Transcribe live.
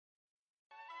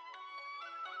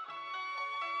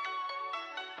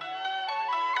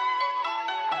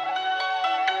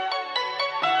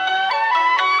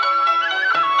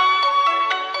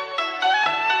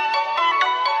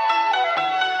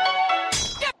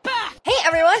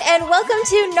everyone, and welcome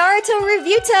to Naruto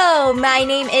Reviewto. My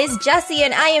name is Jessie,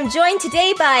 and I am joined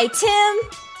today by Tim.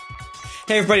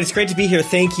 Hey everybody, it's great to be here.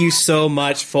 Thank you so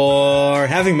much for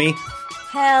having me.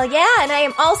 Hell yeah, and I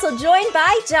am also joined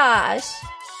by Josh.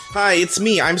 Hi, it's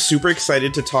me. I'm super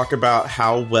excited to talk about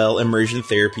how well immersion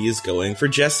therapy is going for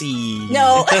Jessie.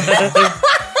 No.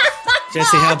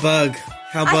 Jessie, how bug?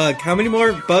 How many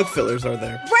more bug fillers are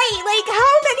there? Right, like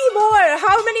how many more?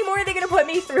 How many more are they going to put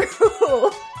me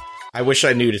through? I wish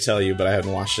I knew to tell you, but I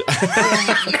haven't watched it.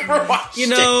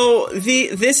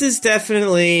 This is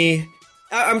definitely...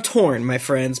 I'm torn, my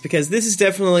friends, because this is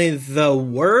definitely the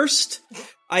worst,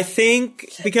 I think,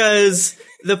 because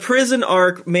the prison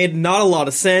arc made not a lot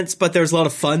of sense, but there was a lot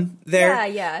of fun there.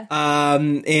 Yeah.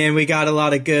 And we got a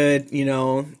lot of good,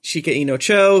 Shika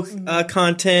Cho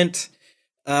content.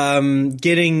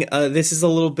 Getting this is a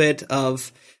little bit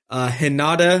of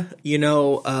Hinata,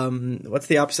 what's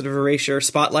the opposite of erasure?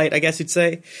 Spotlight, I guess you'd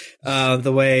say.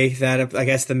 The way that I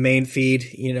guess the main feed,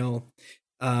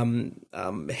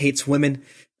 hates women.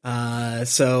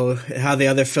 So how the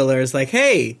other filler is like,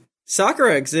 hey,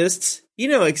 Sakura exists,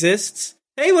 exists.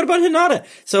 Hey, what about Hinata?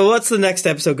 So what's the next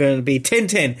episode going to be?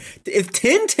 Tintin. If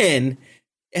Tintin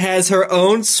has her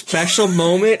own special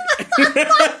moment,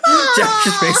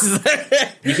 Josh's face is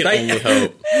there. You can only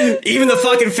hope. Even the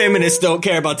fucking feminists don't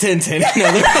care about Tintin.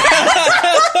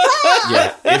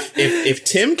 Yeah, if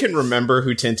Tim can remember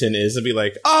who Tintin is and be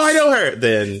like, oh, I know her,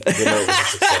 then we'll know it was a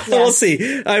success. Yeah. We'll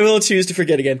see. I will choose to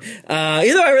forget again. I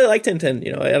really like Tintin.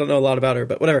 I don't know a lot about her,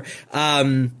 but whatever.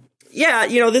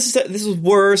 This is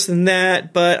worse than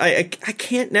that, but I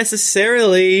can't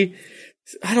necessarily,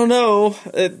 I don't know,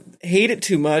 hate it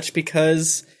too much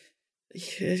because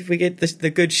we get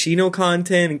the good Shino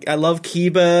content. I love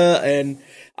Kiba, and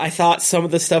I thought some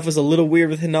of the stuff was a little weird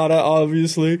with Hinata,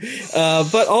 obviously.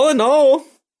 But all in all,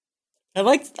 I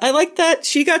like that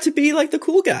she got to be like the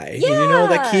cool guy. Yeah.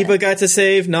 That Kiba got to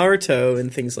save Naruto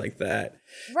and things like that.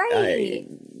 Right.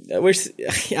 I wish,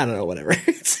 I don't know, whatever.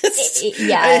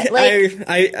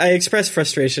 I express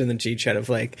frustration in the G chat of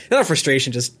not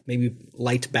frustration, just maybe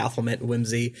light bafflement,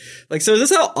 whimsy. So is this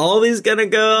how all these gonna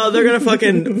go? They're gonna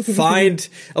fucking find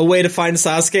a way to find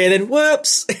Sasuke, and then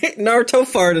whoops, Naruto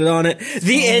farted on it.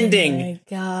 The ending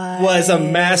was a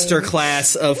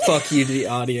masterclass of fuck you to the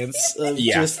audience.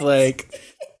 Just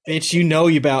bitch,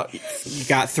 you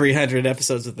got 300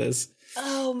 episodes of this.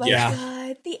 Oh my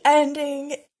god, the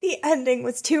ending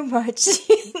was too much.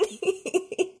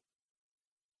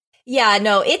 Yeah,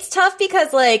 no, it's tough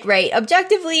because,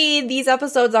 objectively, these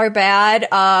episodes are bad,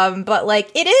 but,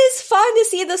 it is fun to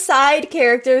see the side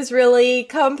characters really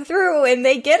come through, and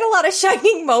they get a lot of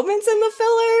shining moments in the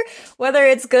filler, whether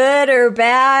it's good or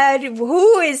bad,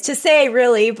 who is to say,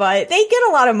 really, but they get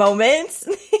a lot of moments.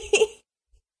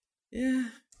 Yeah.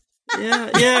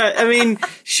 I mean,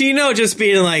 Shino just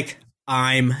being like,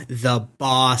 I'm the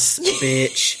boss,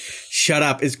 bitch. Shut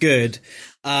up is good.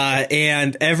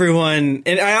 And everyone,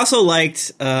 and I also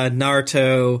liked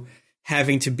Naruto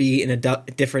having to be in a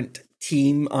different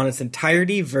team on its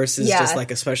entirety versus just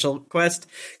a special quest.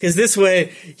 Because this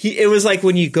way, it was like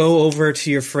when you go over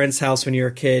to your friend's house when you're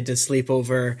a kid to sleep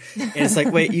over, and it's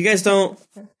like, wait, you guys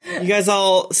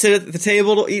all sit at the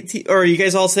table to eat, or you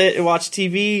guys all sit and watch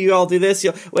TV, you all do this,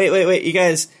 wait, you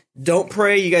guys don't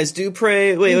pray, you guys do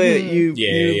pray,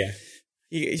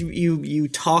 you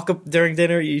talk during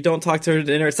dinner, you don't talk during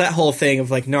dinner. It's that whole thing of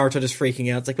Naruto just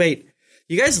freaking out. It's like, wait,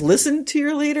 you guys listen to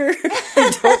your leader?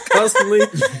 You don't constantly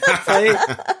fight?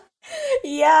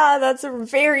 Yeah, that's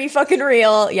very fucking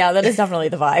real. Yeah, that is definitely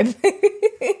the vibe.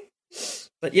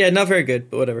 But yeah, not very good,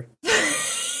 but whatever.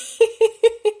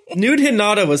 Nude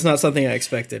Hinata was not something I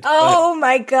expected. Oh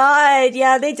my god,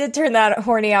 yeah, they did turn that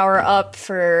horny hour up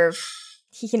for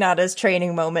Hinata's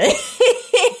training moment.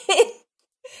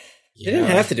 You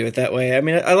didn't have to do it that way. I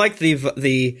mean, I like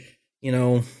the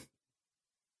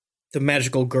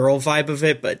magical girl vibe of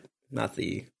it, but not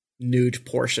the nude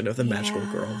portion of the magical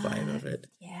girl vibe of it.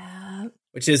 Yeah.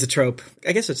 Which is a trope.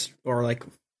 I guess it's more like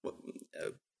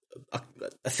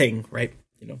a thing, right?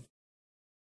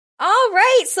 All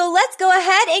right, so let's go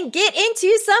ahead and get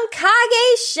into some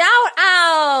Kage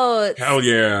shout-outs. Hell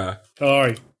yeah.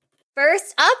 Sorry.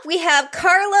 First up, we have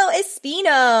Carlo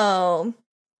Espino.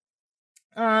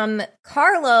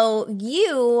 Carlo,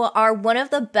 you are one of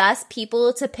the best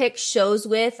people to pick shows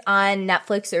with on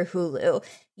Netflix or Hulu.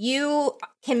 You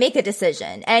can make a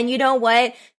decision. And you know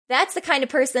what? That's the kind of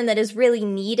person that is really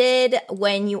needed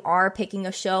when you are picking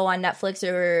a show on Netflix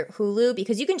or Hulu,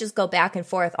 because you can just go back and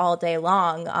forth all day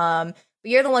long. But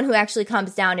you're the one who actually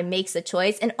comes down and makes a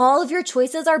choice, and all of your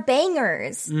choices are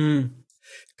bangers.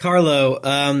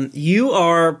 Carlo, you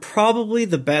are probably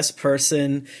the best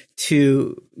person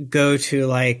to go to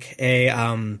like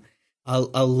a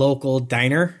local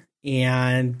diner,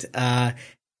 and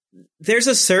there's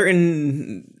a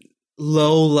certain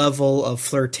low level of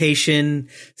flirtation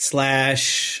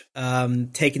slash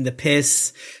taking the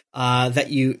piss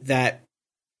that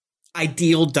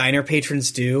ideal diner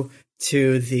patrons do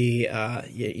to the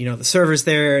the servers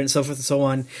there and so forth and so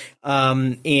on.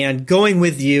 And going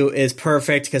with you is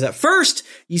perfect because at first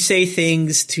you say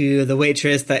things to the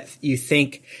waitress that you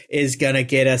think is gonna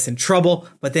get us in trouble,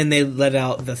 but then they let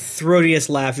out the throatiest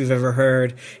laugh you've ever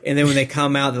heard. And then when they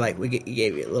come out, they're like, we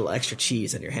gave you a little extra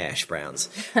cheese on your hash browns.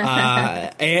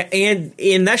 And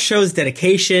that shows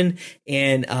dedication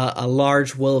and a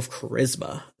large will of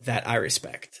charisma that I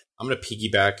respect. I'm going to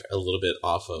piggyback a little bit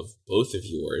off of both of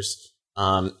yours.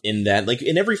 In that, like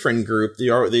in every friend group,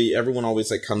 everyone always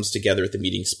like comes together at the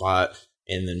meeting spot,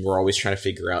 and then we're always trying to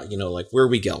figure out, like, where are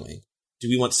we going? Do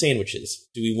we want sandwiches?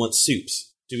 Do we want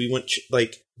soups? Do we want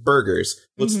like burgers?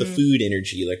 What's the food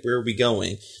energy? Like, where are we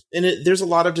going? And there's a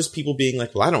lot of just people being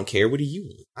like, well, I don't care. What do you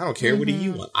want? I don't care. What do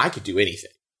you want? I could do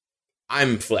anything.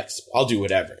 I'm flexible. I'll do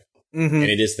whatever. And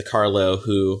it is the Carlo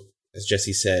who, as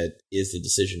Jesse said, is the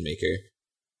decision maker.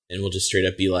 And we'll just straight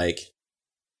up be like,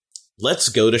 let's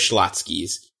go to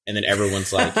Schlotsky's. And then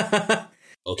everyone's like,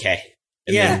 okay.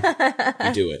 And then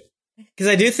we do it. Because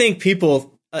I do think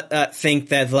people think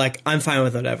that, like, I'm fine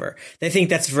with whatever. They think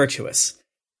that's virtuous,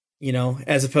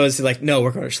 as opposed to like, no,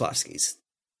 we're going to Schlotsky's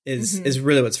is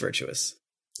really what's virtuous.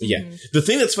 Yeah. The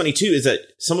thing that's funny, too, is that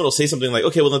someone will say something like,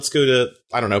 okay, well, let's go to,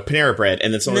 I don't know, Panera Bread.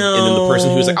 And then and then the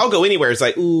person who's like, I'll go anywhere is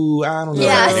like, ooh, I don't know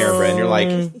about Panera Bread. And you're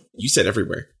like, you said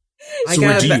everywhere. So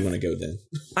where do you want to go then?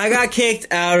 I got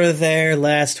kicked out of there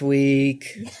last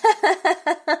week.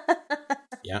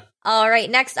 Yeah. All right,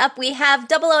 next up we have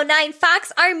 009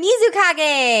 Fox, our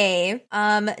Mizukage.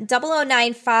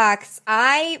 009 Fox,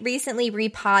 I recently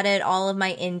repotted all of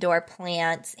my indoor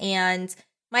plants, and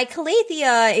my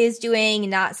calathea is doing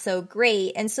not so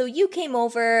great. And so you came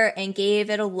over and gave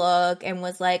it a look and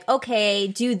was like, okay,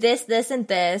 do this, this, and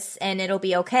this, and it'll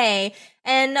be okay.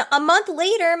 And a month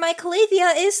later, my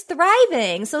calathea is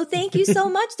thriving. So thank you so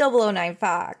much, 009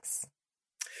 Fox.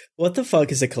 What the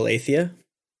fuck is a calathea?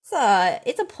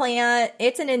 It's a plant.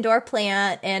 It's an indoor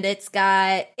plant, and it's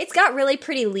got really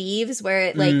pretty leaves.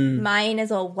 Where mine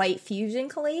is a white fusion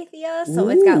calathea, so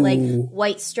it's got like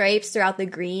white stripes throughout the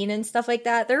green and stuff like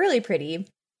that. They're really pretty.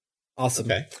 Awesome.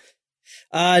 Okay.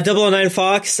 009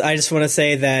 Fox, I just want to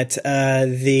say that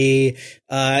the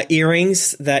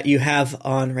earrings that you have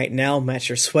on right now match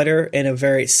your sweater in a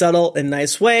very subtle and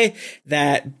nice way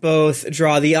that both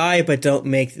draw the eye but don't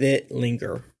make it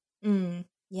linger.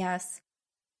 Yes.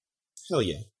 Hell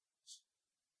yeah.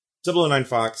 009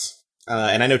 Fox,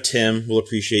 and I know Tim will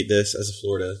appreciate this as a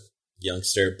Florida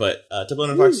youngster, but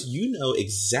 009 Fox, you know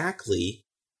exactly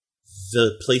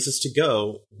the places to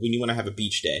go when you want to have a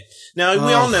beach day. Now,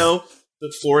 we all know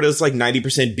that Florida's like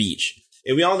 90% beach.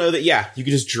 And we all know that, yeah, you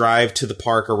can just drive to the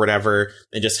park or whatever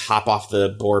and just hop off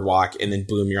the boardwalk and then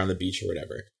boom, you're on the beach or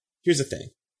whatever. Here's the thing.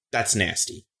 That's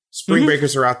nasty. Spring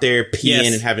breakers are out there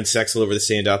peeing and having sex all over the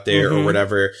sand out there or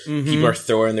whatever. People are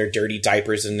throwing their dirty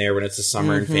diapers in there when it's the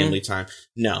summer and family time.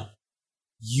 No.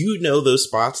 You know those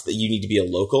spots that you need to be a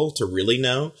local to really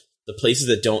know. The places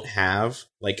that don't have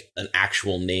like an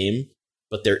actual name,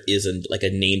 but there is a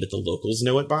name that the locals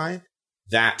know it by.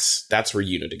 That's where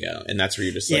you know to go. And that's where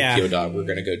you're just like, yo, dog, we're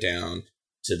going to go down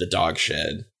to the dog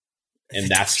shed. And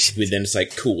that's then it's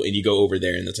like, cool. And you go over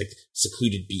there and it's like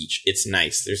secluded beach. It's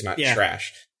nice. There's not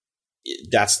trash.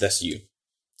 That's you.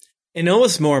 And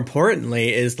almost more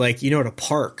importantly is like, you know, to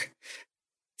park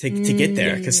to get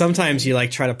there. Because sometimes you like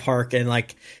try to park in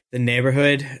like the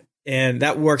neighborhood and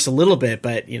that works a little bit.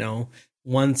 But, you know,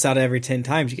 once out of every 10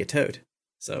 times you get towed.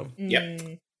 So,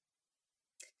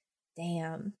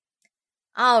 Damn.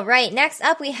 All right. Next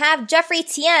up, we have Jeffrey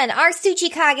Tien, our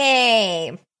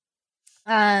Tsuchikage.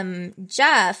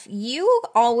 Jeff, you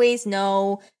always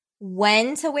know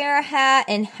when to wear a hat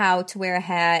and how to wear a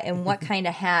hat and what kind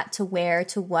of hat to wear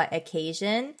to what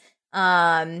occasion.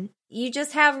 You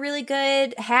just have really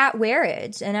good hat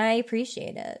wearage, and I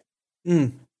appreciate it.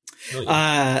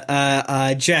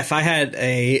 Jeff, I had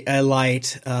a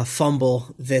light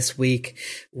fumble this week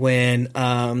when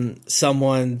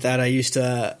someone that I used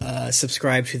to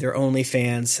subscribe to their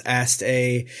OnlyFans asked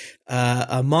a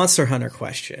Monster Hunter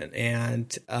question,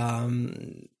 and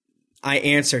I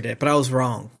answered it, but I was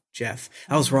wrong, Jeff.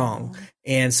 I was wrong,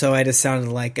 and so I just sounded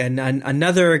like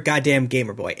another goddamn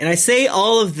gamer boy. And I say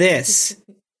all of this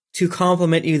to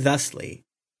compliment you thusly.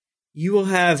 You will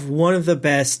have one of the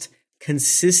best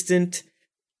consistent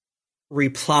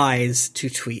replies to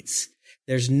tweets.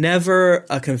 There's never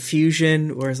a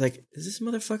confusion where it's like, is this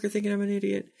motherfucker thinking I'm an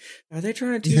idiot? Are they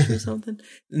trying to teach me something?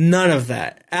 None of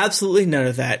that. Absolutely none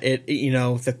of that.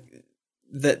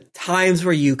 The times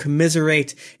where you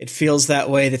commiserate, it feels that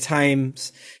way. The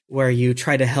times where you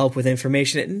try to help with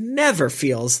information, it never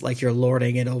feels like you're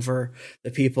lording it over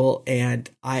the people. And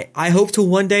I hope to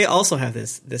one day also have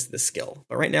this skill.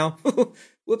 But right now,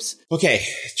 whoops. Okay,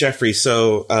 Jeffrey.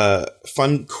 So,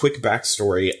 fun, quick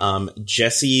backstory.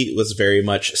 Jesse was very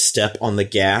much step on the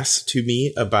gas to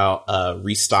me about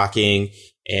restocking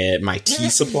my tea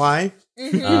supply,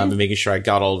 and making sure I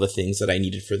got all the things that I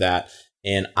needed for that.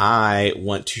 And I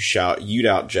want to shout you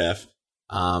out, Jeff,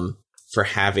 for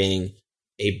having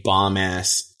a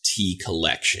bomb-ass tea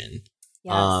collection.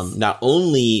 Yes. Not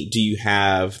only do you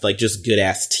have like just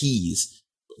good-ass teas,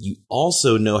 but you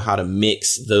also know how to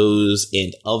mix those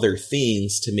and other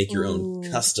things to make your own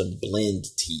custom blend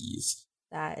teas.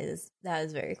 That is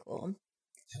very cool.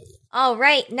 Yeah. All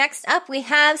right, next up we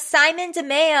have Simon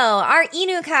DeMeo, our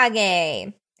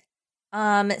Inukage.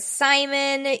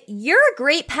 Simon, you're a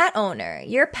great pet owner.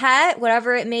 Your pet,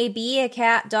 whatever it may be, a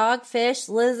cat, dog, fish,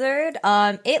 lizard,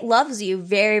 it loves you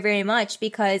very, very much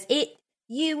because it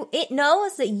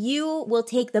knows that you will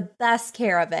take the best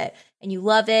care of it and you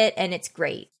love it and it's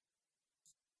great.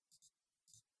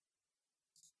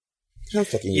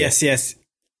 Yes.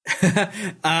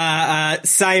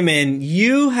 Simon,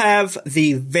 you have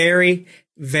the very,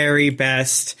 very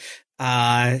best,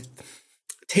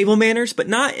 table manners, but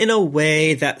not in a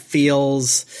way that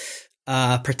feels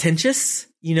pretentious.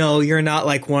 You know, you're not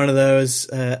like one of those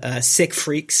sick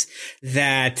freaks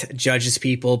that judges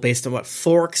people based on what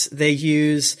forks they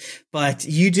use, but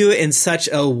you do it in such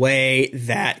a way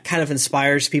that kind of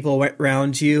inspires people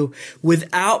around you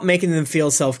without making them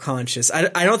feel self-conscious.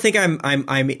 I don't think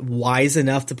I'm wise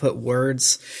enough to put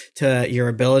words to your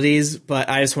abilities, but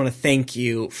I just want to thank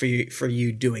you for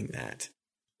you doing that.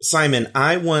 Simon,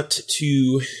 I want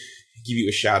to give you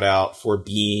a shout out for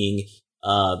being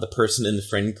the person in the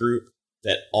friend group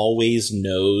that always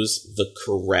knows the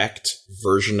correct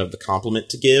version of the compliment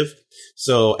to give.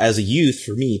 So as a youth,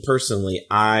 for me personally,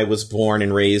 I was born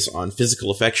and raised on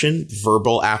physical affection.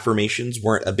 Verbal affirmations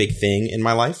weren't a big thing in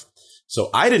my life.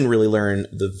 So I didn't really learn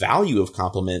the value of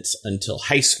compliments until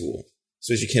high school.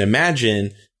 So as you can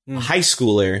imagine, a high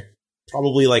schooler,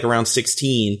 probably like around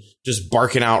 16, just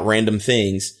barking out random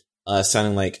things,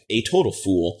 sounding like a total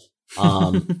fool.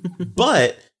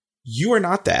 But you are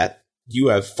not that. You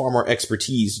have far more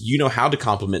expertise. You know how to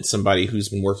compliment somebody who's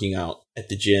been working out at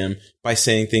the gym by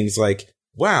saying things like,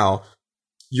 wow,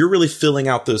 you're really filling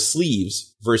out those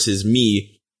sleeves, versus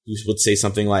me, who would say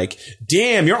something like,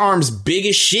 damn, your arm's big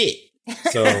as shit.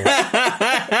 So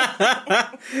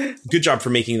good job for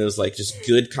making those like just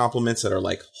good compliments that are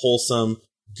like wholesome,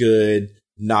 good,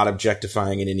 not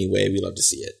objectifying in any way. We love to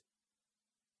see it.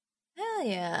 Hell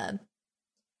yeah.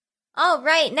 All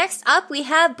right, next up we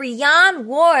have Brianne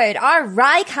Ward, our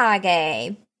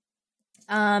Raikage.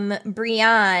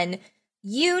 Brianne,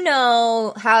 you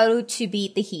know how to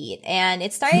beat the heat, and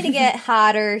it's starting to get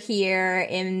hotter here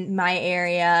in my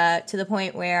area to the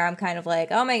point where I'm kind of like,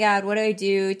 oh my god, what do I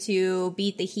do to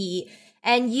beat the heat?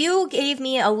 And you gave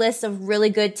me a list of really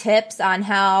good tips on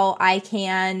how I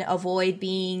can avoid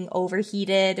being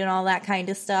overheated and all that kind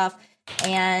of stuff,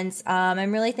 and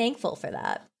I'm really thankful for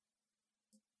that.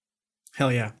 Hell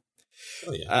yeah.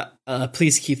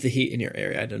 Please keep the heat in your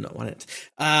area. I do not want it.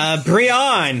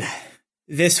 Brianne,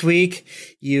 this week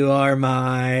you are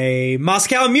my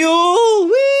Moscow Mule.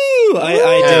 Woo!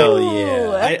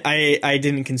 I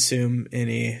didn't consume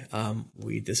any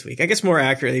weed this week. I guess more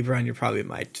accurately, Brian, you're probably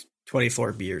my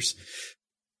 24 beers.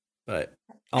 But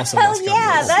also Hell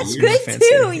yeah, that's good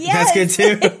too. Yes. That's good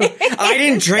too. I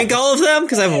didn't drink all of them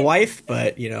because I have a wife,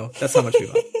 but you know, that's how much we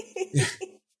love.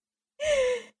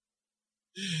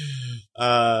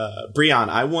 Brianne,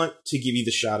 I want to give you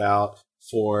the shout out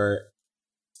for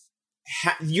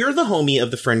you're the homie of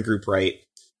the friend group, right?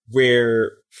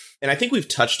 Where, and I think we've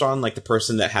touched on like the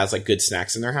person that has like good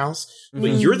snacks in their house, but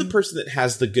you're the person that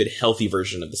has the good healthy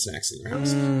version of the snacks in their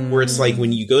house, where it's like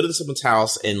when you go to someone's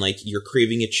house and like you're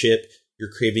craving a chip,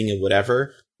 you're craving a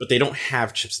whatever, but they don't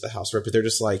have chips at the house, right? But they're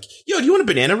just like, yo, do you want a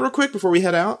banana real quick before we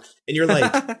head out? And you're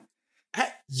like,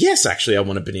 yes, actually, I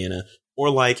want a banana. Or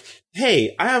like,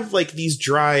 hey, I have like these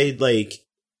dried like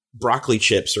broccoli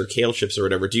chips or kale chips or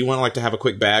whatever. Do you want like to have a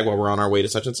quick bag while we're on our way to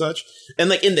such and such? And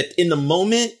like in the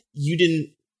moment,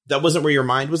 that wasn't where your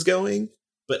mind was going.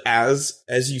 But as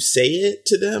you say it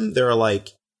to them, they're like,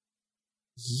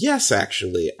 yes,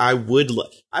 actually, I would.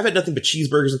 I've had nothing but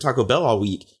cheeseburgers and Taco Bell all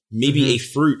week. maybe a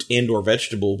fruit and or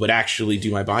vegetable would actually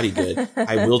do my body good,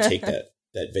 I will take that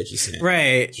veggie snack.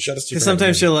 Right. So because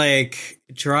sometimes you're like,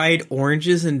 dried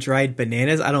oranges and dried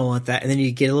bananas, I don't want that. And then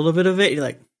you get a little bit of it, you're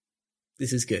like,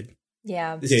 this is good.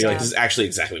 Yeah. This is actually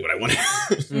exactly what I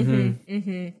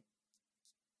wanted.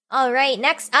 All right,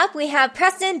 next up we have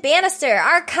Preston Bannister,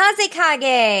 our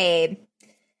Kazekage.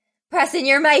 Preston,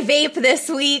 you're my vape this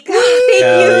week. Thank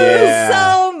you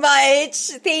so much.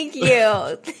 Thank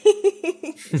you.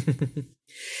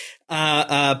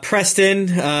 Preston,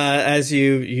 as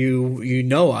you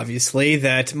know, obviously,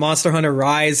 that Monster Hunter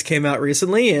Rise came out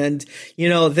recently, and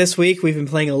this week we've been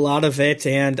playing a lot of it,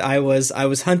 and I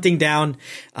was hunting down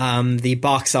the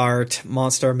box art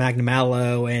monster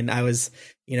Magnamallow, and I was.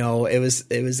 It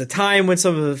was a time when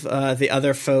some of the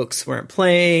other folks weren't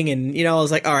playing, and I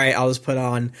was like, all right, I'll just put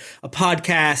on a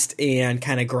podcast and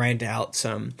kind of grind out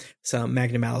some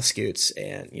Magnamallow scoots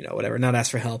and whatever, not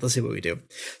ask for help. Let's see what we do.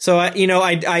 So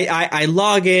I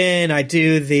log in, I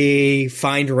do the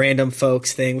find random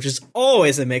folks thing, which is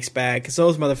always a mixed bag because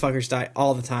those motherfuckers die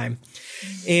all the time,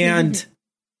 and.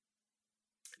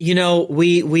 We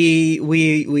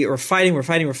were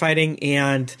fighting,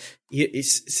 and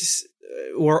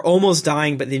we're almost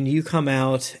dying, but then you come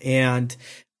out and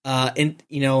I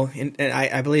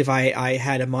believe I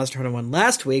had a Monster Hunter one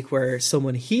last week where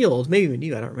someone healed, maybe even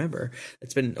you, I don't remember.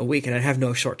 It's been a week and I have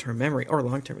no short-term memory or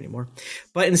long-term anymore.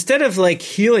 But instead of like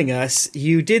healing us,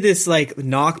 you did this like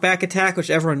knockback attack, which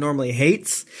everyone normally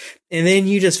hates, and then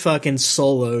you just fucking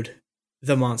soloed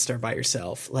the monster by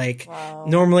yourself. Like,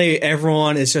 normally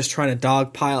everyone is just trying to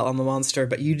dogpile on the monster,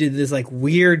 but you did this like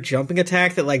weird jumping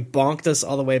attack that like bonked us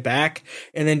all the way back,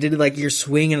 and then did like your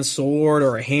swinging a sword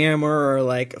or a hammer or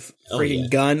like a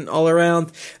freaking gun all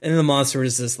around, and then the monster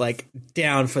was just like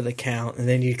down for the count, and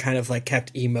then you kind of like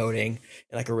kept emoting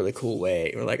in like a really cool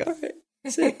way. We're like, all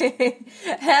right, sick.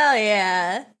 Hell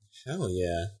yeah.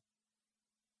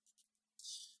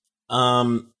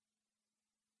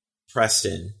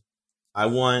 Preston, I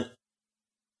want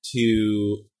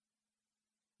to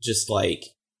just like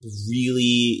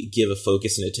really give a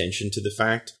focus and attention to the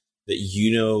fact that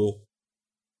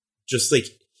just like,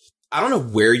 I don't know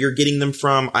where you're getting them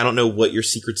from. I don't know what your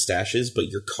secret stash is, but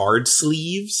your card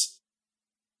sleeves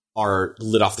are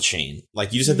lit off the chain.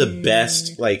 Like, you just have the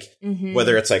best, like,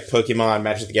 whether it's like Pokemon,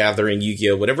 Magic the Gathering,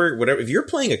 Yu-Gi-Oh, whatever. If you're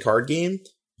playing a card game,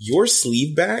 your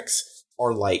sleeve backs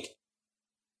are like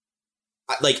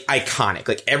iconic.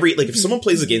 Like if someone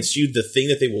plays against you, the thing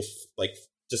that they will like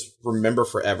just remember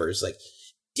forever is like,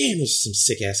 damn, there's some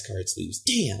sick ass card sleeves.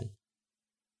 Damn.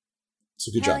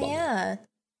 So good job on that.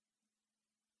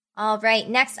 All right,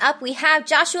 next up we have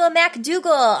Joshua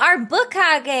MacDougall, our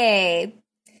Bookage.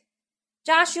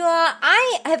 Joshua,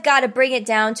 I have got to bring it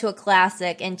down to a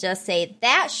classic and just say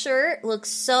that shirt looks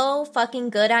so fucking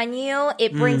good on you.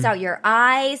 It brings out your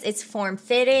eyes. It's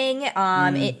form-fitting.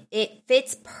 It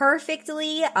fits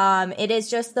perfectly. It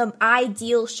is just the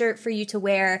ideal shirt for you to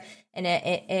wear, and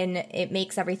it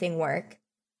makes everything work.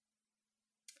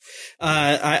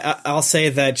 I'll say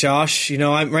that, Josh.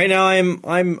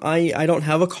 I don't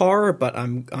have a car, but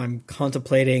I'm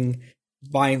contemplating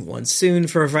buying one soon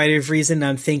for a variety of reasons.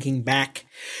 I'm thinking back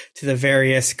to the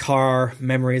various car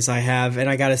memories I have, and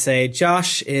I gotta say,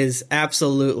 Josh is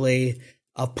absolutely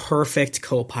a perfect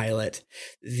co-pilot.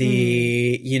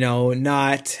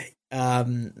 Not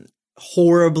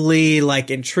horribly like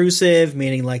intrusive,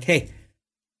 meaning like, hey,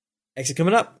 exit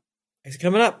coming up,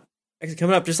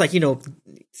 just like,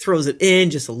 throws it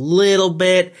in just a little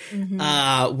bit.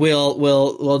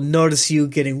 We'll notice you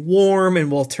getting warm,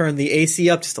 and we'll turn the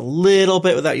AC up just a little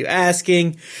bit without you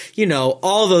asking.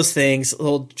 All those things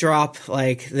will drop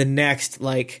like the next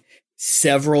like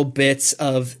several bits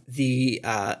of the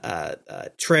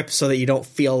trip, so that you don't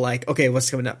feel like, okay,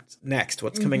 what's coming up next?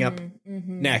 What's coming up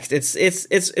next? It's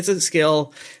a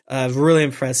skill, really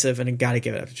impressive, and I got to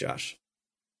give it up to Josh.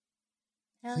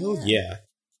 Hell yeah.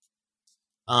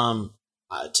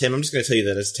 Tim, I'm just going to tell you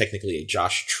that it's technically a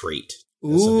Josh trait.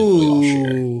 That's something we all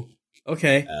share.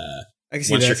 Okay. I can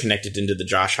see once that. You're connected into the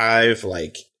Josh Hive,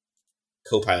 like,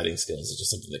 co-piloting skills is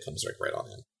just something that comes right on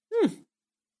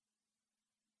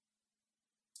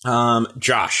in.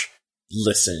 Josh,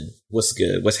 listen, what's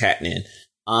good? What's happening?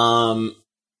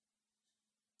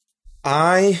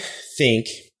 I think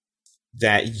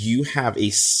that you have a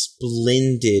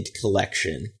splendid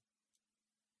collection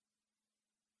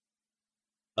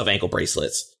of ankle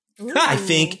bracelets. Ooh. I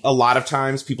think a lot of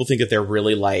times people think that they're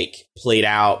really like played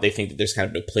out. They think that there's kind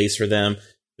of no place for them.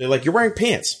 They're like, you're wearing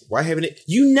pants. Why haven't it?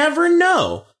 You never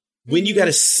know when you got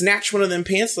to snatch one of them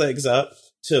pants legs up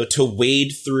to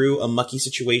wade through a mucky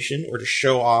situation, or to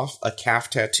show off a calf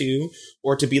tattoo,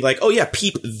 or to be like, oh yeah,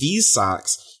 peep these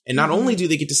socks. And not only do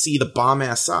they get to see the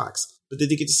bomb-ass socks, but they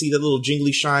get to see that little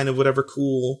jingly shine of whatever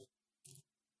cool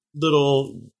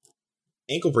little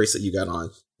ankle bracelet you got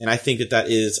on. And I think that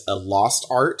is a lost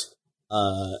art.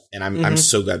 And I'm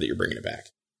so glad that you're bringing it back.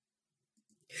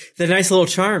 The nice little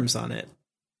charms on it.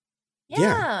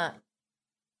 Yeah.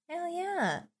 Hell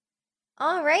yeah.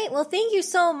 All right. Well, thank you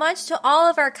so much to all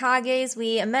of our Kages.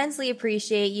 We immensely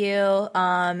appreciate you.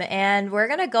 And we're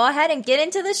going to go ahead and get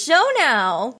into the show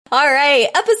now. All right.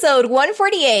 Episode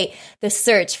 148, The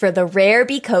Search for the Rare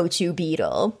Bikochu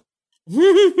Beetle.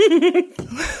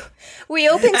 We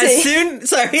opened as soon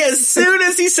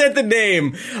as he said the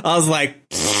name, I was like,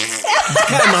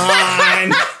 come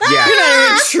on. Yeah. You're not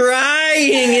even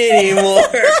trying anymore.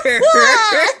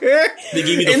 They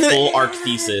gave you the full arc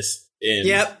thesis in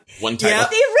one title.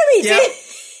 They really did.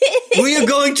 We are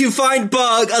going to find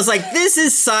Bug. I was like, this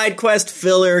is side quest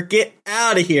filler. Get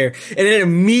out of here. And then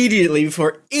immediately,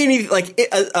 before any, like,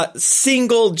 a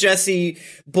single Jesse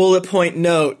bullet point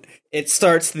note, it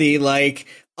starts the, like,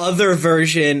 other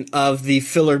version of the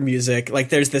filler music. Like,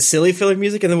 there's the silly filler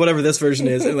music, and then whatever this version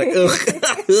is. And like, ugh.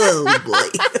 Oh, boy.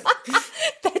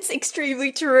 That's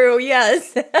extremely true,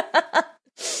 yes.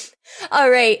 All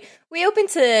right. We open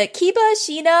to Kiba,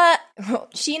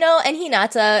 Shino, and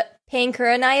Hinata paying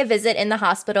Kurenai a visit in the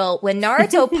hospital when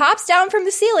Naruto pops down from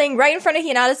the ceiling right in front of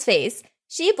Hinata's face.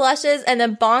 She blushes and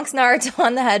then bonks Naruto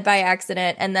on the head by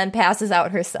accident and then passes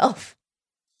out herself.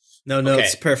 No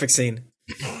notes. Okay. Perfect scene.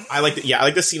 I like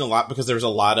this scene a lot because there's a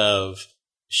lot of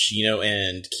Shino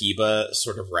and Kiba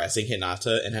sort of razzing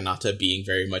Hinata, and Hinata being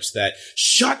very much that,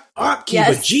 shut up, Kiba,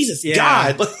 yes. Jesus,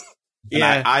 God. And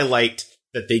I liked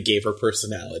that they gave her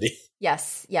personality.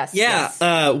 Yes.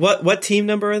 Yeah. What team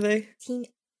number are they? Team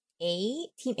 8?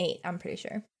 Team 8, I'm pretty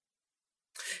sure.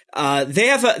 They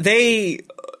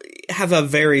have a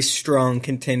very strong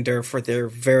contender for their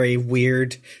very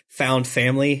weird found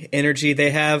family energy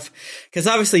they have, because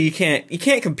obviously you can't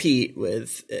compete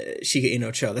with Shiga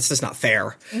Inu Cho. That's just not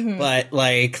fair. Mm-hmm. But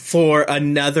like for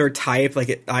another type,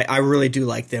 like I really do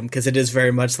like them because it is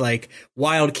very much like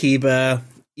wild Kiba,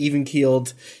 even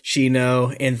keeled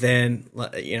Shino, and then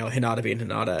Hinata being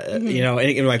Hinata.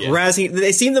 Mm-hmm. And like razzing.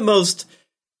 They seem the most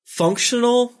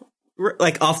functional,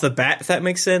 like off the bat, if that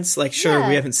makes sense. Like, sure,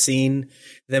 we haven't seen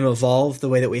them evolve the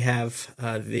way that we have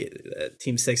the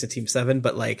Team 6 and Team 7,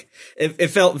 but like it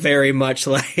felt very much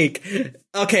like,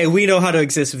 okay, we know how to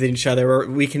exist with each other.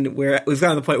 We've gotten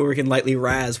to the point where we can lightly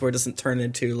razz, where it doesn't turn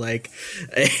into like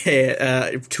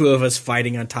two of us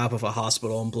fighting on top of a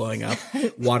hospital and blowing up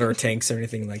water tanks or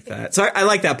anything like that. So I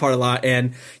like that part a lot,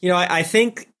 and I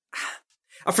think.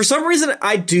 For some reason,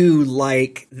 I do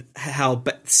like how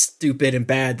stupid and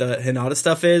bad the Hinata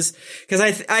stuff is, because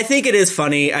I think it is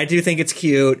funny. I do think it's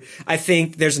cute. I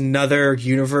think there's another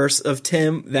universe of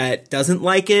Tim that doesn't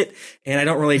like it, and I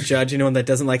don't really judge anyone that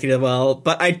doesn't like it as well.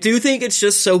 But I do think it's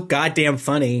just so goddamn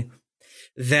funny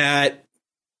that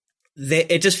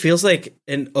it just feels like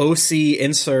an OC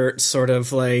insert sort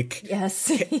of like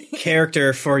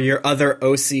character for your other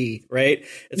OC, right?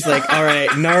 It's like, all right,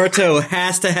 Naruto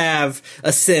has to have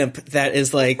a simp that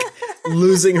is like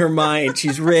losing her mind.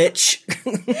 She's rich.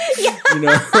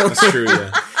 That's true,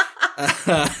 yeah.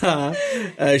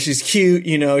 She's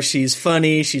cute, she's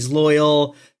funny, she's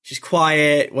loyal, she's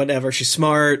quiet, whatever, she's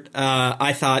smart.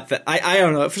 I thought that, I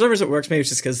don't know, for some reason it works. Maybe it's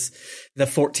just because the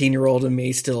 14-year-old in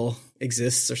me still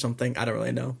exists or something. I don't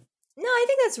really know. No, I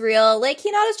think that's real. Like,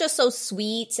 Hinata's just so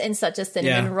sweet and such a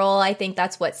cinnamon roll. I think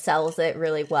that's what sells it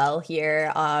really well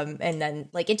here. And then,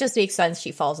 like, it just makes sense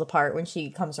she falls apart when she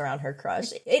comes around her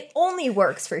crush. It only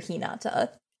works for Hinata.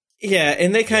 Yeah,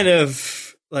 and they kind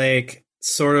of, like,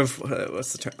 sort of,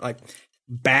 what's the term? Like,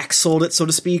 backsold it, so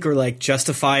to speak, or, like,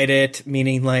 justified it,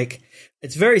 meaning, like,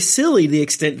 it's very silly the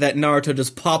extent that Naruto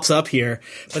just pops up here,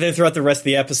 but then throughout the rest of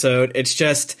the episode, it's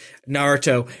just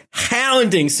Naruto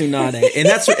hounding Tsunade, and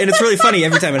it's really funny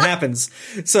every time it happens.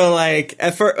 So like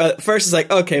at first it's like,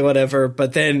 okay, whatever,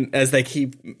 but then as they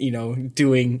keep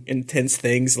doing intense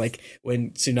things, like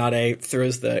when Tsunade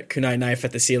throws the kunai knife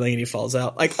at the ceiling and he falls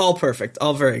out, like all perfect,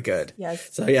 all very good. Yes.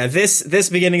 So yeah, this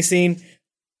beginning scene,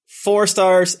 4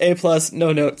 stars, A+,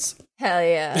 no notes. Hell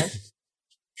yeah.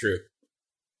 True.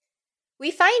 We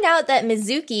find out that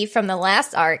Mizuki from the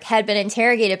last arc had been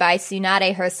interrogated by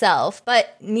Tsunade herself,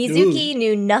 but Mizuki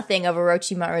knew nothing of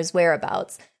Orochimaru's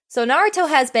whereabouts. So Naruto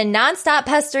has been nonstop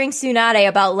pestering Tsunade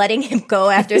about letting him go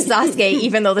after Sasuke,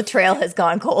 even though the trail has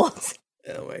gone cold.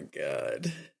 Oh my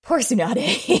god. Poor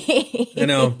Tsunade. I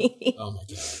know. Oh my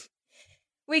god.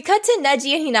 We cut to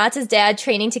Neji and Hinata's dad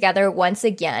training together once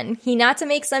again. Hinata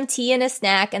makes some tea and a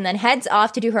snack and then heads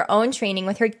off to do her own training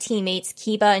with her teammates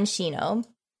Kiba and Shino.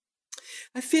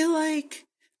 I feel like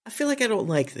I don't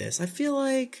like this. I feel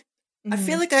like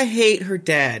I hate her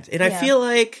dad, and I feel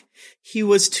like he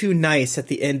was too nice at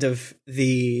the end of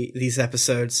these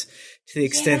episodes to the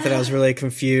extent that I was really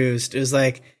confused. It was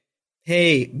like,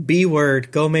 hey, B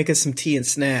word, go make us some tea and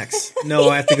snacks. No,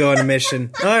 I have to go on a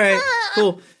mission. All right,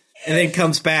 cool. And then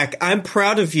comes back. I'm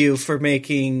proud of you for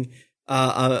making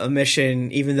a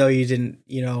mission, even though you didn't,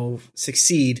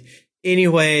 succeed.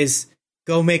 Anyways,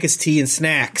 go make us tea and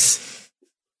snacks.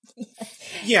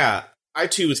 Yeah, I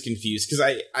too was confused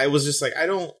because I was just like,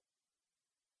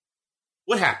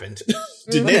 what happened?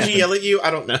 Did Neji yell at you? I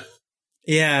don't know.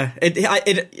 Yeah,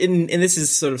 and this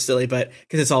is sort of silly, but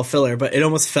because it's all filler, but it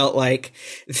almost felt like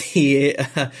the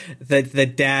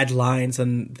dad lines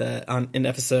in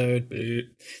episode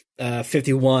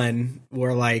 51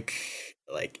 were like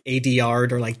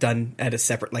ADR'd or like done at a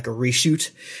separate, like a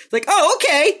reshoot. Like, oh,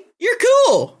 okay, you're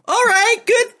cool. All right,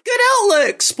 good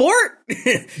outlook, sport.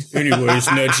 Anyways,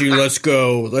 Neji, let's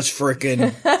go. Let's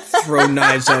frickin' throw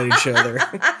knives at each other.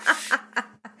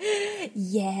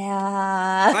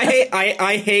 Yeah.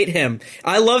 I hate him.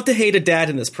 I love to hate a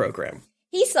dad in this program.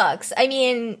 He sucks. I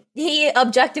mean, he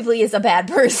objectively is a bad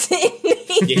person.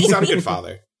 He's not a good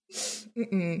father.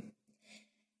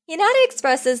 Hinata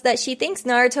expresses that she thinks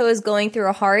Naruto is going through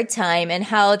a hard time and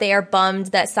how they are bummed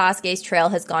that Sasuke's trail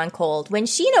has gone cold. When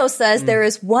Shino says there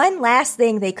is one last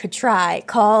thing they could try,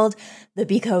 called the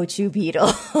Bikochu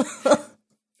beetle.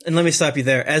 And let me stop you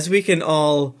there. As we can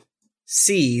all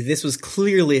see, this was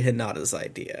clearly Hinata's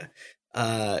idea.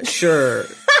 Sure,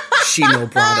 Shino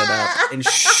brought it up. And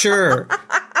sure,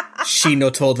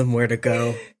 Shino told them where to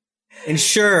go. And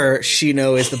sure,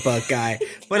 Shino is the bug guy.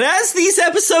 But as these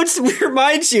episodes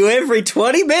remind you every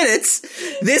 20 minutes,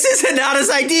 this is Hinata's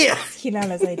idea. It's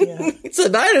Hinata's idea. It's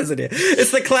Hinata's idea.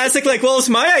 It's the classic, like, well, it's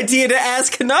my idea to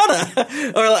ask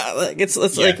Hinata. Or like, it's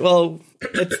like, well,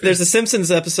 there's a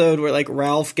Simpsons episode where like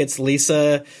Ralph gets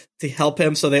Lisa to help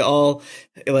him, so they all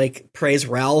like praise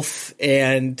Ralph,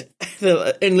 and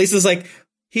Lisa's like,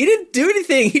 he didn't do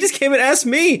anything. He just came and asked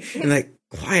me. And like,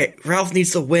 quiet. Ralph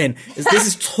needs to win. This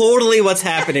is totally what's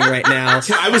happening right now.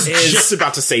 I was just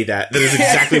about to say that. That is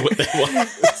exactly what that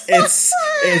was.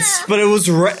 But it was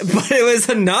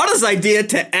Hinata's idea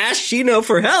to ask Shino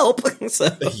for help.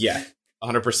 So. Yeah,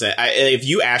 100%. If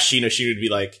you asked Shino, she would be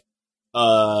like,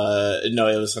 no,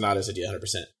 it was Hinata's idea, 100%.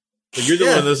 But you're the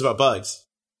one that knows about bugs.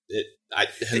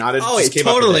 Hinata just came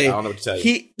up with it. I don't know what to tell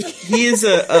you. He is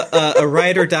a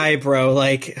ride or die bro.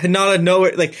 Like, Hinata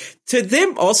nowhere. Like, to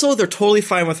them also, they're totally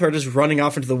fine with her just running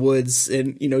off into the woods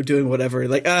and doing whatever.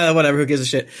 Like, whatever. Who gives a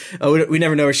shit? We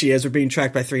never know where she is. We're being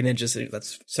tracked by 3 ninjas.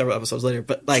 That's several episodes later.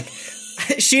 But like,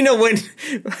 Shino, when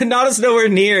Hinata's nowhere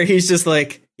near, he's just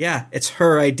like, yeah, it's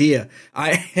her idea.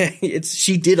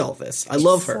 She did all this. I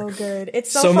love her. So good.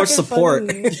 It's so much support.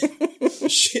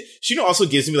 Shino also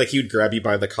gives me like he would grab you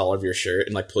by the collar of your shirt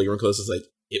and like pull you in close. It's like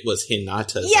it was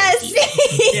Hinata's idea.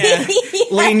 Yeah,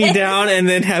 laying you down and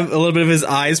then have a little bit of his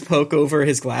eyes poke over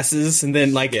his glasses and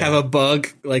then like have a bug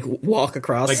like walk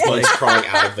across, like bugs crawling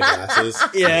out of the glasses.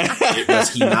 Yeah, it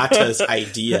was Hinata's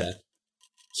idea.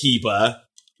 Kiba,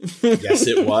 yes,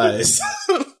 it was.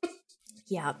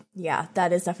 Yeah,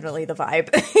 that is definitely the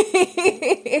vibe.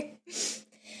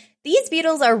 These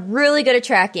beetles are really good at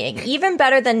tracking, even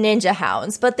better than ninja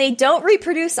hounds, but they don't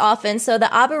reproduce often, so the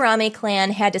Aburame clan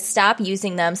had to stop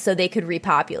using them so they could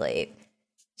repopulate.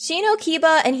 Shino,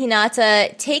 Kiba, and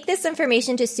Hinata take this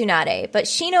information to Tsunade, but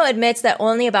Shino admits that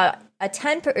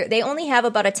they only have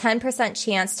about a 10%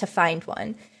 chance to find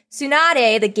one.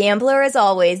 Tsunade, the gambler as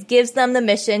always, gives them the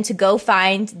mission to go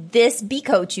find this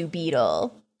Bikochu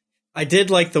beetle. I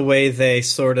did like the way they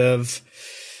sort of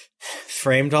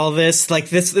framed all this. Like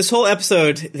this whole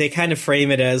episode, they kind of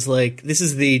frame it as like, this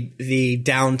is the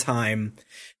downtime.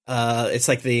 It's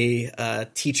like the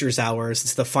teacher's hours.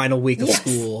 It's the final week of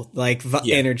school, like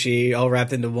energy all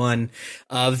wrapped into one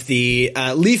of the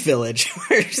Leaf Village. So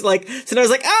I was like,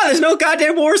 there's no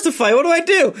goddamn wars to fight. What do I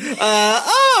do?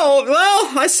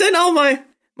 I sent all my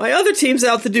other team's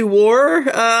out to do war.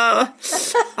 I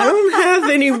don't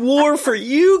have any war for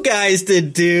you guys to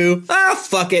do.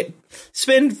 Fuck it.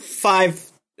 Spend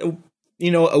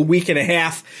a week and a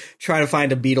half trying to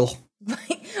find a beetle.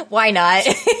 Why not?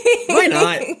 Why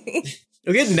not?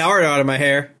 I'll get Naruto out of my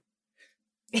hair.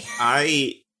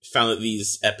 I found that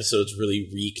these episodes really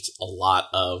reeked a lot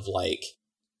of like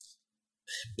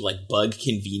bug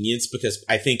convenience, because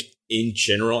I think in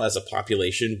general, as a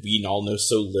population, we all know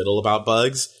so little about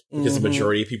bugs because the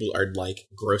majority of people are like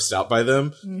grossed out by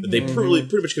them that they pretty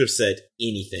much could have said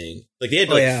anything. Like they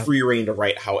had free reign to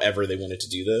write however they wanted to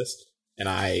do this, and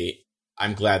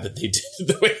I'm glad that they did it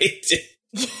the way they did.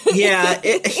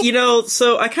 Yeah,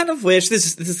 so I kind of wish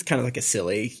this is kind of like a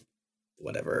silly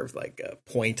whatever, like a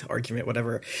point argument,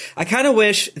 whatever. I kind of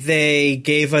wish they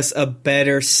gave us a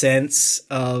better sense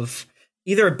of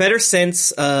either a better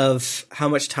sense of how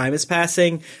much time is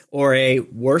passing or a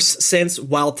worse sense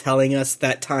while telling us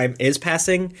that time is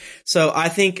passing. So I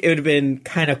think it would have been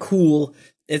kind of cool.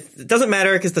 It doesn't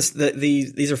matter because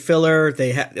these are filler.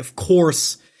 They have, of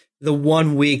course, the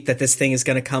 1 week that this thing is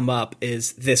going to come up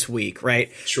is this week,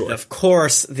 right? Sure. Of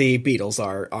course, the beetles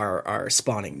are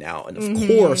spawning now, and of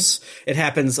course, it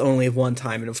happens only one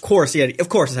time, and of course, it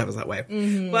happens that way.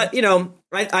 But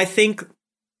I think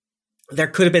there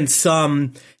could have been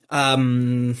some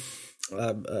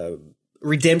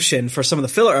redemption for some of the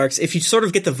filler arcs if you sort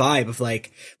of get the vibe of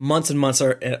like months and months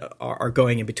are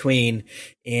going in between,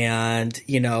 and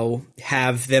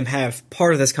have them have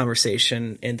part of this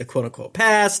conversation in the quote unquote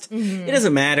past. It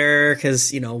doesn't matter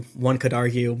because one could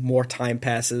argue more time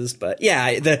passes, but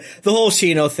yeah, the whole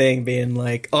Shino thing being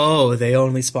like, oh, they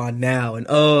only spawn now, and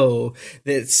oh,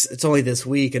 it's only this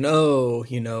week, and oh,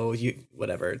 you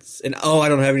whatever, and oh, I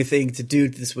don't have anything to do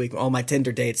this week, all my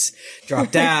Tinder dates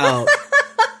dropped out.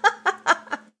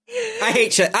 I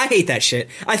hate that shit.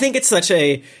 I think it's such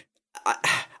a.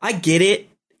 I get it,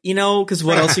 because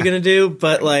what else are you gonna do?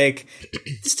 But like,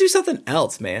 just do something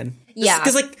else, man. Yeah,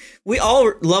 because like we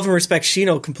all love and respect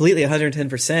Shino completely,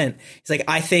 110%. He's like,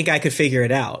 I think I could figure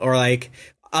it out, or like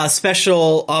a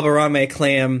special Aburame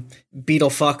clam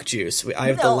beetle fuck juice. I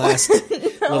have the last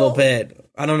little bit.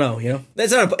 I don't know,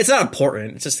 it's not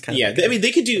important. It's just kind of yeah. I mean,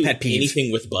 they could do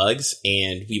anything with bugs,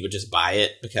 and we would just buy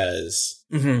it because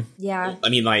yeah. I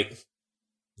mean, like.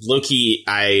 Low-key,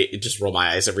 I just roll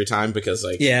my eyes every time because,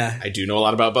 like, I do know a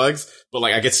lot about bugs, but,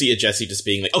 like, I could see a Jesse just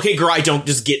being like, okay, girl, I don't,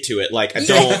 just get to it. Like, I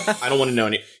don't want to know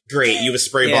any. Great, you have a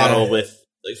spray bottle with,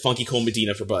 like, Funky Cold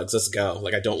Medina for bugs. Let's go.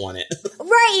 Like, I don't want it.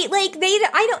 Right, like,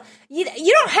 you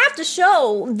don't have to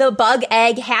show the bug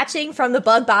egg hatching from the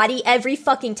bug body every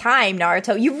fucking time,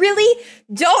 Naruto. You really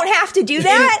don't have to do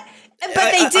that.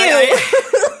 But they do.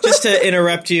 Just to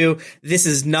interrupt you, this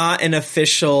is not an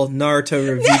official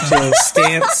Naruto Reviewto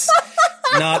stance.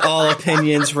 Not all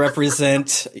opinions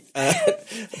represent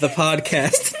the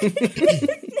podcast.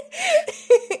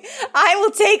 I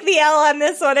will take the L on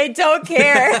this one. I don't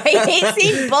care. I hate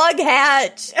seeing bug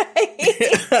hatch.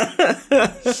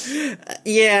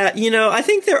 Yeah, I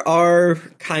think there are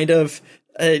kind of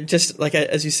just like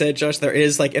as you said, Josh, there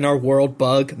is like in our world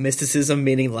bug mysticism,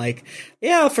 meaning like,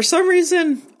 yeah, for some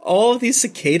reason all of these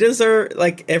cicadas are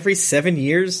like every 7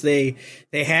 years they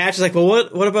hatch. Like, well,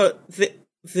 what about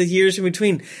the years in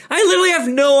between? I literally have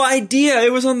no idea.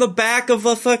 It was on the back of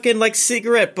a fucking like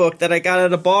cigarette book that I got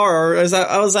at a bar. Or I was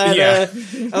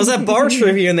at bar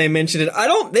trivia and they mentioned it.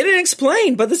 They didn't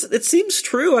explain, but it seems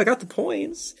true. I got the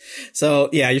points. So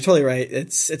yeah, you're totally right.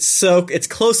 It's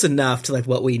close enough to like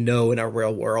what we know in our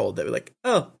real world that we're like,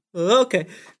 oh, okay.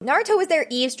 Naruto was there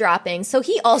eavesdropping, so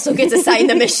he also gets assigned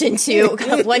the mission too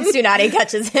once Tsunade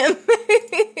catches him.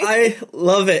 I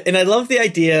love it. And I love the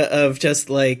idea of just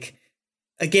like,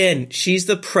 again, she's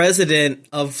the president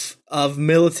of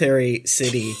Military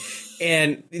City,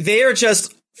 and they are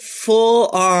just full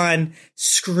on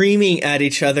screaming at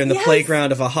each other in the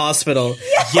playground of a hospital.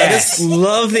 Yes. I just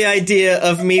love the idea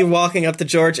of me walking up to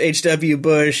George H.W.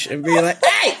 Bush and being like,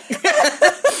 hey!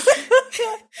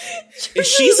 And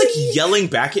she's like yelling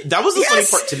back at, that was the funny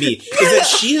part to me, is that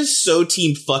she is so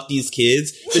team fuck these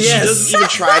kids that she doesn't even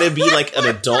try to be like an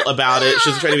adult about it.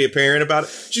 She doesn't try to be a parent about it.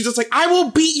 She's just like, I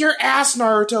will beat your ass,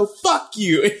 Naruto. Fuck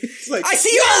you. It's like, I see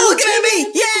you all looking at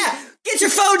me. Yeah. Get your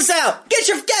phones out. Get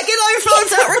all your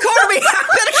phones out. Record me. I'm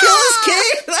gonna kill this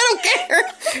kid. I don't care.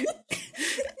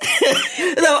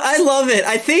 No, I love it.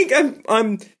 I think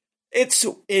it's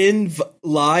in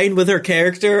line with her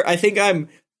character. I think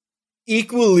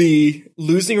equally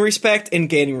losing respect and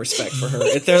gaining respect for her.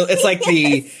 It's like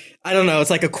I don't know, it's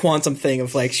like a quantum thing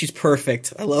of like, she's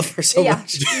perfect. I love her so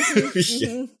much.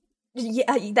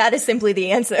 Yeah, that is simply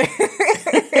the answer.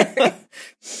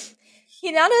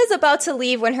 Hinata is about to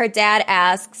leave when her dad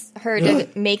asks her to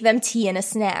make them tea and a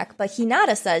snack, but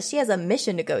Hinata says she has a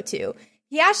mission to go to.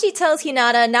 Hiyashi tells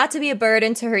Hinata not to be a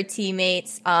burden to her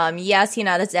teammates. Yes,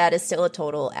 Hinata's dad is still a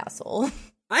total asshole.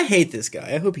 I hate this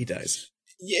guy. I hope he dies.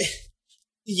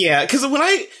 Yeah, because when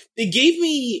they gave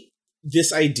me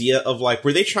this idea of like,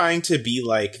 were they trying to be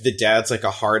like the dad's like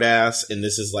a hard ass and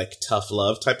this is like tough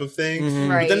love type of thing? Mhm.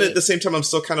 Right. But then at the same time, I'm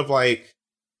still kind of like,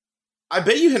 I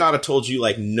bet you Hinata told you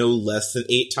like no less than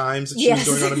 8 times that she was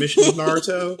going on a mission with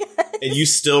Naruto. And you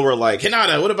still were like,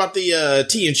 Hinata, what about the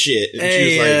tea and shit? And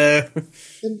she was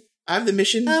like, I have the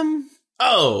mission.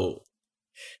 Oh.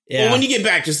 Yeah. Well, when you get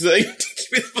back, just like,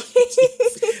 give me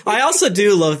the I also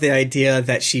do love the idea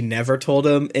that she never told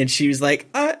him, and she was like,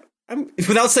 I'm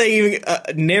without saying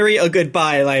even nary a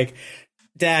goodbye, like,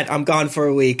 Dad, I'm gone for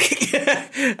a week.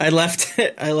 I left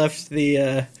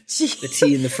the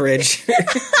tea in the fridge.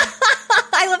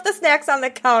 I left the snacks on the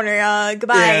counter.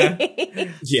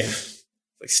 Goodbye. Yeah.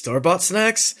 Like store-bought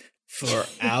snacks for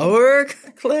our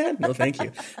clan? No, thank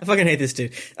you. I fucking hate this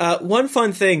dude. One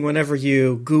fun thing whenever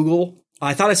you Google,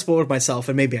 I thought I spoiled myself,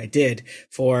 and maybe I did,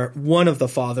 for one of the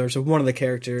fathers or one of the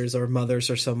characters or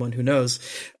mothers or someone who knows.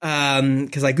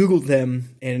 Because I Googled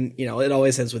them, and, you know, it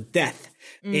always ends with death.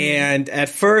 And at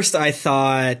first I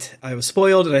thought I was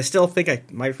spoiled, and I still think I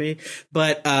might be,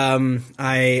 but I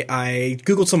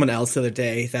Googled someone else the other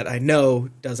day that I know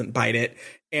doesn't bite it,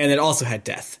 and it also had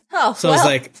death. Oh, so I was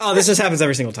like, oh, this just happens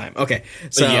every single time. Okay.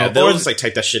 So yeah, they'll just like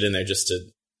type that shit in there just to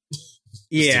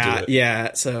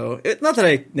yeah. So not that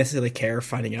I necessarily care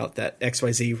finding out that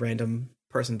XYZ random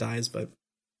person dies, but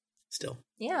still.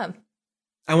 Yeah.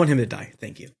 I want him to die.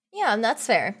 Thank you. Yeah, and that's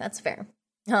fair. That's fair.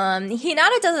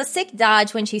 Hinata does a sick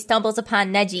dodge when she stumbles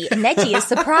upon Neji, and Neji is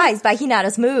surprised by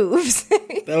Hinata's moves.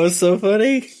 That was so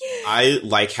funny. I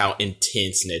like how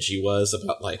intense Neji was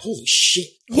about like, holy shit.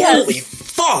 Yes. Holy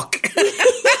fuck.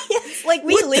 Like,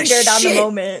 we What the lingered on the shit?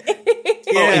 moment.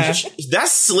 Yeah. Oh, and that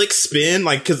slick spin,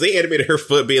 like, because they animated her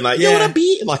foot being like, yo, what I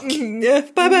beat? Like, Yeah,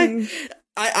 bye-bye.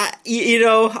 You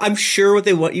know, I'm sure what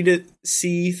they want you to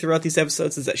see throughout these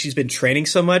episodes is that she's been training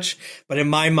so much, but in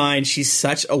my mind, she's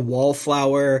such a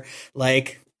wallflower,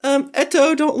 like,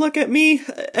 Eto, don't look at me,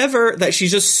 ever, that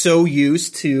she's just so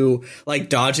used to, like,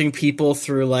 dodging people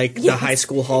through, like, the high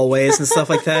school hallways and stuff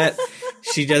like that.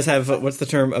 She does have, what's the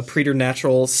term, a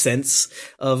preternatural sense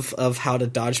of how to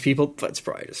dodge people, but it's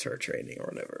probably just her training or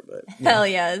whatever. But Hell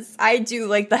yes. I do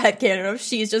like the headcanon of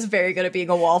she's just very good at being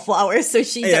a wallflower, so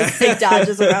she does sick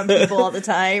dodges around people all the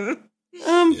time.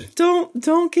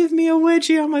 Don't give me a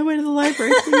wedgie on my way to the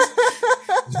library, please.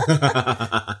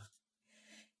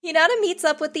 Hinata meets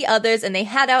up with the others and they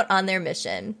head out on their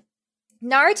mission.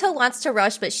 Naruto wants to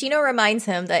rush, but Shino reminds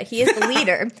him that he is the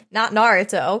leader, not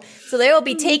Naruto, so they will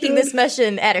be taking this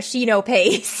mission at a Shino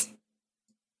pace.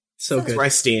 So that's good. where I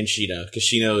stand Shino, because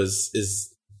Shino is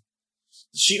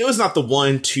Shino is not the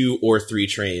 1, 2, or 3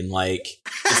 train. Like,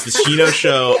 it's the Shino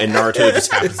show, and Naruto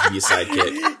just happens to be a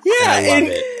sidekick. Yeah, and I love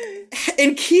it.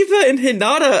 And Kiba and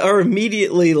Hinata are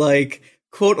immediately like,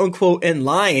 quote unquote, in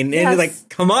line. And Yes. like,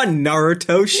 come on,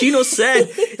 Naruto. Shino said,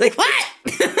 like, what?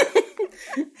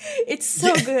 It's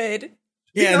so good.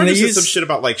 Yeah, Naruto and they said use some shit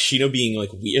about like Shino being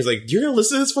like weird. It's like, you're gonna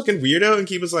listen to this fucking weirdo? And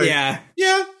Kiba's like, yeah.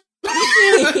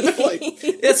 Like,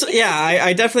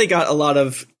 I definitely got a lot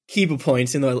of Kiba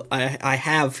points, even though I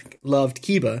have loved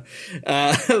Kiba.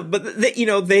 But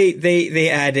they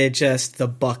added just the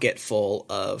bucket full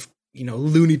of, you know,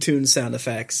 Looney Tunes sound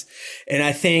effects. And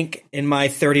I think in my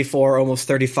 34, almost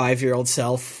 35-year-old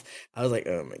self, I was like,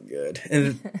 oh my god.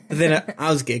 And then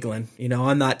I was giggling. You know,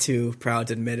 I'm not too proud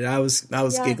to admit it. I was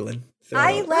giggling.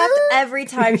 I laughed every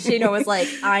time Shino was like,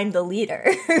 I'm the leader.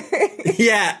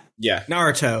 Yeah. yeah.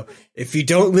 Naruto, if you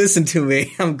don't listen to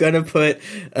me, I'm gonna put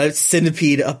a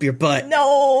centipede up your butt. No.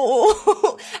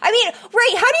 I mean,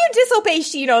 right, how do you disobey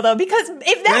Shino, though? Because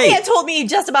if that man told me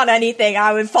just about anything,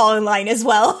 I would fall in line as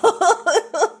well.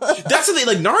 That's the thing.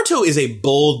 Like, Naruto is a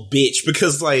bold bitch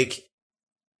because, like,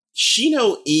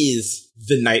 Shino is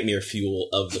the nightmare fuel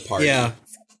of the party. Yeah.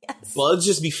 Yes. Bugs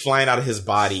just be flying out of his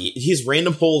body. He has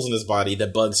random holes in his body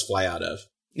that bugs fly out of.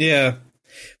 Yeah.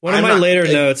 One of my later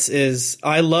notes is,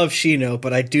 I love Shino,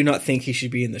 but I do not think he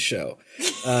should be in the show.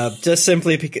 Just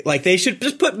simply because, like, they should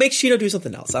just make Shino do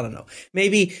something else. I don't know.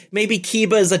 Maybe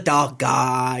Kiba is a dog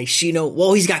guy. Shino,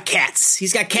 well, he's got cats.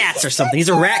 He's got cats or something. He's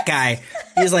a rat guy.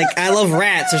 He's like, I love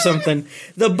rats or something.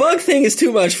 The bug thing is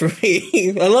too much for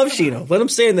me. I love Shino. Let him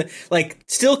stay in the, like,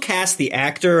 still cast the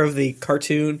actor of the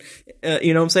cartoon.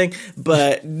 You know what I'm saying?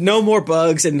 But no more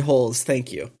bugs and holes.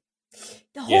 Thank you.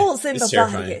 The holes in the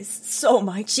terrifying. body is so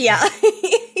much, yeah.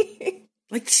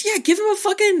 Like, yeah, give him a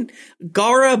fucking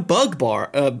Gara bug bar,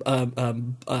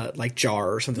 like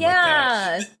jar or something like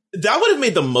that. Yeah. That would have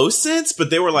made the most sense, but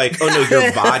they were like, oh no,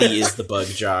 your body is the bug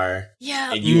jar.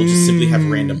 Yeah. And you will just simply have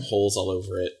random holes all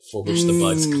over it for which the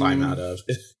bugs climb out of.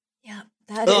 Yeah.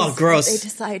 That is gross. what they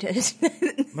decided.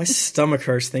 My stomach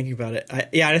hurts thinking about it.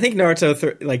 I think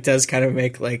Naruto does kind of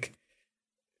make like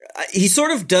he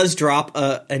sort of does drop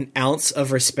an ounce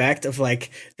of respect of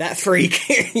like that freak,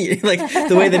 like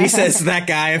the way that he says that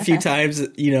guy a few times.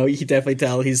 You know, you can definitely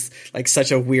tell he's like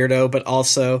such a weirdo, but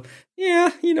also,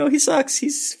 yeah, you know, he sucks.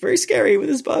 He's very scary with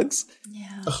his bugs.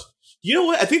 Yeah. Oh, you know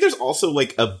what? I think there's also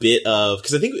like a bit of,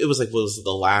 because I think it was like what was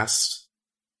the last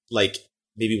like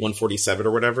maybe 147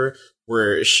 or whatever,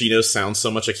 where Shino sounds so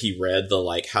much like he read the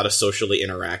like how to socially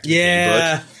interact with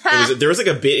the handbook. There was like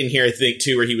a bit in here, I think,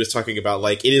 too, where he was talking about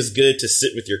like it is good to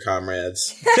sit with your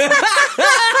comrades.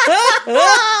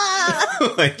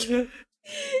 Like,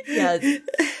 Yes.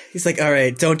 He's like, all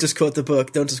right, don't just quote the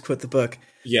book. Don't just quote the book.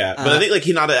 Yeah, but I think like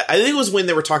Hinata, I think it was when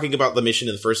they were talking about the mission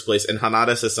in the first place, and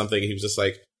Hanada says something, and he was just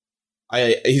like,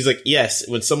 he's like, yes,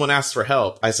 when someone asks for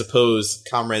help, I suppose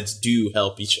comrades do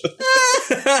help each other.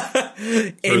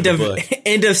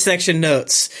 End of section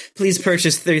notes. Please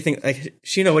purchase 30 things. Like,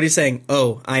 Shino, what are you saying?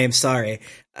 Oh, I am sorry.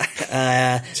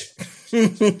 Yeah,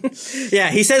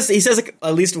 he says like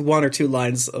at least one or two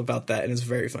lines about that, and it's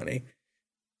very funny.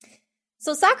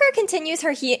 So Sakura continues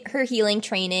her healing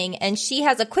training, and she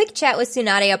has a quick chat with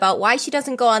Tsunade about why she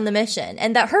doesn't go on the mission,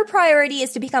 and that her priority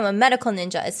is to become a medical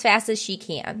ninja as fast as she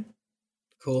can.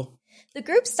 Cool. The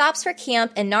group stops for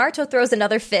camp, and Naruto throws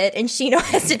another fit, and Shino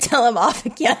has to tell him off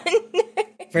again.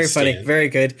 Very funny. Very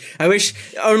good. I wish,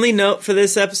 only note for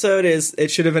this episode is it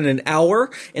should have been an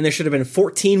hour, and there should have been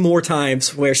 14 more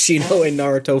times where Shino and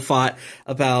Naruto fought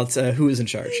about who is in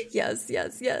charge. Yes.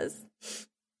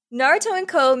 Naruto and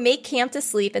Ko make camp to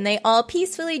sleep, and they all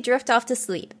peacefully drift off to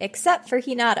sleep, except for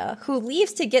Hinata, who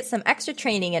leaves to get some extra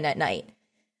training in at night.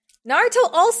 Naruto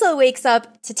also wakes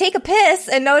up to take a piss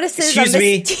and notices a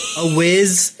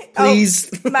whiz,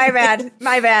 please. Oh, my bad.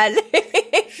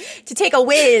 To take a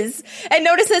whiz and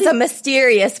notices a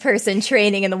mysterious person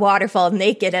training in the waterfall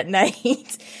naked at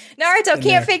night. Naruto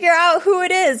can't figure out who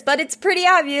it is, but it's pretty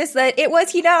obvious that it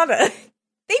was Hinata.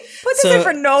 They put this in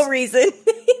for no reason.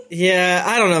 Yeah,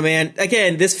 I don't know, man.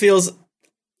 Again, this feels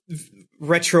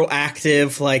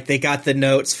retroactive, like they got the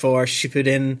notes for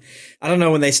Shippuden. I don't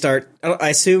know when they start. I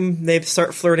assume they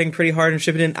start flirting pretty hard in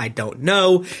Shippuden. I don't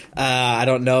know. I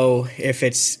don't know if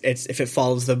if it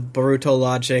follows the Boruto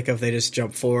logic of they just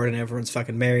jump forward and everyone's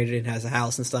fucking married and has a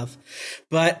house and stuff.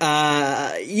 But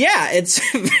yeah, it's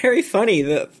very funny.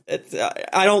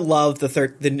 I don't love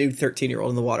the new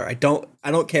 13-year-old in the water. I don't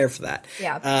care for that.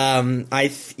 Yeah.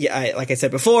 Like I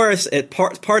said before,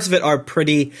 parts of it are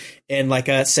pretty in like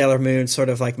a Sailor Moon sort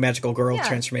of like magical girl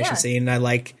transformation scene. I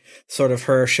like sort of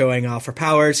her showing off her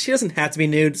powers. She doesn't have to be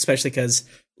nude, especially because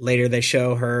later they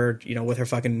show her, you know, with her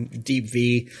fucking deep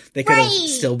V. They could have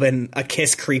still been a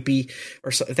kiss creepy,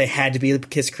 or so, if they had to be a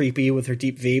kiss creepy with her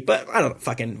deep V. But I don't know,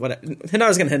 fucking what.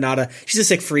 Hinata's gonna Hinata. She's a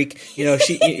sick freak. You know,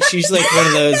 she's like one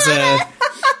of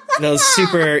those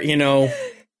super. You know,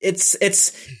 it's.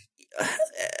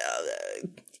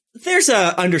 There's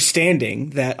a understanding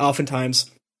that oftentimes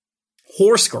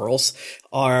horse girls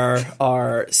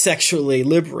are sexually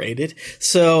liberated,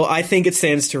 so I think it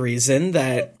stands to reason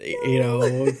that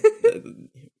Hinata's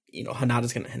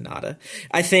gonna Hinata.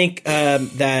 I think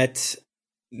that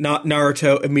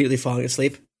Naruto immediately falling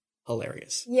asleep,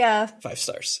 hilarious. Yeah, 5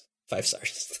 stars. 5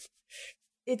 stars.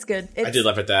 It's good. I did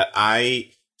laugh at that.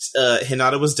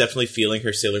 Hinata was definitely feeling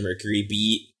her Sailor Mercury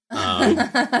beat.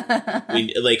 I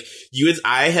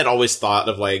had always thought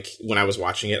of like when I was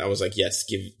watching it, I was like, yes,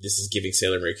 this is giving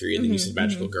Sailor Mercury, and then you said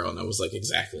magical girl, and I was like,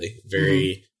 exactly,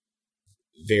 very,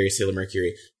 very Sailor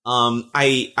Mercury.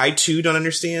 I too don't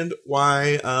understand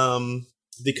why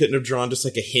they couldn't have drawn just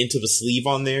like a hint of a sleeve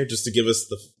on there just to give us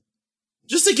the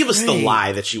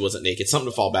lie that she wasn't naked, something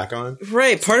to fall back on.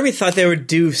 Right. Part of me thought they would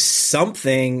do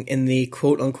something in the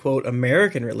quote unquote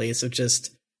American release of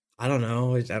just, I don't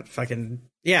know,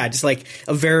 just like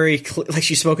a very like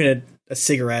she's smoking a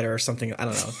cigarette or something. I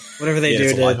don't know, whatever they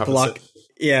do to block.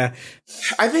 Yeah,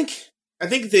 I think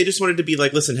they just wanted to be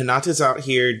like, listen, Hinata's out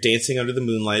here dancing under the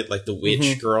moonlight like the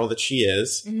witch girl that she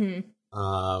is.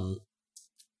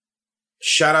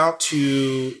 Shout out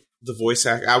to the voice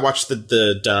act. I watched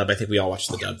the dub. I think we all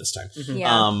watched the dub this time.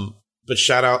 Yeah. But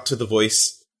shout out to the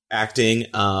voice acting.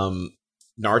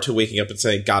 Naruto waking up and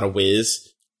saying "got a whiz."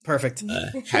 Perfect.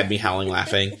 Had me howling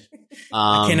laughing.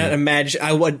 I cannot imagine.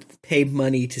 I would pay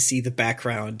money to see the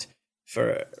background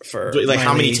for like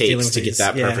how many takes to get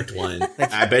that perfect one.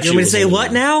 Like, I bet you you want me to say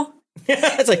what now?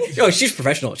 It's like, oh, she's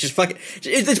professional. She's fucking.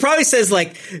 It probably says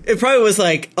like, it probably was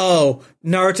like, oh,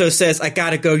 Naruto says I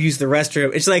gotta go use the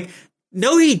restroom. It's like,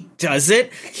 No, he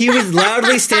doesn't. He would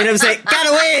loudly stand up and say,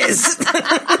 "Gotta whiz!"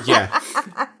 Yeah.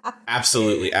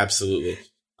 Absolutely.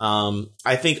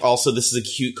 I think also this is a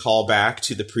cute callback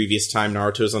to the previous time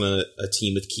Naruto was on a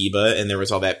team with Kiba, and there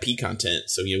was all that P content.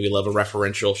 So, we love a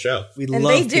referential show. And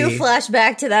they do flash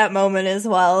back to that moment as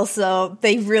well, so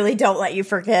they really don't let you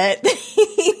forget.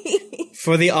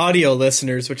 For the audio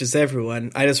listeners, which is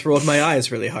everyone, I just rolled my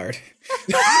eyes really hard.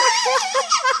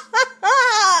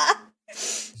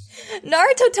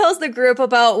 Naruto tells the group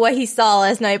about what he saw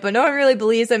last night, but no one really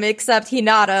believes him except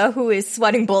Hinata, who is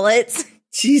sweating bullets.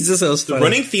 Jesus, that was funny. The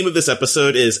running theme of this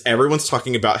episode is everyone's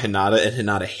talking about Hinata, and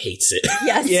Hinata hates it.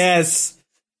 Yes.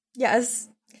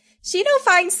 Shino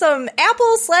finds some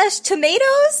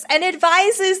apples/tomatoes and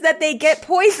advises that they get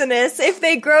poisonous if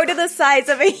they grow to the size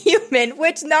of a human,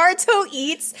 which Naruto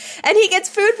eats, and he gets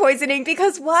food poisoning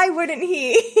because why wouldn't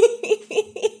he?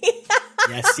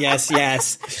 Yes.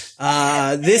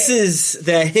 This is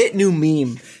the hit new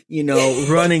meme,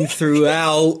 running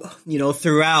throughout the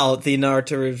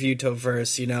Naruto Reviewto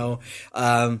verse,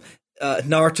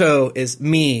 Naruto is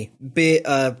me,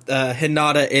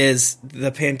 Hinata is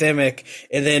the pandemic,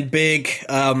 and then big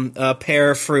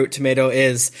pear fruit tomato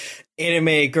is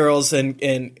anime girls and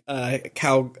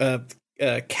cow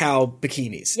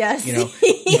bikinis. Yes.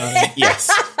 Yes.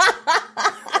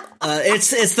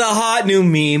 It's the hot new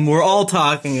meme. We're all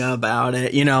talking about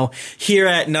it. Here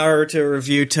at Naruto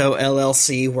Reviewto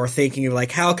LLC, we're thinking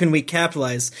of how can we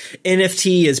capitalize?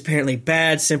 NFT is apparently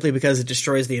bad simply because it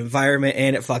destroys the environment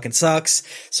and it fucking sucks.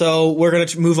 So we're gonna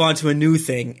move on to a new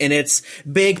thing, and it's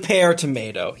big pear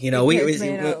tomato.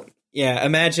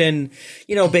 Imagine,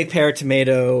 big pear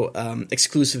tomato,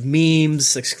 exclusive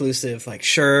memes, exclusive,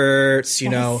 shirts, we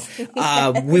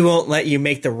won't let you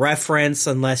make the reference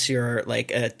unless you're,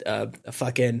 a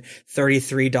fucking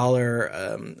 $33,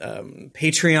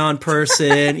 Patreon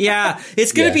person. Yeah,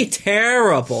 it's gonna be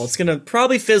terrible. It's gonna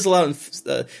probably fizzle out in,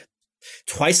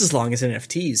 twice as long as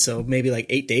NFTs, so maybe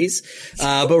 8 days.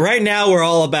 But right now we're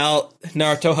all about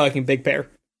Naruto hugging Big Pear.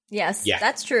 Yes,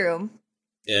 that's true.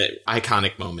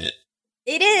 Iconic moment.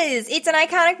 It is. It's an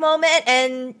iconic moment,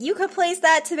 and you could place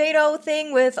that tomato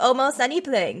thing with almost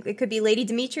anything. It could be Lady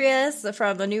Demetrius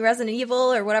from the new Resident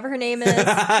Evil, or whatever her name is.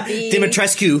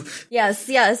 Dimitrescu. Yes.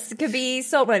 It could be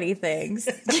so many things.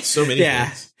 So many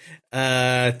things.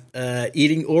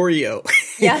 Eating Oreo.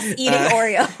 Yes, eating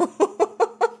Oreo.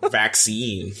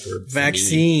 Vaccine.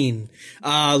 Vaccine.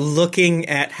 Looking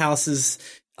at houses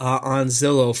on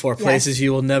Zillow for places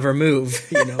you will never move,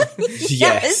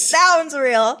 Yes, it sounds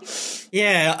real.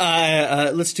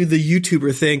 Yeah, let's do the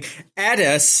YouTuber thing. Add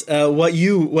us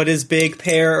what is big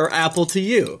pear or apple to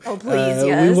you. Oh, please,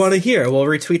 yes. We want to hear. We'll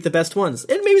retweet the best ones,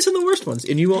 and maybe some of the worst ones,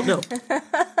 and you won't know.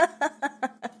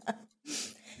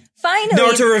 Finally,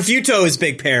 Naruto Reviewto is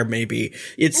big pear, maybe.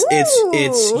 It's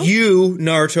you,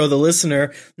 Naruto the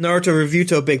listener, Naruto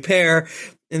Reviewto big pear,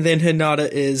 and then Hinata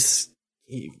is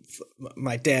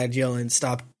my dad yelling,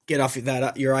 "Stop, get off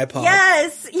your iPod."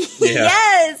 Yes.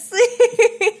 Yes.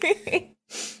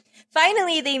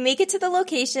 Finally, they make it to the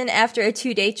location after a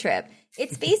 2-day trip.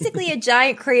 It's basically a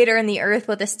giant crater in the earth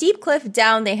with a steep cliff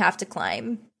down they have to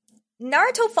climb.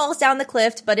 Naruto falls down the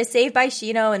cliff, but is saved by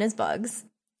Shino and his bugs.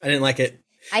 I didn't like it.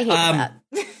 I hate that.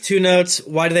 2 notes.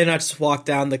 Why do they not just walk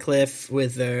down the cliff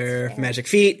with their magic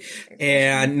feet?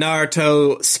 And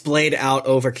Naruto splayed out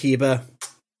over Kiba.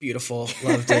 Beautiful.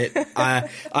 Loved it.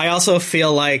 I also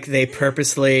feel like they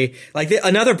purposely,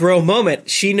 another bro moment.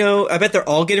 Shino, I bet they're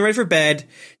all getting ready for bed.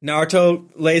 Naruto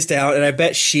lays down, and I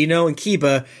bet Shino and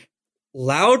Kiba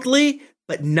loudly,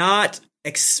 but not,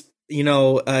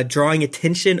 drawing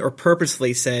attention or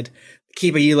purposely said,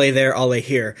 "Kiba, you lay there, I'll lay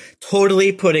here."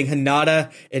 Totally putting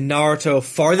Hinata and Naruto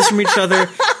farthest from each other,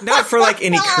 not for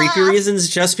any creepy reasons,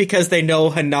 just because they know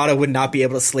Hinata would not be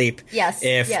able to sleep. Yes.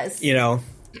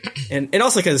 And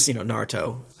also because,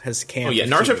 Naruto has camped. Oh, yeah.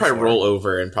 Naruto would probably roll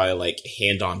over and probably,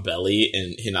 hand on belly,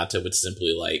 and Hinata would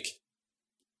simply,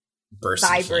 burst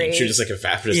in flames. She would just,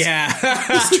 evaporate. Yeah.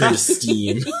 Just turn to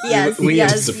steam. Yes,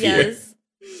 yes.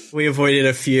 We avoided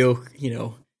a few,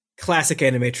 classic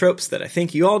anime tropes that I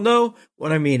think you all know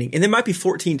what I'm meaning. And there might be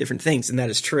 14 different things, and that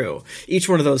is true. Each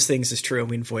one of those things is true, and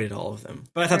we avoided all of them.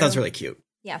 But I thought that was really cute.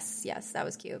 Yes, that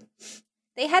was cute.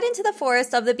 They head into the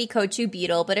forest of the Bikochu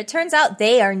beetle, but it turns out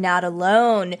they are not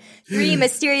alone. 3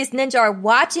 mysterious ninja are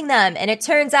watching them, and it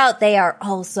turns out they are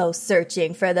also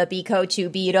searching for the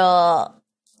Bikochu beetle.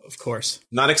 Of course.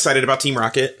 Not excited about Team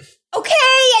Rocket. Okay,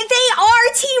 they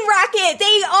are Team Rocket!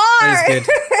 They are!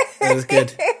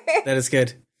 That is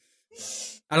good.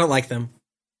 I don't like them.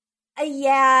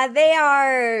 Yeah, they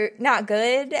are not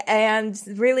good, and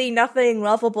really nothing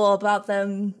lovable about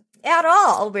them at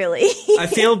all, really. I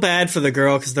feel bad for the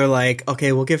girl because they're like,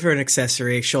 okay, we'll give her an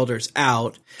accessory, shoulders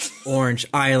out, orange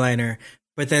eyeliner.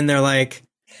 But then they're like,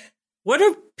 what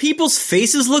do people's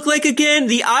faces look like again?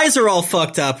 The eyes are all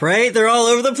fucked up, right? They're all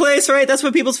over the place, right? That's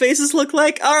what people's faces look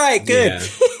like? All right, good. Yeah.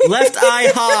 Left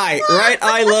eye high, right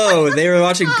eye low. They were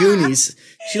watching Goonies.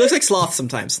 She looks like Sloth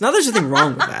sometimes. Now there's nothing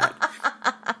wrong with that.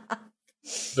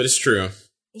 But it's true.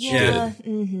 Yeah.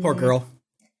 Mm-hmm. Poor girl.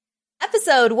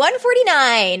 Episode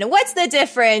 149. What's the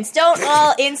difference? Don't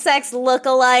all insects look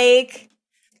alike?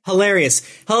 Hilarious.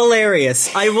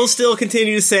 I will still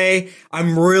continue to say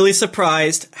I'm really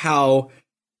surprised how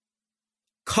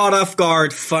caught off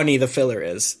guard funny the filler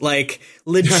is. Like,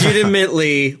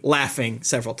 legitimately laughing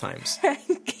several times.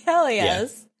 Hell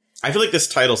yes. Yeah. I feel like this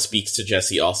title speaks to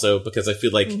Jesse also, because I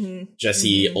feel like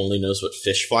Jesse only knows what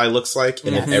fish fly looks like,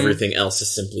 and everything else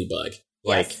is simply bug.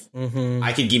 Like,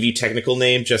 I could give you technical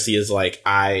name. Jesse is like,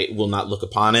 I will not look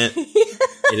upon it.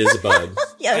 It is a bug.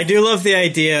 Yes. I do love the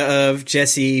idea of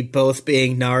Jesse both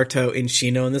being Naruto and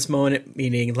Shino in this moment,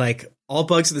 meaning like all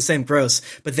bugs are the same, gross,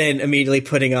 but then immediately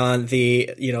putting on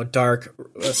the, dark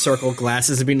circle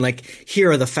glasses and being like,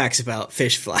 here are the facts about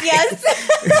fish fly. Yes.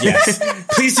 Yes.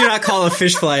 Please do not call a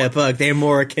fish fly a bug. They are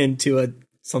more akin to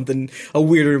a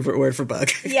weirder word for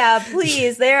bug. Yeah,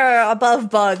 please. They are above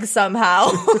bugs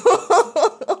somehow.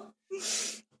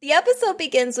 The episode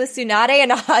begins with Tsunade in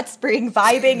a hot spring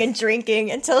vibing and drinking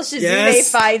until Shizune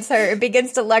finds her and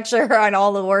begins to lecture her on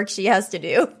all the work she has to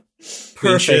do.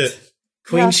 Perfect.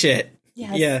 Queen shit.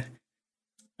 Yes. Yeah.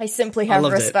 I simply have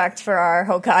respect for our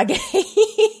Hokage.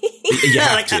 You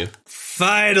have to.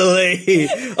 Finally!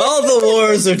 All the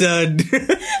wars are done.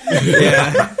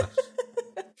 Yeah.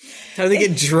 Time to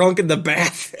get drunk in the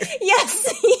bath.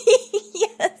 Yes.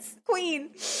 Yes.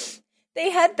 Queen. They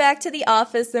head back to the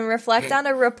office and reflect on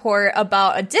a report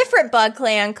about a different bug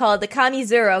clan called the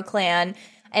Kamizuro clan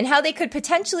and how they could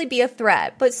potentially be a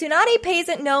threat. But Tsunade pays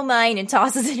it no mind and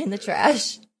tosses it in the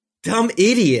trash. Dumb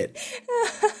idiot.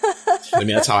 I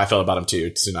mean, that's how I felt about him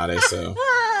too, Tsunade, so.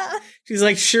 She's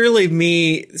like, surely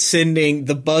me sending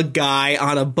the bug guy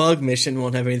on a bug mission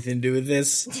won't have anything to do with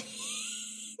this.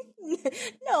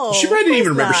 No. She probably didn't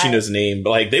even remember Shino's name, but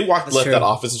like they left that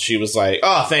office and she was like,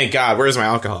 oh, thank God, where's my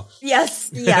alcohol?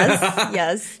 Yes.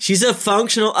 She's a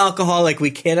functional alcoholic.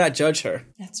 We cannot judge her.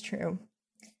 That's true.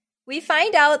 We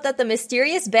find out that the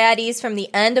mysterious baddies from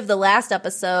the end of the last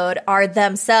episode are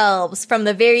themselves from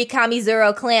the very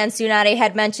Kamizuro clan Tsunade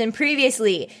had mentioned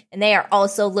previously, and they are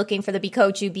also looking for the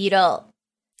Bikochu beetle.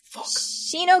 Fuck.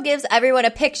 Shino gives everyone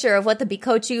a picture of what the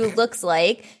Bikochu looks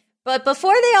like, but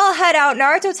before they all head out,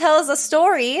 Naruto tells a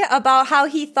story about how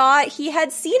he thought he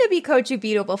had seen a Bikochu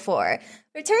beetle before.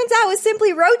 It turns out it was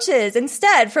simply roaches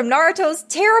instead from Naruto's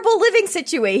terrible living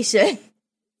situation.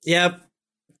 Yep.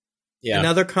 Yeah.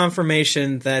 Another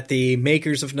confirmation that the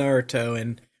makers of Naruto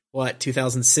in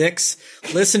 2006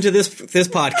 listen to this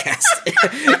podcast.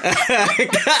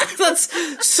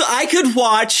 So I could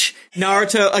watch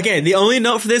Naruto again. The only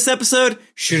note for this episode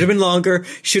should have been longer.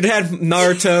 Should have had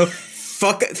Naruto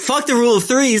fuck the rule of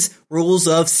threes, rules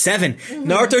of 7.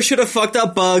 Naruto should have fucked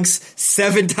up bugs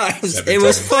 7 times. It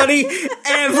was funny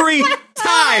every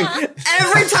time.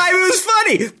 Every time it was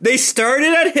funny. They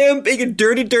started at him being a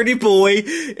dirty, dirty boy,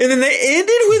 and then they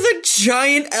ended with a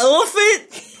giant elephant.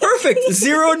 Perfect.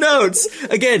 0 notes.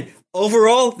 Again,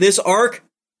 overall, this arc,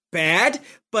 bad.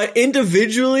 But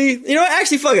individually,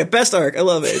 actually, fuck it. Best arc. I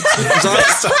love it.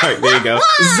 Best arc. There you go.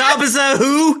 Zabuza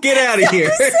who? Get out of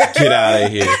here. Get out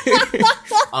of here.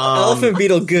 Elephant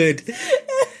beetle good.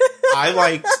 I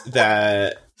liked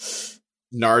that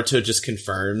Naruto just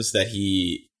confirms that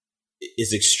he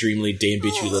is extremely Dane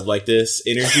Bitch, we live like this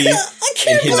energy.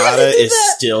 And Hinata is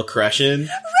still crushing.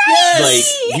 Right! Like,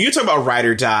 you talk about ride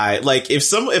or die. Like,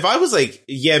 if I was like,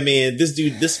 yeah, man, this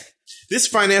dude, this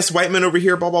fine-ass white man over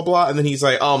here, blah, blah, blah. And then he's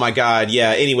like, oh, my God,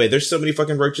 yeah, anyway, there's so many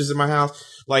fucking roaches in my house.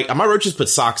 Like, my roaches put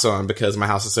socks on because my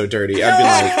house is so dirty. I'd be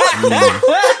like,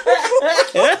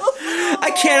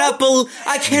 I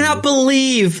cannot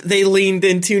believe they leaned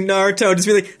into Naruto. Just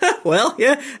be like, well,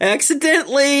 yeah,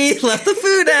 accidentally left the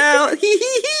food out.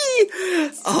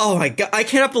 Oh, my God. I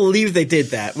cannot believe they did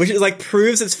that, which is like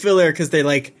proves it's filler because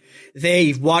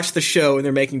they watched the show and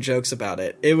they're making jokes about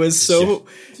it. It was so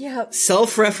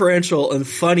self-referential and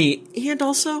funny and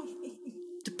also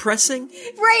depressing.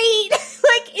 Right.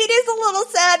 Like, it is a little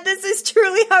sad. This is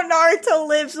truly how Naruto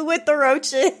lives with the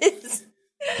roaches.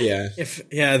 Yeah.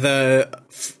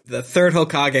 The third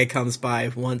Hokage comes by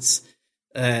once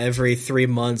every 3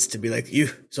 months to be like, you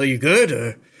good?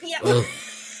 Or, yeah. Well,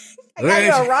 I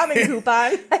got you a ramen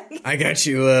coupon. I got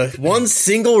you one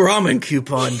single ramen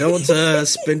coupon. Don't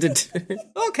spend it.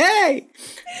 Okay.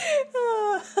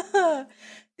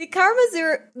 The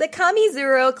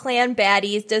Kamizuro clan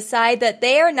baddies decide that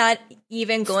they are not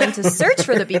even going to search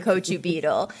for the Bikochu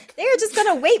beetle. They are just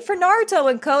going to wait for Naruto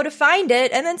and Ko to find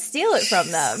it and then steal it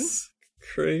from them.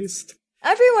 Christ.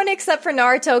 Everyone except for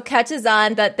Naruto catches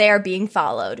on that they are being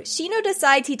followed. Shino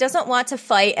decides he doesn't want to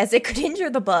fight as it could injure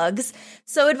the bugs,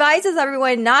 so advises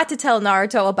everyone not to tell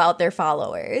Naruto about their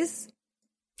followers.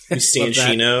 We stand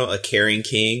Shino, a caring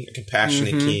king, a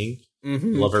compassionate king,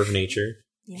 lover of nature.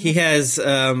 Yeah. He has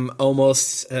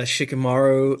almost a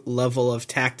Shikamaru level of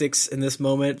tactics in this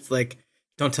moment. Like,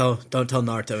 don't tell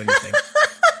Naruto anything.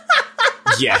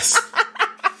 Yes.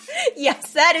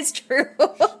 Yes, that is true.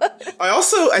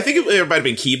 I think it might have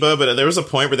been Kiba, but there was a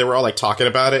point where they were all like talking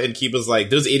about it, and Kiba's like,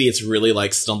 those idiots really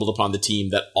like stumbled upon the team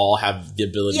that all have the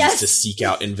abilities to seek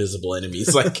out invisible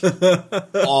enemies. Like,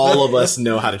 all of us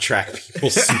know how to track people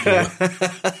super well.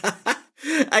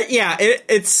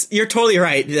 You're totally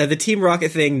right. The Team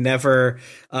Rocket thing never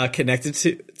connected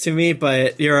to me,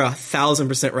 but you're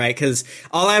 1,000% right, because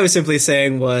all I was simply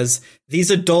saying was these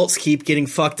adults keep getting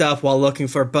fucked up while looking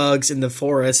for bugs in the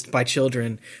forest by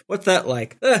children. What's that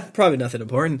like? Probably nothing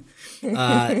important.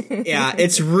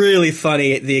 It's really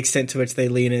funny the extent to which they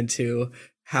lean into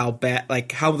how bad,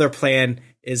 like how their plan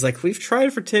is like, we've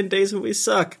tried for 10 days and we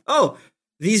suck. Oh,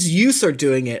 these youths are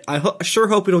doing it. I sure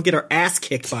hope we don't get our ass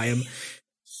kicked by them.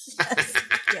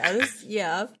 Yes,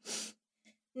 yeah.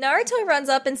 Naruto runs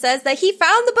up and says that he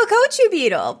found the Bikochu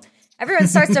beetle. Everyone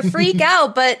starts to freak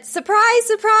out, but surprise,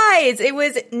 surprise, it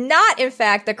was not, in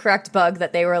fact, the correct bug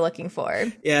that they were looking for.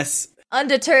 Yes.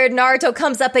 Undeterred, Naruto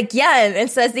comes up again and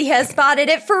says he has spotted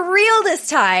it for real this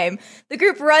time. The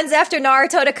group runs after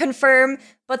Naruto to confirm,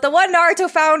 but the one Naruto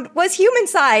found was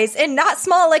human-sized and not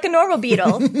small like a normal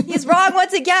beetle. He's wrong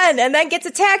once again and then gets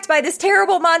attacked by this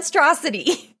terrible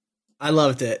monstrosity. I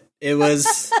loved it. It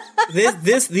was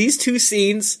these two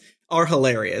scenes are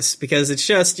hilarious because it's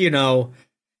just,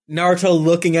 Naruto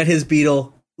looking at his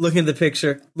beetle, looking at the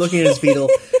picture, looking at his beetle,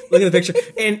 looking at the picture.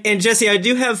 And Jesse, I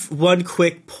do have one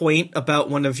quick point about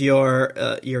one of your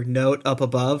note up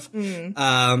above.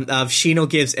 Of Shino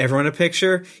gives everyone a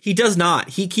picture. He does not.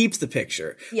 He keeps the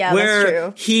picture. Yeah, that's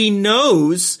true. He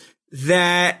knows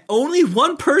that only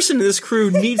one person in this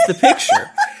crew needs the picture.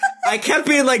 I kept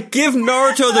being like, give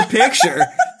Naruto the picture.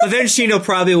 But then Shino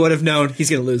probably would have known he's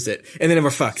going to lose it. And then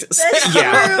we're fucked. That's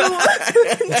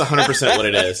That's 100% what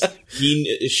it is.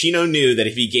 Shino knew that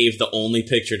if he gave the only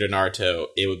picture to Naruto,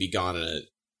 it would be gone in it.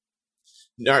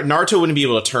 Naruto wouldn't be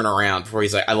able to turn around before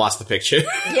he's like, I lost the picture.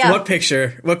 Yeah. What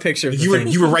picture? What picture?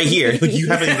 You were right here. Like, you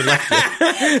haven't even left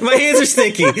yet. My hands are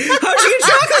sticky. How'd you get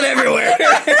chocolate everywhere?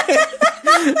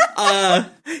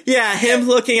 Him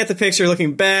looking at the picture,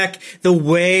 looking back, the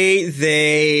way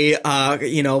they,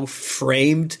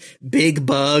 framed Big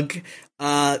Bug,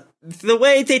 the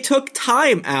way they took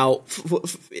time out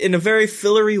in a very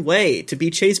fillery way to be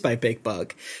chased by Big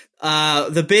Bug.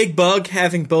 The Big Bug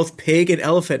having both pig and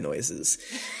elephant noises.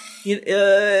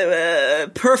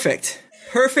 Perfect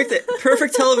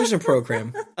television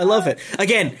program. I love it.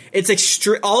 Again, it's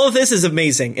all of this is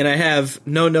amazing, and I have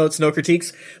no notes, no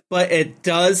critiques, but it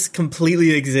does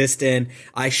completely exist. And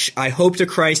I hope to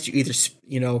Christ you either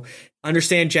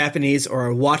understand Japanese or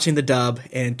are watching the dub,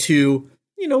 and two,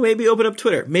 maybe open up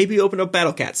Twitter, maybe open up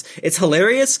Battle Cats. It's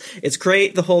hilarious. It's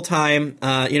great the whole time.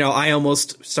 I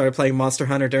almost started playing Monster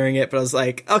Hunter during it, but I was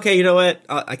like, okay, you know what?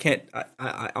 I can't.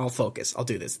 I'll focus. I'll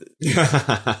do this.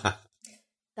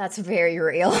 That's very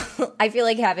real. I feel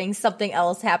like having something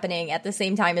else happening at the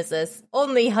same time as this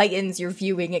only heightens your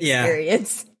viewing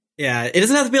experience. Yeah, it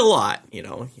doesn't have to be a lot,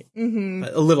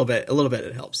 but a little bit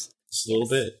it helps. Just a little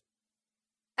bit.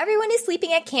 Everyone is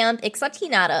sleeping at camp except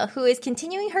Hinata, who is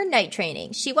continuing her night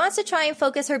training. She wants to try and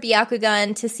focus her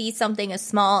Byakugan to see something as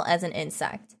small as an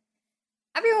insect.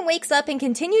 Everyone wakes up and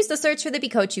continues the search for the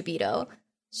Bikochu beetle.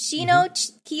 Shino,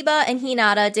 Kiba, and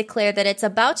Hinata declare that it's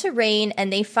about to rain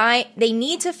and they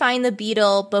need to find the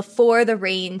beetle before the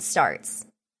rain starts.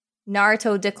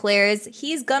 Naruto declares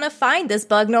he's gonna find this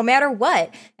bug no matter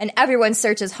what, and everyone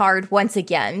searches hard once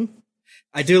again.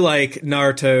 I do like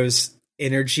Naruto's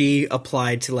energy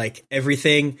applied to like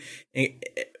everything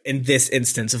in this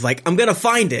instance of like, I'm gonna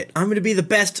find it. I'm gonna be the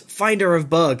best finder of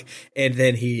bug, and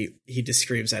then he just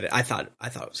screams at it. I thought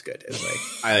it was good. It was like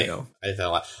I thought a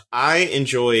lot. I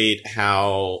enjoyed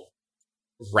how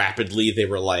rapidly they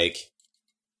were like,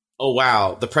 oh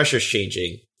wow, the pressure's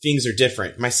changing. Things are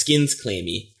different. My skin's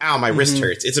clammy. Ow, my wrist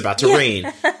hurts. It's about to rain.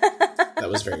 That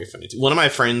was very funny too. One of my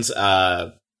friends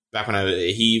back when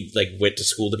he like went to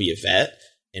school to be a vet,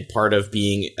 and part of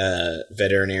being a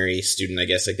veterinary student, I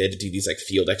guess, like they had to do these like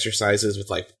field exercises with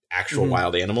like actual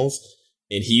wild animals,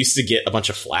 and he used to get a bunch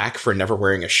of flack for never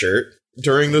wearing a shirt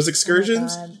during those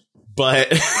excursions.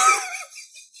 But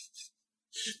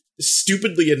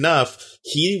stupidly enough,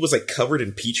 he was like covered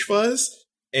in peach fuzz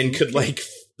and could like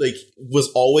was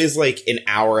always like an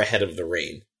hour ahead of the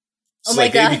rain. So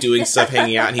like they'd be doing stuff,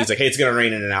 hanging out, and he's like, "Hey, it's gonna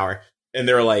rain in an hour," and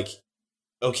they were like,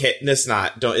 "Okay, it's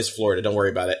not. It's Florida. Don't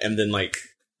worry about it." And then like,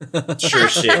 sure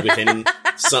shit, within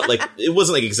some like it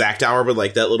wasn't like exact hour, but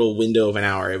like that little window of an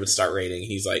hour, it would start raining.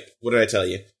 He's like, "What did I tell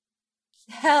you?"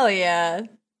 Hell yeah.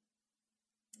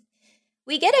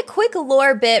 We get a quick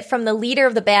lore bit from the leader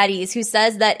of the baddies who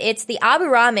says that it's the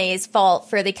Aburame's fault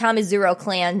for the Kamizuro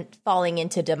clan falling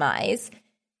into demise.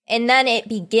 And then it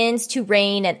begins to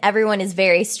rain and everyone is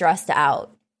very stressed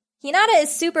out. Hinata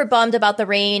is super bummed about the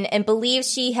rain and believes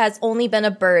she has only been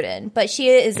a burden, but she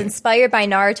is inspired by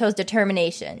Naruto's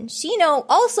determination. Shino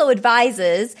also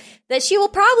advises that she will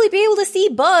probably be able to see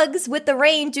bugs with the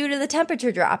rain due to the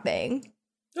temperature dropping.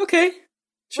 Okay.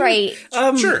 Sure. Right.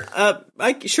 Sure.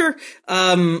 Sure.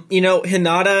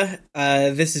 Hinata,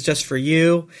 this is just for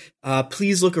you.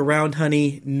 Please look around,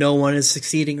 honey. No one is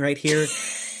succeeding right here.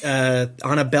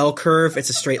 On a bell curve, it's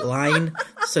a straight line.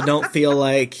 So don't feel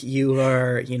like you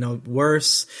are,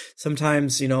 worse.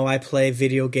 Sometimes, I play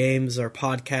video games or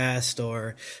podcast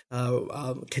or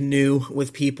canoe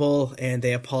with people and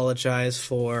they apologize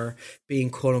for being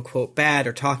quote unquote bad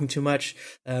or talking too much.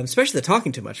 Especially the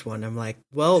talking too much one. I'm like,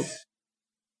 well,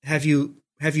 have you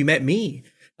met me?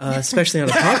 Especially on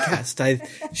a podcast.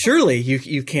 Surely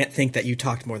you can't think that you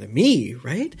talked more than me,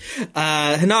 right?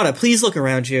 Hinata, please look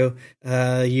around you.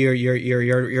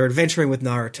 You're adventuring with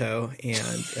Naruto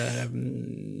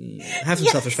and have some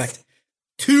self-respect.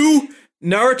 2,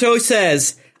 Naruto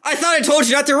says, "I thought I told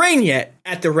you not to rain yet."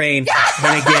 At the rain.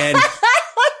 And again,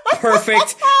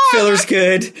 perfect. Filler's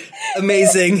good.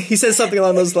 Amazing. He said something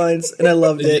along those lines, and I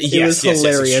loved it. It was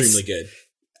hilarious. Yes, extremely good.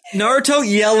 Naruto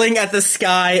yelling at the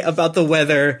sky about the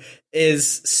weather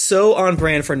is so on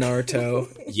brand for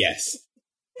Naruto. Yes.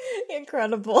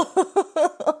 Incredible.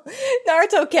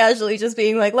 Naruto casually just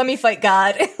being like, "Let me fight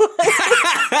God."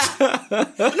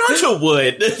 Naruto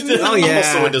would. Oh, yeah.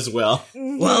 Also would as well.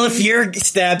 Well, if you're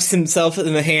stabs himself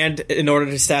in the hand in order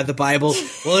to stab the Bible,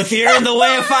 well, if you're in the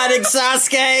way of fighting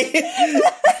Sasuke,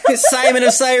 Simon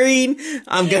of Cyrene,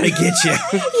 I'm gonna get you.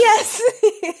 Yes.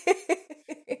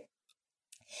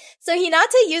 So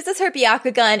Hinata uses her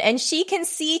Byakugan, and she can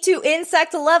see to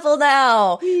insect level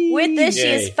now. With this, she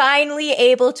is finally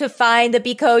able to find the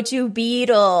Bikochu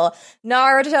beetle.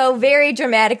 Naruto very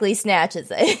dramatically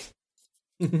snatches it.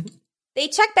 They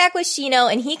check back with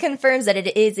Shino, and he confirms that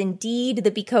it is indeed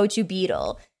the Bikochu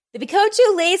beetle. The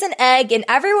Bikochu lays an egg, and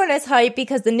everyone is hyped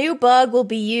because the new bug will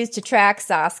be used to track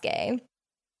Sasuke.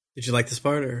 Did you like this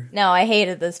part, or? No, I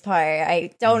hated this part.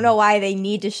 I don't know why they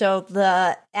need to show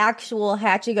the actual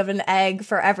hatching of an egg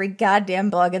for every goddamn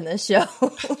bug in this show.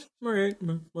 Alright,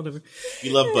 whatever. We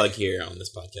love bug here on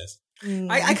this podcast.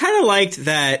 I kind of liked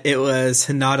that it was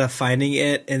Hinata finding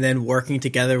it and then working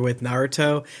together with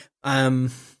Naruto. I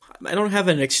don't have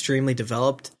an extremely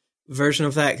developed version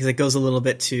of that because it goes a little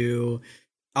bit to,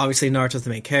 obviously Naruto's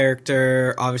the main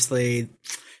character. Obviously,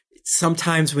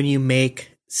 sometimes when you make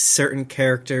certain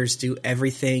characters do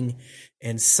everything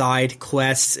and side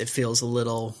quests, it feels a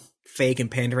little fake and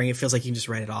pandering. It feels like you can just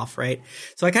write it off, right?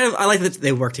 So I like that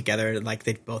they work together and like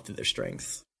they both do their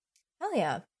strengths. Hell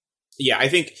yeah. Yeah, I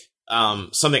think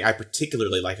something I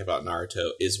particularly like about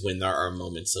Naruto is when there are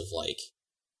moments of like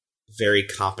very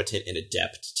competent and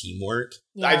adept teamwork.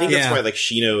 Yeah. I think that's why like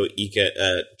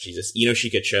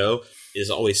Inoshika Cho is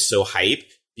always so hype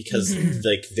because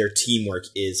like their teamwork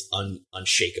is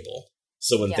unshakable.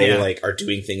 So when they like are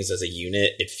doing things as a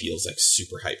unit, it feels like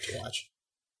super hype to watch.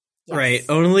 Yes. Right.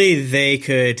 Only they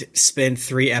could spend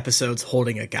 3 episodes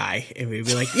holding a guy and we'd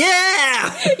be like,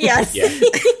 yeah! Yes. Yeah.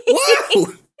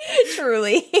 Woo!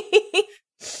 Truly.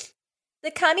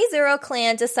 The Kamizuro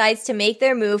clan decides to make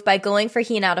their move by going for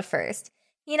Hinata first.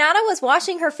 Hinata was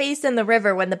washing her face in the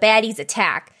river when the baddies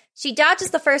attack. She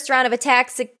dodges the first round of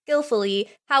attacks skillfully.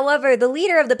 However, the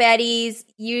leader of the baddies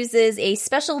uses a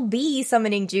special bee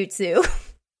summoning jutsu.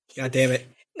 God damn it.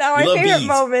 Now our favorite bees.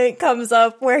 Moment comes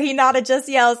up where Hinata just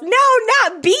yells, "No,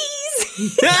 not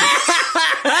bees!"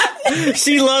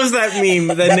 She loves that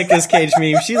meme, that Nicolas Cage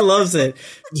meme. She loves it.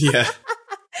 Yeah.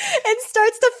 And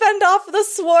starts to fend off the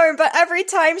swarm, but every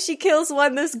time she kills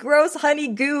one, this gross honey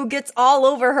goo gets all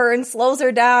over her and slows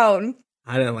her down.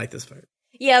 I didn't like this part.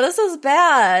 Yeah, this is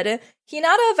bad.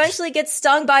 Hinata eventually gets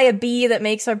stung by a bee that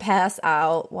makes her pass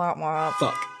out. Womp womp.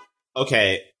 Fuck.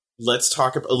 okay, let's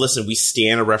talk about, listen, we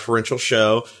stand a referential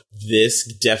show.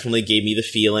 This definitely gave me the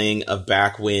feeling of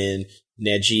back when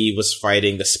Neji was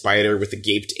fighting the spider with the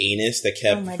gaped anus that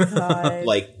kept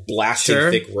like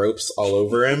blasting thick ropes all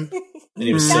over him, and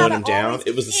he was slowing him down.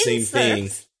 It was the same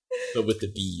thing, but with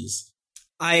the bees.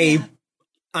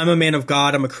 I'm a man of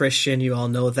God. I'm a Christian. You all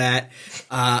know that.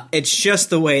 It's just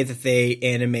the way that they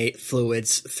animate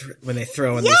fluids when they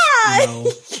throw in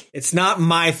this. It's not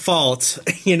my fault.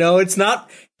 It's not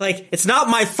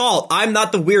my fault. I'm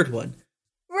not the weird one.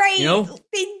 Right.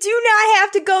 They do not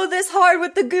have to go this hard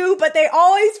with the goo, but they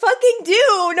always fucking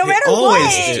do, no matter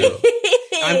what. Do.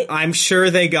 I'm sure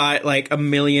they got like a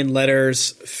million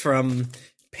letters from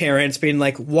parents being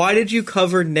like, why did you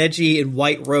cover Neji in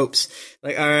white ropes?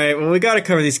 Like, all right, well, we got to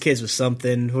cover these kids with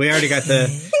something. We already got the,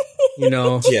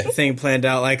 thing planned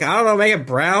out. Like, I don't know, make it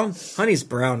brown. Honey's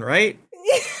brown, right?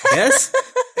 Yes?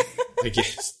 I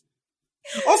guess.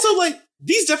 Also, like,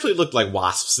 these definitely look like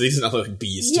wasps. These don't look like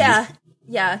bees to me.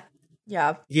 Yeah.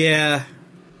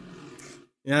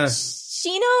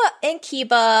 Shino and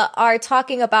Kiba are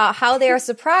talking about how they are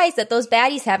surprised that those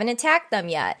baddies haven't attacked them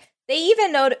yet. They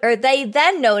then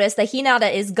notice that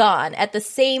Hinata is gone at the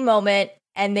same moment,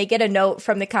 and they get a note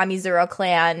from the Kamizuro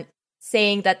clan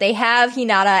saying that they have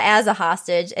Hinata as a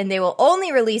hostage, and they will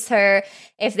only release her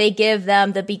if they give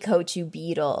them the Bikochu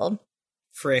beetle.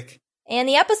 Frick. And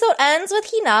the episode ends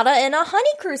with Hinata in a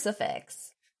honey crucifix.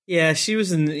 Yeah, she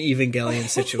was in an Evangelion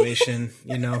situation.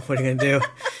 What are you going to do?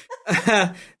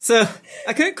 So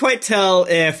I couldn't quite tell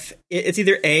if it's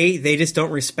either A, they just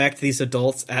don't respect these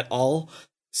adults at all,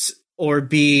 or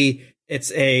B,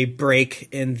 it's a break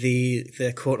in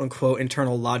the quote-unquote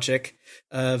internal logic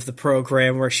of the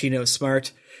program where Shino's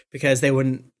smart, because they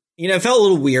wouldn't, it felt a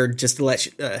little weird just to let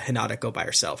Hinata go by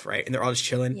herself, right? And they're all just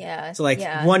chilling. Yeah. So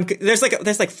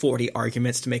there's like 40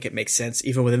 arguments to make it make sense,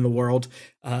 even within the world.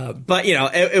 But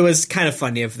it was kind of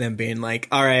funny of them being like,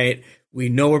 all right, we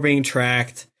know we're being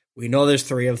tracked. We know there's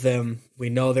 3 of them.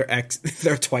 We know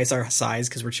they're twice our size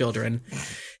because we're children.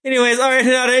 Anyways, all right,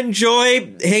 Hinata,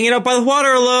 enjoy hanging out by the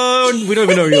water alone. We don't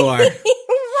even know who you are.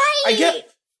 Right.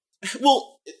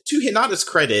 Well, to Hinata's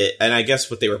credit, and I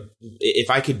guess what they were, if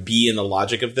I could be in the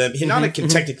logic of them, Hinata can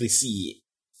technically see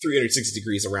 360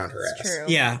 degrees around her ass. True.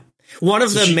 Yeah. One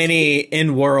of the many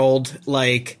in-world,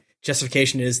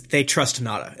 justification is they trust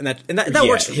Hinata, and that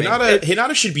works for me.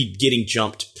 Hinata should be getting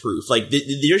jumped proof. Like,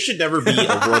 there should never be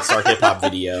a World Star Hip Hop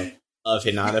video of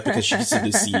Hinata, because she can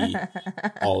simply see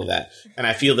all of that. And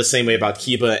I feel the same way about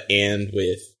Kiba and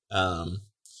with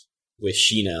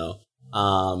Shino.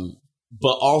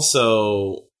 But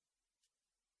also,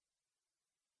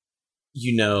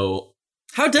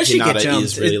 how does Hinata she get jumped?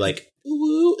 Is really like,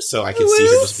 woo, so I can see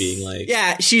her just being like,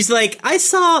 yeah, she's like, I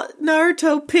saw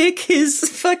Naruto pick his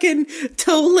fucking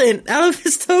toe lint out of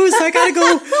his toes. I gotta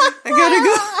go.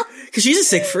 Because she's a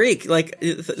sick freak. Like,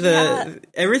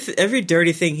 every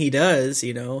dirty thing he does,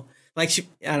 like,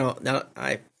 I don't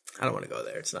want to go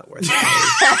there. It's not worth it.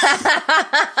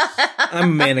 I'm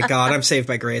a man of God. I'm saved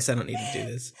by grace. I don't need to do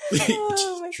this.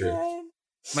 Oh my True. God.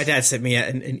 My dad sent me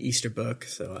an Easter book,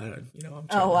 so I don't, I'm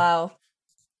trying. Oh, wow.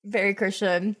 Very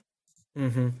Christian.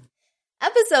 Mm-hmm.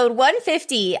 Episode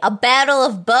 150, A Battle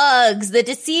of Bugs, the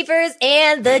Deceivers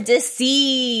and the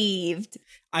Deceived.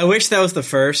 I wish that was the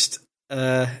first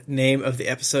name of the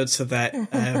episode, so that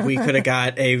we could have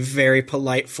got a very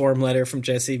polite form letter from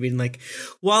Jesse being like,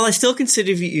 while I still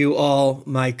consider you all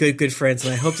my good friends,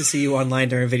 and I hope to see you online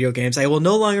during video games, I will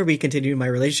no longer be continuing my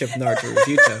relationship with Naruto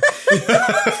Reviewto.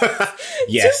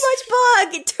 Yes. Too much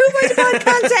bug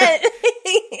content.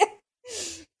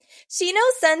 Shino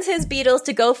sends his beetles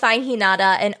to go find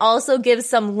Hinata and also gives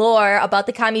some lore about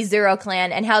the Kamizuro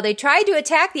clan and how they tried to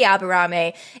attack the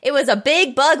Aburame. It was a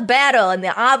big bug battle and the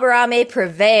Aburame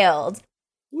prevailed.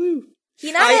 Woo.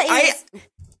 Hinata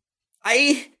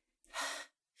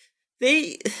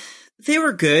They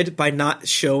were good by not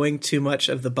showing too much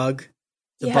of the bug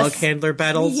handler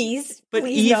battles. But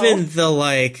even the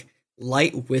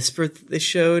light whisper that they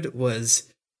showed was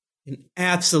an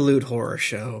absolute horror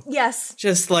show. Yes.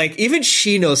 Just even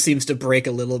Shino seems to break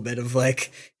a little bit of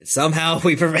somehow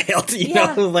we prevailed, you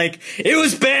know, it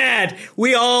was bad.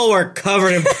 We all were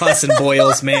covered in pus and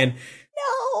boils, man.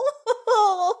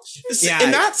 No. Yeah.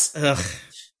 And that's the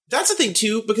thing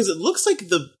too, because it looks like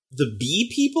the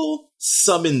bee people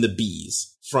summon the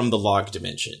bees from the log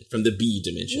dimension, from the bee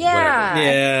dimension. Yeah. Whatever.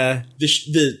 Yeah.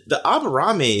 The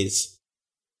Aburames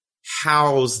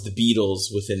house the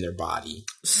beetles within their body.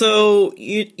 So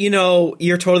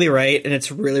you're totally right, and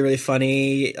it's really, really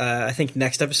funny. I think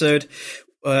next episode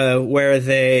where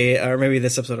they, or maybe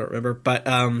this episode, I don't remember, but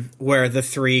where the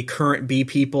 3 current bee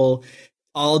people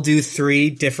all do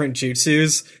 3 different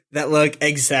jutsus that look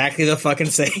exactly the fucking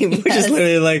same, which is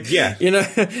literally like,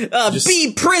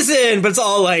 bee prison, but it's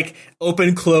all like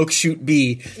open cloak, shoot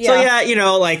bee. Yeah.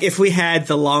 So like if we had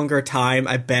the longer time,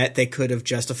 I bet they could have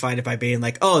justified it by being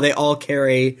like, oh, they all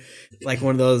carry like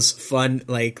one of those fun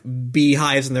like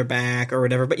beehives in their back or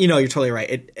whatever. But you're totally right.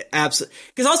 It absolutely,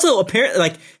 because also apparently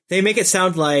like they make it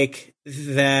sound like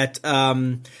that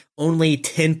only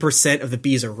 10% of the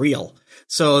bees are real.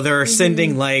 So they're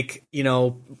sending like,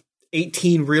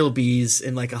 18 real bees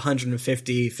and like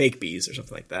 150 fake bees or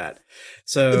something like that.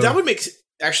 So that would make,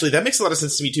 actually, that makes a lot of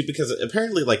sense to me too, because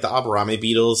apparently like the Aburame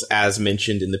beetles, as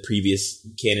mentioned in the previous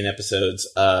canon episodes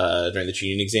during the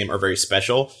Chunin exam, are very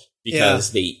special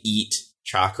because they eat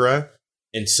chakra.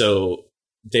 And so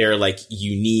they're like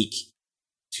unique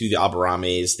to the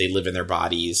Aburames. They live in their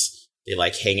bodies. They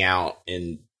like hang out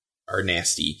and are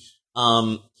nasty.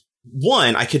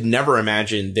 One, I could never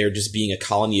imagine there just being a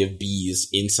colony of bees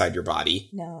inside your body.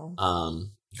 No.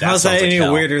 How's that any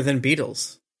weirder than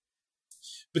beetles?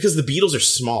 Because the beetles are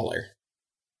smaller.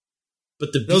 But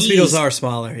those beetles are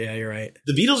smaller. Yeah, you're right.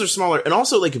 The beetles are smaller, and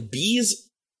also like bees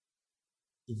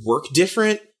work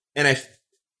different. And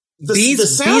the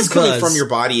sounds coming from your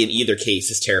body in either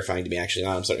case is terrifying to me. Actually,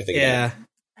 now I'm starting to think about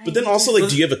it. But then also, like,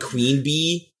 do you have a queen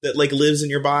bee that like lives in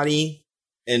your body?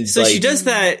 And so she does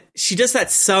that. She does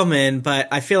that summon, but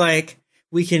I feel like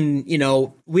we can,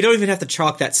 we don't even have to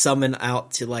chalk that summon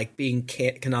out to like being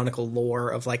canonical lore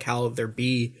of like how their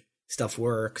bee stuff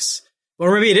works.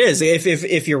 Or maybe it is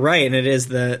if you're right, and it is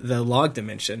the log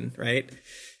dimension, right?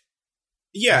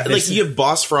 Yeah, like you have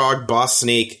boss frog, boss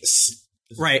snake,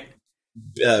 right?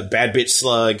 Bad bitch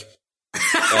slug,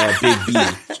 big bee.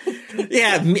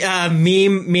 Yeah,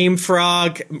 meme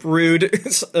frog, rude,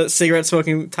 cigarette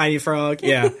smoking tiny frog.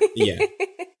 Yeah, yeah.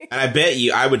 And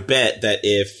I would bet that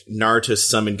if Naruto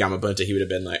summoned Gamabunta, he would have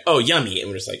been like, "Oh, yummy," and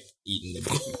we're just like eating the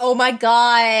bee. Oh my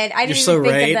god, I didn't even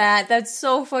think of that. That's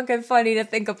so fucking funny to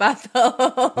think about,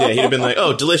 though. Yeah, he'd have been like,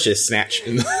 "Oh, delicious, snatch."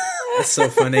 That's so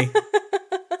funny.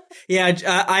 Yeah,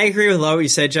 I agree with a lot of what you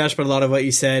said, Josh, but a lot of what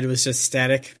you said was just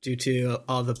static due to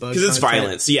all the bugs. Because it's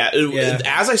violence. Yeah.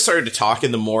 As I started to talk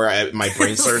and the more my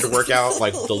brain started to work out,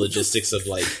 like the logistics of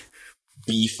like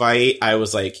bee fight, I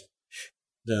was like,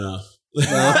 no.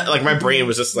 Like my brain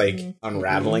was just like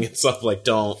unraveling and stuff. Like,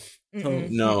 don't.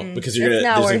 No, because there's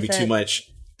going to be too much.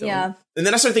 Yeah. And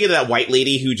then I started thinking of that white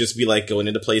lady who just be like going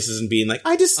into places and being like,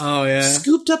 I just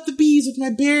scooped up the bees with my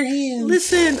bare hands.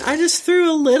 Listen, I just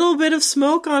threw a little bit of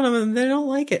smoke on them and they don't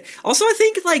like it. Also, I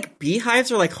think like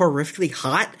beehives are like horrifically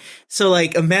hot. So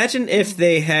like imagine if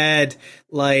they had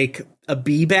like a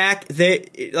bee back,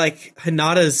 they like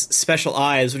Hinata's special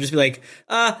eyes would just be like,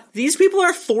 these people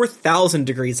are 4,000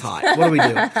 degrees hot. What do we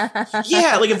do?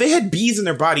 Yeah, like if they had bees in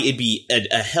their body, it'd be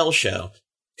a hell show.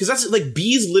 Because that's like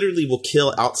bees literally will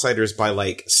kill outsiders by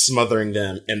like smothering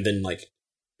them and then like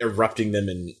erupting them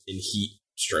in heat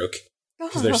stroke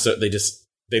because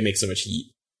they make so much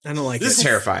heat. I don't like this. This is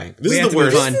terrifying. This is the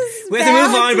worst. We have to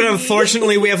move on, but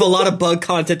unfortunately, we have a lot of bug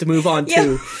content to move on to.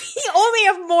 You only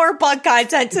have more bug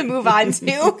content to move on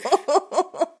to.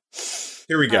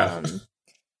 Here we go.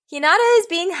 Hinata is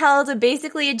being held in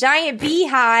basically a giant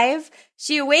beehive.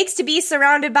 She awakes to be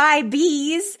surrounded by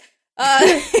bees.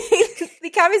 The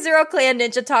Kamizuro clan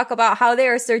ninja talk about how they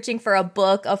are searching for a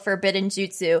book of forbidden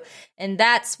jutsu, and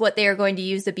that's what they are going to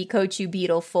use the Bikochu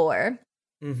beetle for.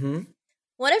 Mm-hmm.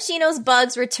 One of Shino's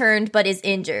bugs returned but is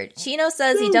injured. Shino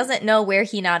says he doesn't know where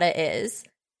Hinata is.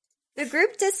 The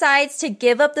group decides to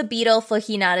give up the beetle for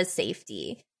Hinata's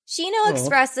safety. Shino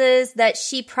expresses that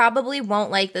she probably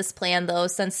won't like this plan, though,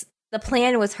 since the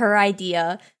plan was her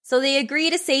idea, so they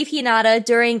agree to save Hinata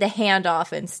during the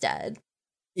handoff instead.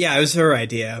 Yeah, it was her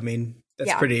idea. I mean,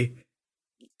 that's pretty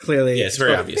clearly. Yeah, it's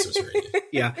very obvious it was her idea.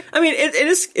 Yeah, I mean, it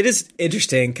is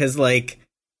interesting because like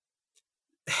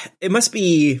it must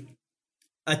be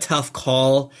a tough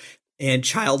call in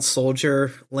child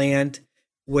soldier land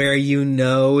where you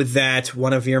know that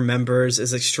one of your members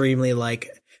is extremely like,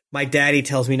 my daddy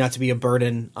tells me not to be a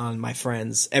burden on my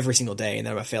friends every single day, and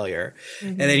then I'm a failure.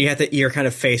 Mm-hmm. And then you're kind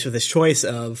of faced with this choice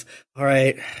of, all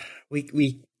right,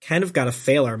 we kind of got to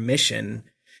fail our mission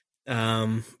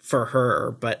for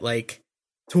her, but like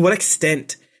to what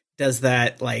extent does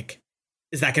that like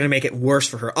is that going to make it worse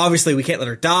for her? Obviously we can't let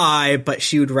her die, but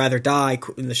she would rather die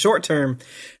in the short term.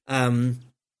 I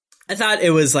thought it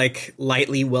was like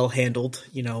lightly well handled,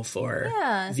 you know, for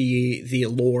the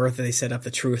lore that they set up,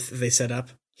 the truth that they set up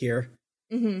here.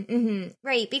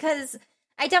 Right, because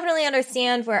I definitely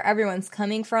understand where everyone's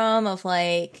coming from of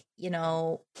like, you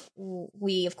know,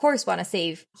 we of course want to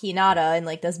save Hinata and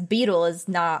like this beetle is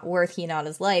not worth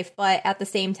Hinata's life. But at the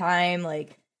same time,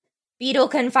 like Beetle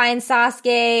can find Sasuke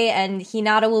and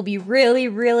Hinata will be really,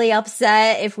 really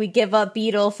upset if we give up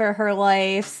Beetle for her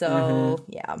life. So,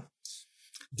 yeah.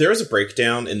 There was a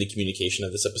breakdown in the communication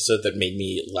of this episode that made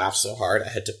me laugh so hard I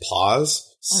had to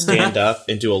pause, stand up,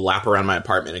 and do a lap around my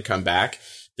apartment and come back.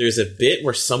 There's a bit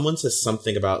where someone says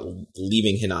something about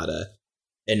leaving Hinata,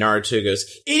 and Naruto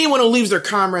goes, anyone who leaves their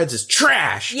comrades is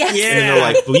trash! Yes. And then they're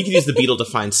like, but we could use the beetle to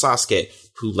find Sasuke,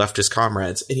 who left his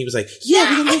comrades. And he was like,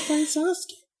 yeah, we can go find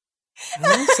Sasuke. I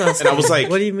love Sasuke. And I was like,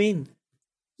 what do you mean?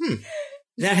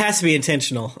 That has to be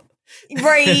intentional.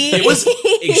 Right. It was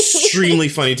extremely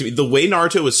funny to me. The way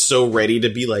Naruto was so ready to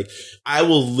be like, I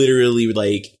will literally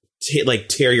like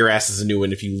tear your ass as a new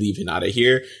one if you leave Hinata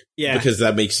here. Yeah. Because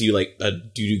that makes you like a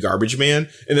doo-doo garbage man.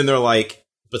 And then they're like,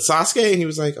 but Sasuke? And he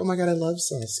was like, oh my god, I love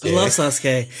Sasuke. I love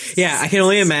Sasuke. Yeah, I can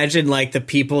only imagine like the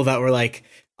people that were like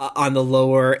on the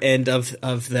lower end of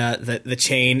the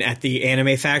chain at the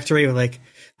anime factory were like,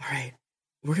 all right,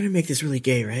 we're going to make this really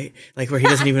gay, right? Like where he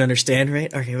doesn't even understand,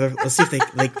 right? Okay, let's see if they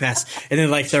like pass. And then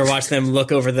like they're watching them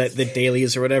look over the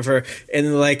dailies or whatever. And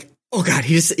they're like, oh god,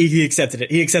 he accepted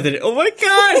it. He accepted it. Oh my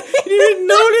god, he didn't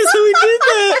notice how he did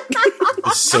that.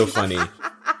 It's so funny.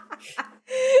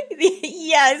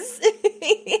 Yes.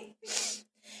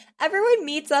 Everyone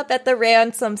meets up at the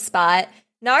ransom spot.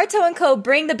 Naruto and Co.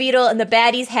 bring the beetle and the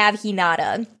baddies have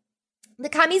Hinata. The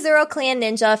Kamizuro clan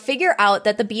ninja figure out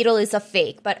that the beetle is a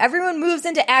fake, but everyone moves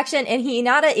into action and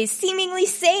Hinata is seemingly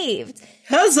saved.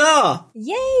 Huzzah!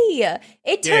 Yay!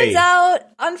 It turns out,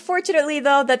 unfortunately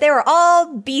though, that they were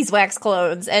all beeswax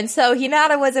clones, and so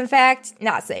Hinata was in fact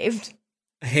not saved.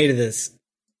 I hated this.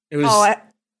 It was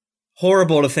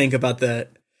horrible to think about the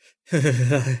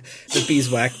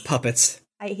beeswax puppets.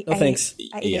 Thanks.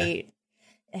 I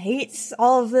hate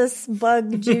all of this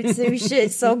bug jutsu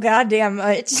shit so goddamn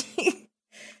much.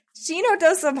 Shino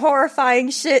does some horrifying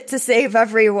shit to save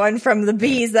everyone from the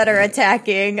bees that are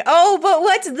attacking. Oh, but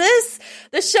what's this?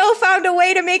 The show found a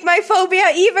way to make my phobia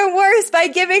even worse by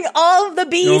giving all of the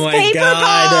bees paper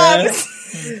bombs.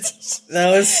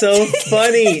 That was so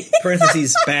funny.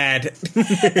 Parentheses, bad. How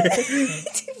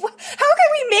can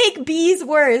we make bees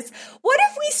worse? What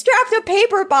if we strapped a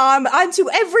paper bomb onto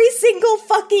every single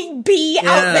fucking bee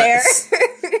out there?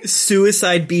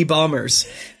 Suicide bee bombers.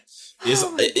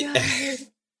 Oh my God.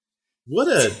 What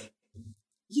a,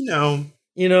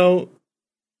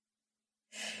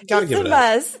 gotta give it up.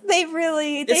 Mess. They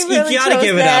really you gotta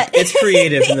give it up. It's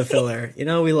creative in the filler.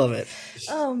 We love it.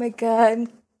 Oh my god.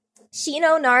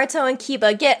 Shino, Naruto, and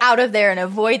Kiba get out of there and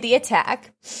avoid the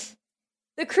attack.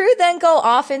 The crew then go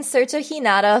off in search of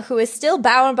Hinata, who is still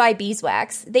bound by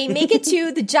beeswax. They make it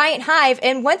to the giant hive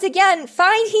and once again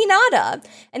find Hinata,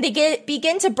 and they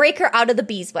begin to break her out of the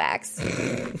beeswax.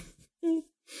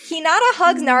 Hinata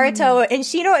hugs Naruto, and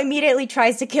Shino immediately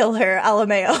tries to kill her,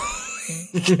 LMAO.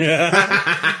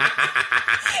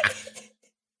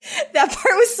 That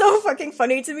part was so fucking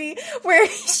funny to me, where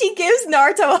she gives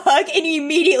Naruto a hug, and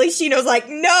immediately Shino's like,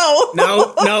 no.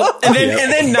 And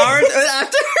then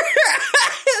Naruto,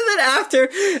 after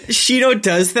Shino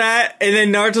does that, and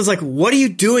then Naruto's like, what are you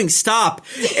doing? Stop.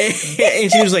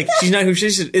 And she was like, she's not who she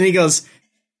is. And he goes,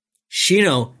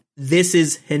 Shino, this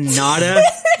is Hinata.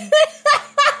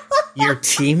 Your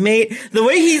teammate? The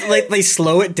way he they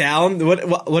slow it down,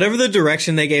 whatever the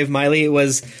direction they gave Miley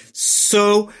was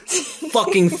so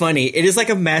fucking funny. It is like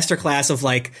a masterclass of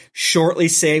shortly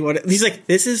saying what he's like.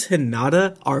 This is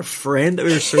Hinata, our friend that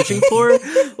we were searching for.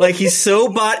 He's so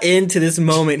bought into this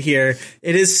moment here.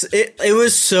 It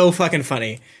was so fucking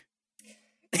funny.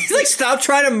 He's like, stop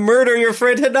trying to murder your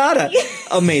friend Hinata.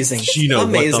 Amazing. Shino,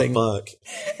 amazing. What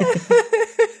the fuck?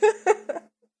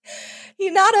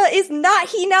 Hinata is not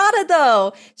Hinata,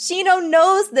 though. Shino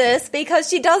knows this because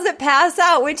she doesn't pass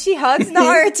out when she hugs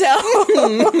Naruto.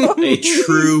 A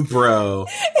true bro.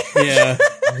 Yeah.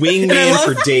 Wingman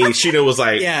for days. Shino was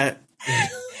like... Yeah.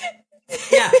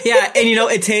 Yeah. And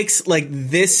it takes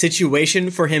this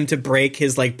situation for him to break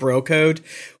his bro code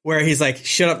where he's like,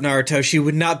 shut up, Naruto. She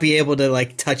would not be able to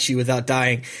touch you without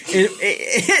dying.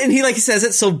 And he says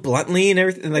it so bluntly and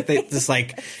everything, they just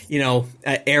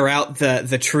air out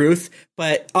the truth.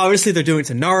 But obviously they're doing it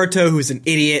to Naruto, who's an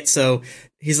idiot. So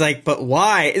he's like, but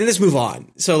why? And let's move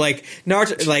on. So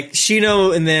Naruto,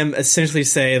 Shino and them essentially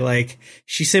say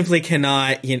she simply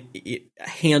cannot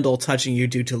handle touching you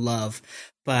due to love.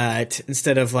 But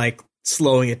instead of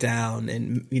slowing it down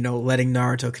and, letting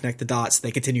Naruto connect the dots, they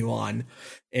continue on.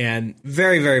 And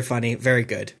very, very funny. Very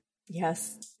good.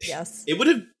 Yes. It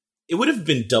would it would have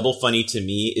been double funny to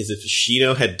me is if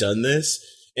Shino had done this,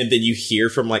 and then you hear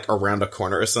from like around a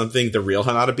corner or something, the real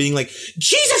Hinata being like,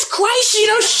 Jesus Christ,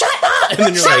 Shino, shut up! And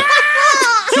then you're like,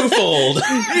 twofold.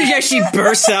 Yeah, she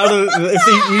bursts out of. If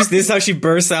they use this, how she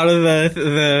bursts out of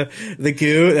the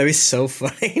goo, that'd be so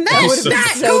funny. That would have been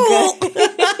so cool.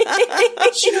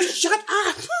 Shino, shut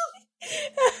up!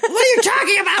 What are you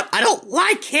talking about? I don't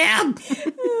like him.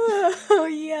 Oh,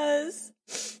 yes.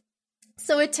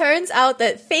 So it turns out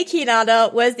that fake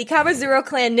Hinata was the Kamazuro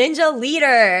clan ninja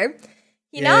leader.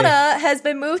 Hinata has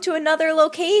been moved to another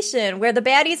location where the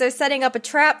baddies are setting up a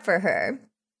trap for her.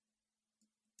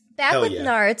 Back with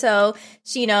Naruto,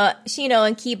 Shino,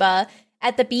 and Kiba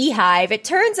at the Beehive, it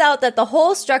turns out that the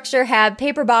whole structure had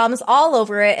paper bombs all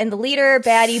over it, and the leader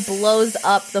baddie blows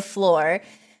up the floor.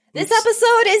 This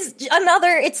episode is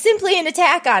it's simply an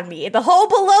attack on me. The hole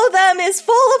below them is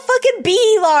full of fucking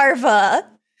bee larvae.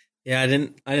 Yeah, I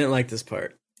didn't like this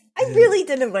part. I really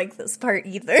didn't like this part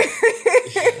either.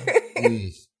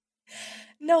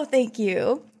 No, thank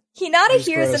you. Hinata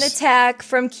hears an attack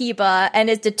from Kiba and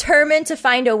is determined to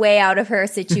find a way out of her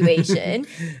situation.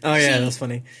 Oh yeah, that's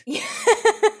funny.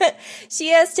 She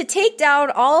has to take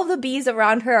down all of the bees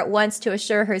around her at once to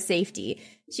assure her safety.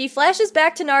 She flashes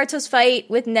back to Naruto's fight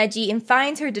with Neji and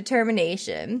finds her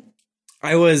determination.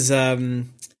 I was, if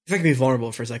I can be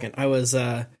vulnerable for a second, I was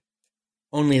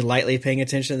only lightly paying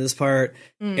attention to this part,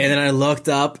 and then I looked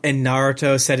up and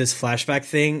Naruto said his flashback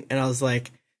thing, and I was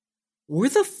like, where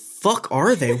the fuck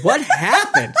are they? What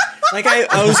happened? Like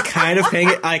I was kind of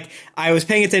I was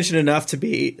paying attention enough to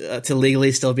be to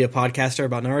legally still be a podcaster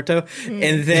about Naruto,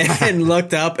 and then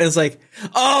looked up and was like,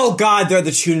 oh god, they're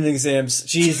the Chunin exams.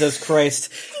 Jesus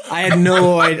Christ, I had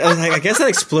no idea. I was like, I guess that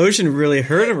explosion really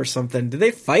hurt him or something. Did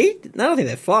they fight? I don't think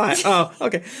they fought. Oh,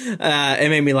 okay. It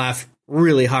made me laugh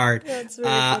really hard. That's really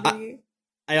funny.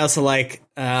 I also like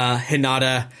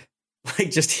Hinata.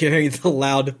 Like, just hearing the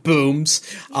loud booms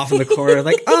off in the corner,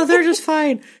 like, oh, they're just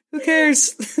fine. Who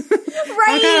cares?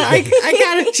 Right. I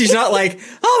got it. She's not like,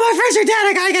 oh, my friends are dead.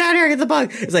 I gotta get out of here and get the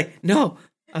bug. It's like, no,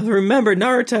 remember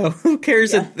Naruto. Who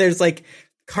cares that there's, like,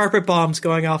 carpet bombs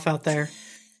going off out there?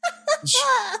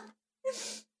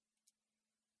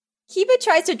 Kiba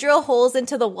tries to drill holes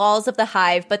into the walls of the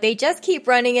hive, but they just keep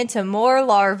running into more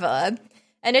larvae.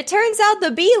 And it turns out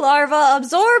the bee larvae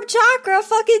absorb chakra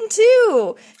fucking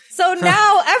too. So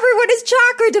now everyone is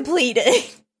chakra depleted.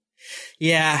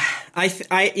 Yeah,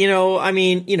 it's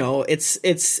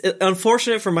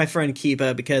unfortunate for my friend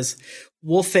Kiba because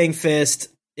Wolfang Fist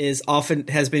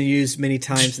has been used many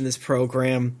times in this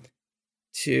program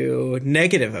to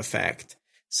negative effect.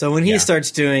 So when he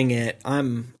starts doing it,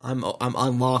 I'm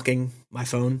unlocking my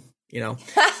phone.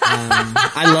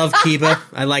 I love Kiba.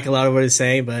 I like a lot of what he's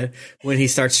saying, but when he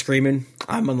starts screaming,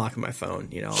 I'm unlocking my phone.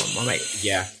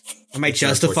 I might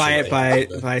justify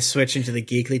it by switching to the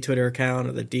Geekly Twitter account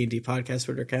or the D&D podcast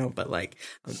Twitter account, but like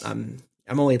I'm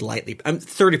only lightly, I'm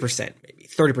 30% maybe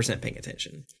 30% paying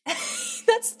attention.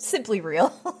 That's simply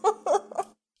real.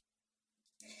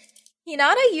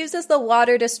 Hinata uses the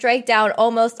water to strike down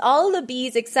almost all of the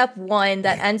bees except one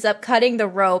that ends up cutting the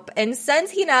rope and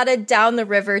sends Hinata down the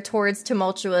river towards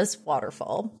Tumultuous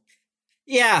Waterfall.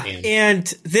 Yeah, and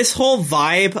this whole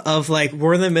vibe of, like,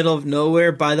 we're in the middle of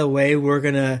nowhere, by the way, we're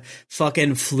gonna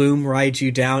fucking flume ride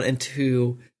you down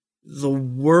into the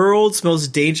world's most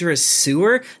dangerous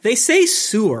sewer. They say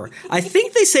sewer. I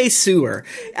think they say sewer.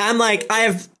 I'm like,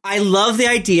 I love the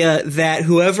idea that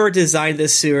whoever designed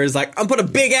this sewer is like, I'm put a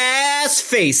big ass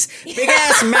face, big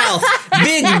ass mouth,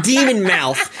 big demon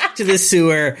mouth to this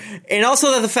sewer. And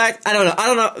also that the fact, I don't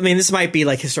know. I mean, this might be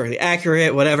like historically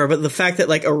accurate, whatever, but the fact that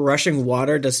like a rushing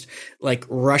water just like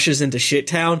rushes into shit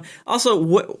town. Also,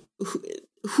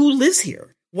 who lives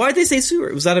here? Why did they say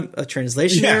sewer? Was that a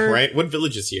translation error? Yeah, right? What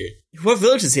village is here? What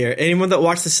village is here? Anyone that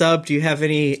watched the sub, do you have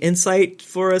any insight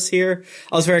for us here?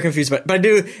 I was very confused, but I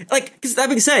do, like, because that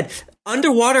being said,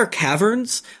 underwater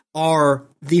caverns are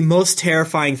the most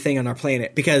terrifying thing on our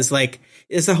planet, because, like,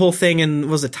 it's the whole thing in,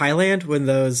 was it Thailand, when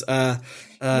those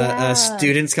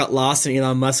students got lost and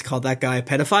Elon Musk called that guy a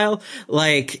pedophile?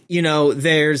 Like,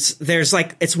 there's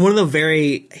like, it's one of the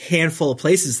very handful of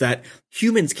places that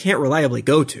humans can't reliably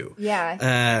go to.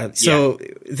 Yeah. So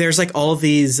there's like all of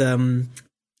these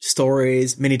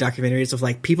stories, mini documentaries of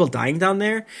like people dying down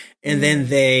there, and then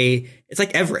it's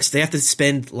like Everest. They have to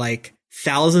spend like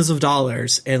thousands of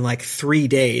dollars in like 3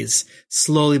 days,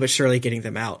 slowly but surely getting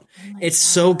them out. It's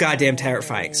so goddamn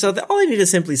terrifying. So all I need to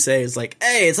simply say is like,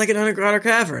 hey, it's like an underwater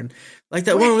cavern, like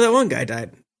that one guy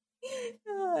died.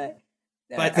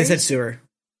 But they said sewer.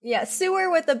 Yeah,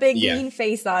 sewer with a big green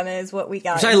face on it is what we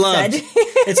got. Which I love.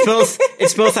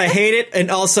 It's both I hate it and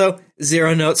also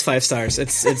 0 notes, 5 stars.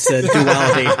 It's a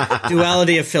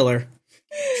duality of filler.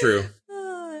 True.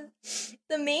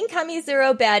 The main Kami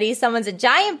Zero baddie summons a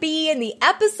giant bee and the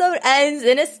episode ends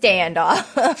in a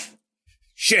standoff.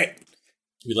 Shit.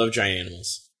 We love giant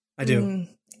animals. I do.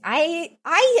 I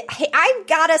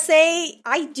gotta say,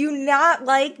 I do not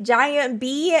like giant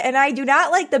bee, and I do not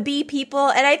like the bee people,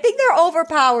 and I think they're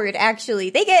overpowered,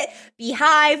 actually. They get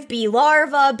beehive, bee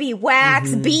larva, bee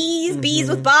wax, bees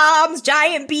with bombs,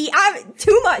 giant bee.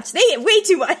 Too much. They get way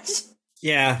too much.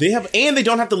 Yeah. They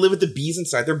don't have to live with the bees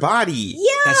inside their body.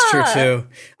 Yeah. That's true, too.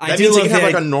 That means they can have,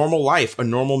 like, a normal life, a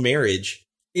normal marriage.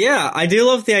 Yeah, I do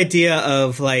love the idea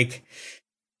of, like,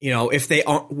 you know, if they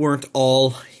weren't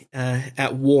all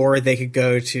at war, they could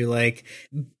go to like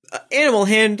animal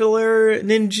handler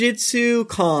ninjutsu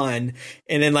con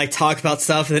and then like talk about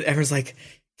stuff, and then everyone's like,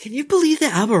 can you believe the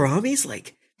Aberami's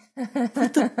like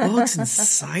put the bugs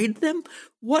inside them?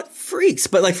 What freaks?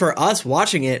 But like for us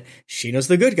watching it, Shino's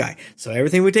the good guy, so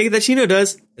everything we take that Shino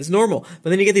does is normal. But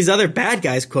then you get these other bad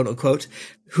guys, quote unquote,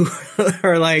 who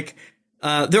are like,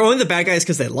 they're only the bad guys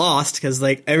because they lost, because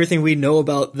like everything we know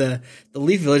about the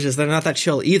Leaf Villages, they're not that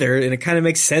chill either, and it kind of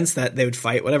makes sense that they would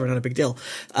fight, whatever, not a big deal.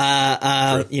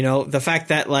 You know, the fact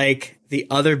that like the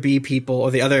other bee people or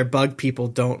the other bug people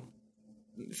don't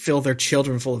fill their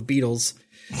children full of beetles,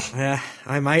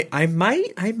 I might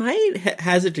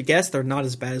hazard to guess they're not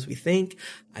as bad as we think.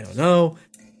 I don't know.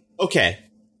 Okay,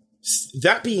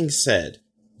 that being said,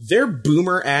 their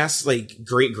boomer ass like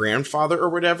great grandfather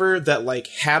or whatever that like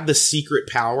had the secret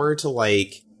power to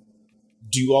like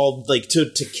do all like to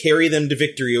carry them to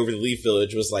victory over the Leaf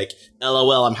Village was like,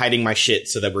 LOL, I'm hiding my shit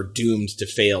so that we're doomed to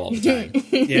fail all the time.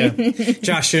 Yeah,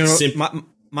 Josh, you know,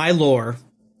 my lore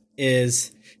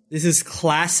is this is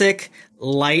classic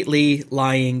lightly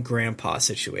lying grandpa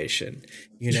situation.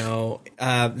 You know,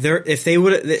 if they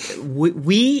would,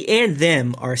 we and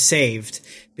them are saved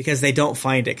because they don't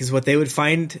find it. Because what they would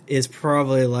find is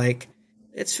probably like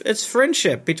it's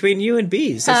friendship between you and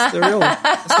bees. That's the real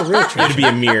treasure. It'd be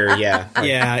a mirror, yeah.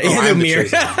 Yeah, a mirror.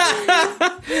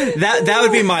 that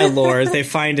would be my lore. They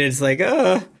find it, it's like,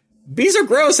 bees are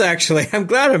gross. Actually, I'm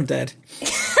glad I'm dead.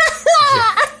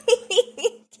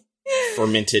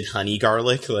 Fermented honey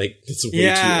garlic, like it's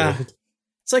way too old.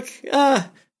 It's like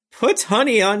put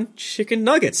honey on chicken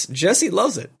nuggets. Jesse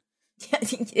loves it.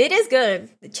 It is good.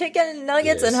 The chicken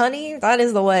nuggets and honey, that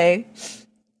is the way.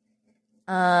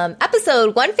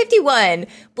 Episode 151,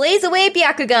 Blaze Away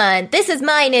Byakugan, this is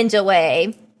my ninja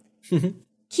way.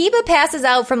 Kiba passes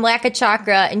out from lack of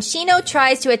chakra, and Shino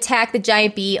tries to attack the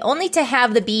giant bee, only to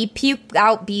have the bee puke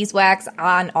out beeswax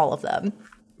on all of them.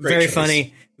 Very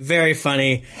funny. Very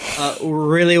funny.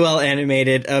 Really well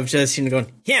animated of just Shino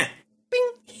going, yeah.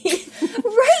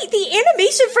 Right, the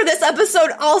animation for this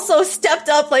episode also stepped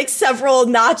up like several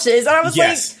notches, and I was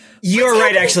like, you're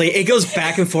right, actually. It goes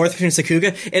back and forth between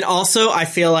Sakuga, and also I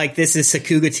feel like this is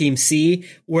Sakuga Team C,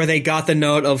 where they got the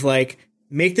note of like,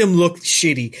 make them look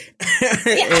shitty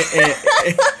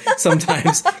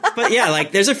sometimes. But yeah,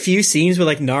 like there's a few scenes where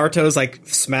like Naruto's like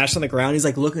smashed on the ground, he's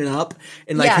like looking up,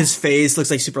 and like his face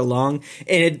looks like super long,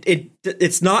 and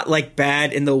it's not like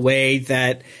bad in the way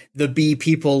that the bee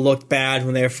people looked bad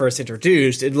when they were first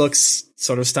introduced. It looks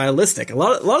sort of stylistic. A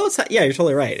lot of the time, yeah, you're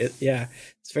totally right.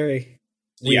 It's very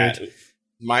weird. Yeah,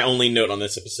 my only note on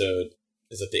this episode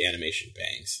is that the animation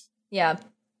bangs. Yeah.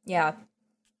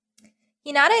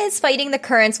 Hinata is fighting the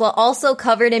currents while also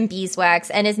covered in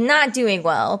beeswax and is not doing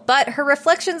well, but her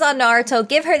reflections on Naruto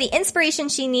give her the inspiration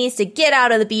she needs to get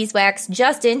out of the beeswax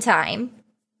just in time.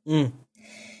 You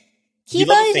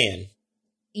love a fan.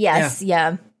 Yes,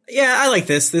 yeah. Yeah, I like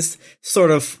this. This sort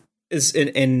of is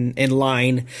in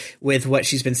line with what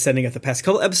she's been sending up the past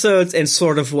couple episodes, and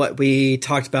sort of what we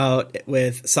talked about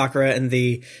with Sakura and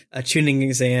the tuning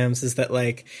exams, is that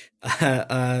like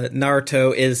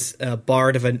Naruto is a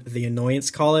bard of the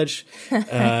Annoyance College,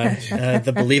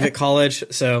 the Believe It College.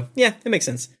 So yeah, it makes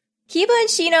sense. Kiba and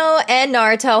Shino and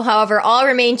Naruto, however, all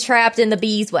remain trapped in the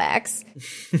beeswax.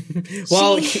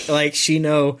 Well, like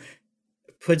Shino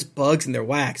puts bugs in their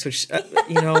wax, which,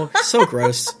 so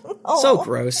gross. So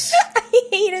gross. I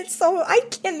hate it so. I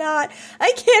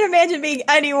can't imagine being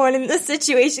anyone in this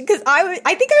situation, because I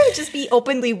think I would just be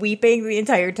openly weeping the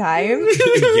entire time. Shino,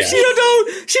 I'd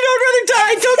rather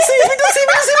die. Don't save me.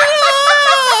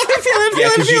 I feel it.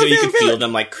 Because you can feel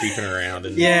them like creeping around.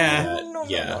 And No.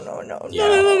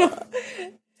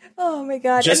 Oh my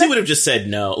god. Jesse would have just said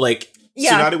no. Like,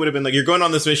 Tsunade would have been like, you're going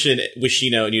on this mission with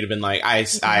Shino, and you'd have been like, I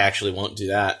actually won't do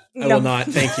that. I will not.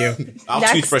 Thank you. I'll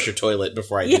toothbrush your toilet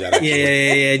before I do that. Actually.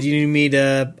 Yeah. Do you need me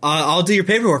to? I'll do your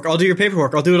paperwork. I'll do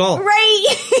it all.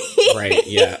 Right.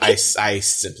 Yeah. I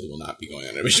simply will not be going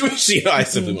on a mission with Shino. I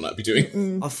simply will not be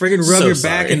doing. I'll friggin' rub your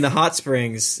back in the hot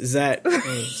springs. Is that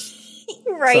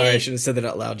right? Sorry, I should have said that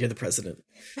out loud. You're the president.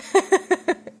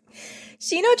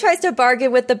 Shino tries to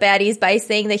bargain with the baddies by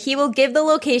saying that he will give the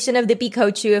location of the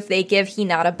Bikochu if they give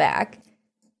Hinata back.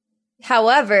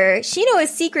 However, Shino is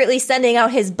secretly sending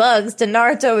out his bugs to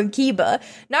Naruto and Kiba.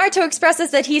 Naruto expresses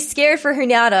that he's scared for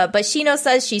Hinata, but Shino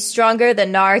says she's stronger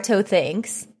than Naruto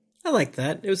thinks. I like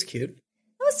that. It was cute.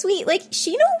 That was sweet. Like,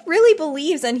 Shino really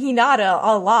believes in Hinata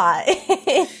a lot.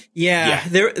 Yeah.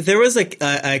 There was a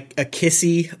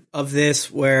kissy of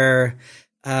this where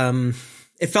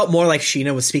it felt more like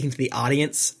Shino was speaking to the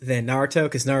audience than Naruto,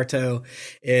 because Naruto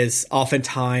is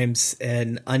oftentimes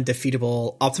an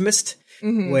undefeatable optimist,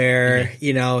 where,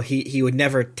 he would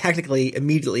never technically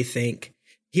immediately think.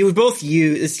 He would both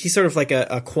use, he's sort of like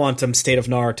a quantum state of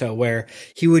Naruto, where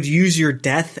he would use your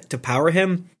death to power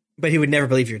him, but he would never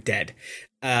believe you're dead,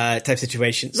 type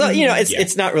situation. So,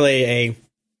 it's not really a,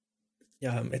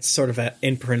 it's sort of a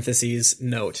in parentheses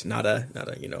note, not a,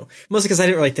 mostly because I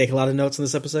didn't really take a lot of notes on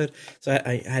this episode, so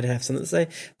I had to have something to say.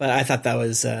 But I thought that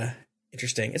was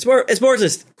interesting. It's more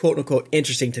just quote unquote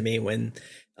interesting to me when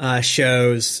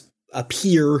shows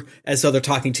appear as though they're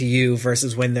talking to you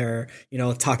versus when they're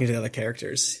talking to the other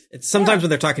characters. It's sometimes when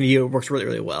they're talking to you, it works really,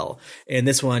 really well. And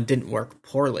this one didn't work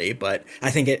poorly, but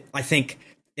I think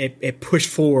it pushed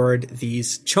forward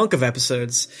these chunk of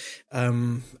episodes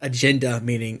agenda,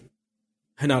 meaning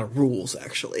Hinata rules,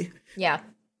 actually. Yeah.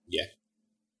 Yeah.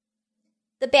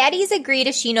 The baddies agree to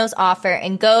Shino's offer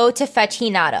and go to fetch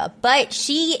Hinata, but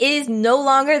she is no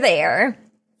longer there.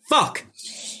 Fuck!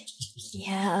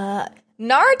 Yeah.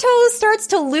 Naruto starts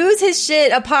to lose his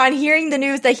shit upon hearing the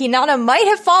news that Hinata might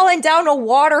have fallen down a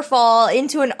waterfall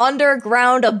into an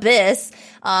underground abyss,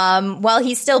 while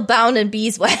he's still bound in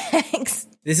beeswax.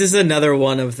 This is another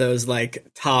one of those,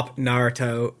 top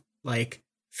Naruto,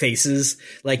 faces.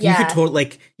 You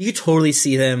could totally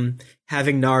see them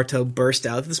having Naruto burst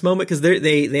out at this moment, because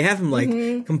they have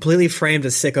him completely framed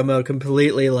as sicko mode,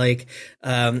 completely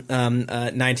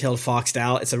nine-tailed foxed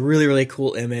out. It's a really, really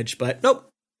cool image, but nope,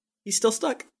 he's still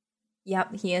stuck.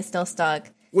 Yep, he is still stuck.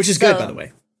 Which is good, by the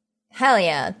way. Hell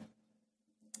yeah.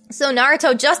 So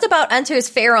Naruto just about enters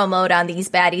Pharaoh mode on these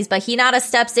baddies, but Hinata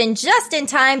steps in just in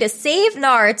time to save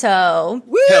Naruto.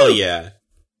 Woo! Hell yeah.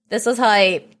 This was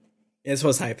hype. This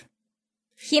was hype.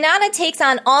 Hinata takes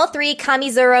on all three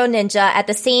Kamizuro ninja at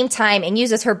the same time and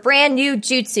uses her brand new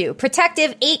jutsu,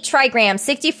 Protective 8 Trigrams,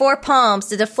 64 Palms,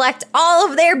 to deflect all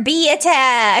of their bee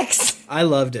attacks. I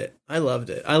loved it. I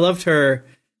loved her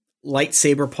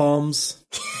lightsaber palms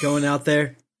going out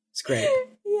there. It's great.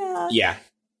 Yeah.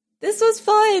 This was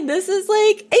fun. This is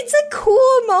it's a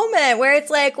cool moment where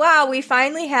it's wow, we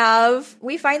finally have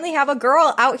a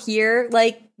girl out here,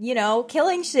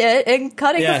 killing shit and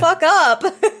cutting the fuck up.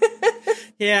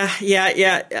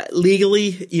 Yeah.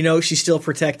 Legally, she's still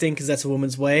protecting because that's a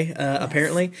woman's way,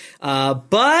 apparently.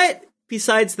 But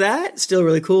besides that, still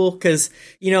really cool because,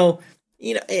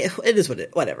 it is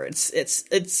whatever.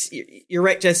 You're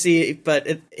right, Jesse, but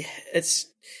it's,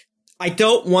 I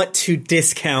don't want to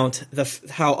discount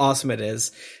how awesome it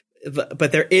is,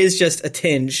 but there is just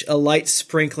a light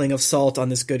sprinkling of salt on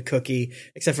this good cookie,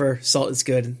 except for salt is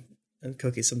good and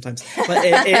cookies sometimes, but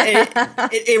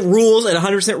it rules. It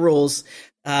 100% rules.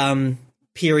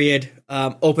 Period.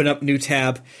 Open up new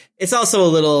tab. It's also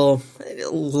a little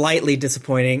lightly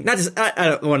disappointing. I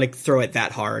don't want to throw it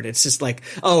that hard. It's just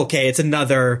okay, it's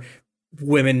another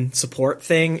women support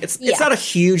thing. It's not a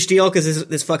huge deal because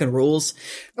this fucking rules.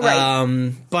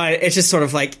 Right. But it's just sort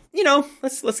of let's get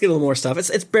a little more stuff.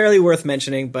 It's barely worth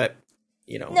mentioning, but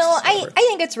No, I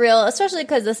think it's real, especially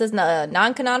because this is a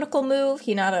non-canonical move.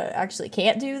 Hinata actually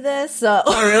can't do this. So.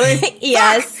 Oh, really?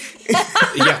 Yes.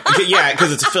 yeah,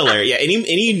 because it's a filler. Yeah,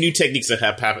 any new techniques that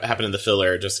happen in the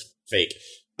filler are just fake.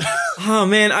 Oh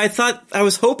man, I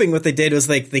was hoping what they did was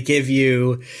they give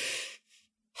you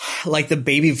the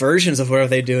baby versions of whatever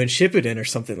they do in Shippuden or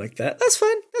something like that. That's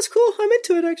fine. That's cool. I'm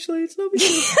into it, actually. It's no big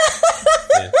deal.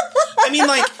 Yeah. I mean,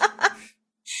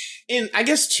 and I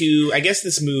guess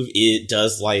this move, it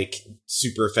does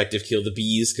super effective kill the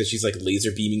bees because she's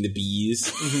laser beaming the bees.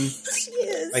 Mm-hmm. She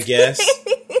is. I guess.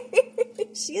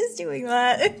 She is doing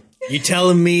that. You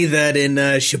telling me that in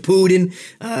Shippuden,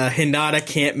 Hinata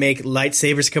can't make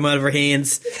lightsabers come out of her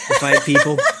hands to fight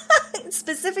people?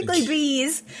 Specifically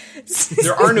bees.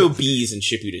 There are no bees in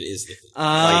Shippuden, is the thing.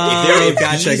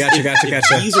 Gotcha. If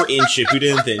bees are in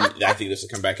Shippuden, then I think this will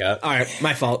come back up. All right,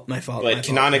 my fault. But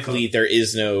canonically, there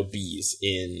is no bees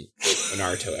in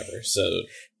Naruto ever, so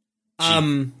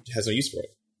she has no use for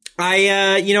it.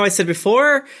 I said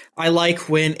before, I like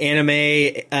when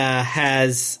anime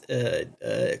has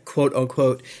quote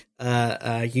unquote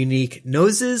unique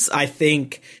noses. I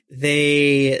think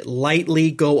they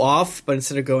lightly go off, but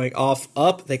instead of going off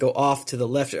up, they go off to the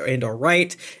left and or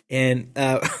right, and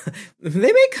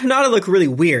they make Hinata look really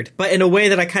weird, but in a way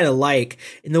that I kind of like,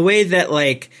 in the way that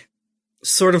like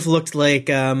sort of looked like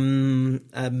a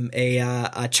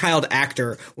child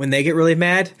actor when they get really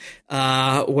mad,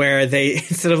 where they,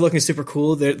 instead of looking super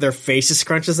cool, their face just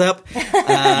scrunches up.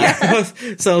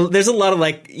 So there's a lot of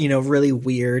like, really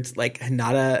weird like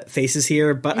Hinata faces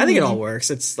here, but I think it all works.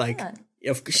 It's like,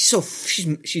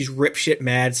 she's rip shit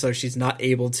mad, so she's not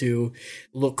able to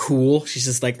look cool. She's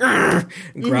just like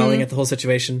growling at the whole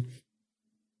situation.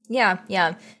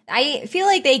 Yeah. I feel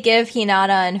like they give Hinata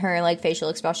and her like facial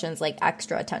expressions like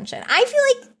extra attention. I feel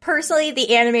like personally the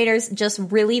animators just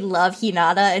really love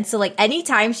Hinata, and so like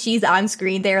anytime she's on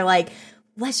screen, they're like,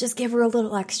 let's just give her a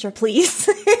little extra, please.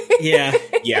 Yeah.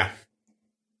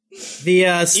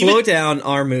 The slow down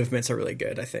arm movements are really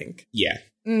good, I think. Yeah.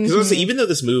 Because also, even though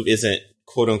this move isn't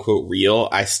quote unquote real,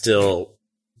 I still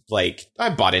I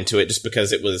bought into it just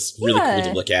because it was really cool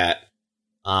to look at.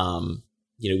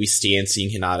 We stand seeing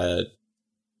Hinata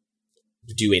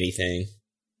do anything.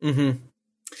 Mm-hmm.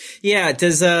 Yeah,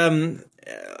 does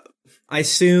I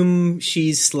assume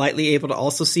she's slightly able to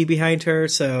also see behind her,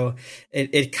 so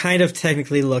it kind of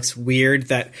technically looks weird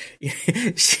that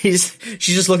she's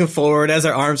just looking forward as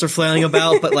her arms are flailing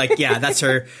about, but like, yeah, that's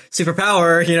her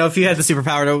superpower. If you had the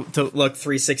superpower to look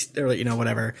 360 or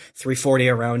whatever 340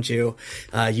 around you,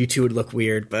 you two would look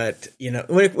weird. But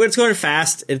when it's going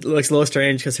fast, it looks a little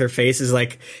strange because her face is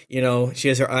like, she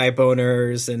has her eye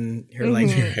boners and her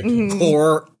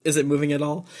core isn't moving at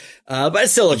all. But it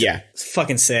still looks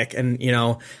fucking sick. And,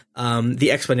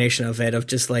 the explanation of it, of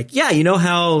just like,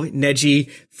 how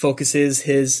Neji focuses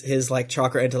his like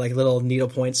chakra into like little needle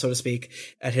points, so to speak,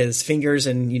 at his fingers,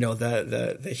 and,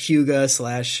 the Hyuga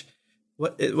slash,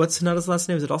 what's Hinata's last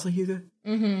name? Is it also Hyuga?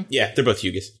 Mm-hmm. Yeah, they're both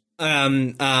Hyugas.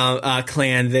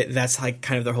 Clan, that's like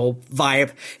kind of their whole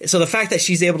vibe. So the fact that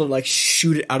she's able to like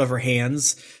shoot it out of her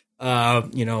hands,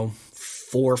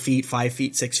 4 feet, 5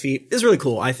 feet, 6 feet is really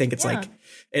cool. I think it's like,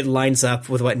 it lines up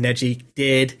with what Neji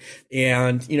did.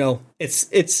 And,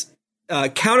 it's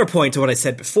counterpoint to what I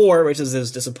said before, which is it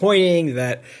was disappointing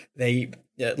that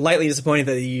lightly disappointing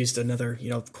that they used another,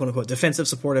 quote unquote defensive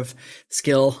supportive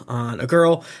skill on a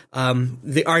girl.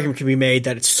 The argument can be made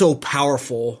that it's so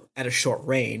powerful at a short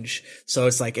range. So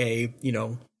it's like it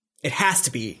has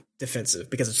to be defensive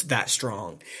because it's that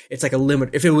strong. It's like a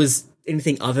limit. If it was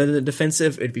anything other than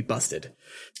defensive, it'd be busted.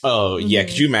 Oh yeah.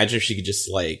 Could you imagine if she could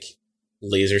just like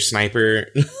laser sniper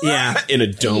in a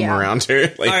dome around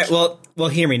her? Like, all right, well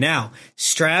hear me now.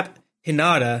 Strap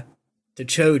Hinata to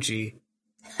Choji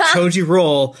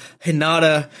roll,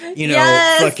 Hinata,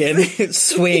 fucking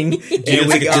swing. And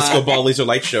like a disco ball laser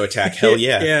light show attack. Hell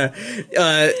yeah.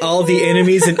 All the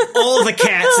enemies and all the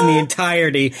cats in the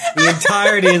entirety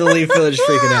of the Leaf Village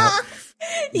freaking out.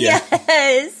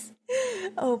 Yes.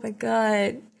 Oh my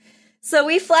god. So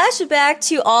we flash back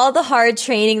to all the hard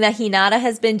training that Hinata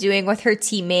has been doing with her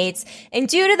teammates, and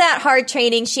due to that hard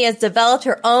training, she has developed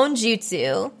her own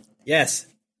jutsu. Yes.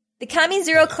 The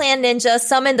Kamizero clan ninja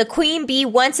summon the queen bee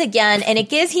once again, and it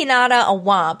gives Hinata a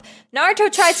whomp.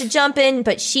 Naruto tries to jump in,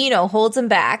 but Shino holds him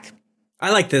back.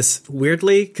 I like this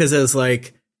weirdly because it was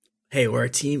like, hey, we're a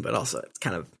team, but also it's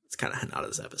kind of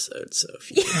Hinata's episode. So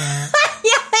if you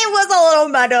it was a little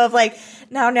meta of like,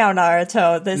 now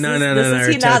Naruto, this is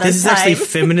Hinata's this is time. actually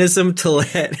feminism to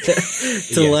let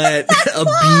a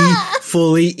bee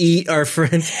fully eat our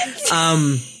friend.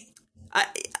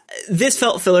 This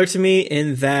felt filler to me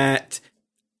in that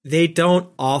they don't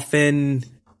often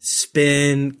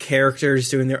spin characters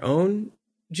doing their own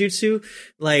jutsu.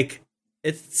 Like,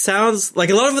 it sounds like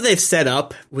a lot of what they've set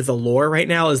up with the lore right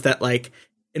now is that like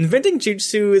inventing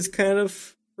jutsu is kind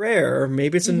of rare.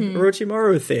 Maybe it's an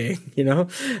Orochimaru thing,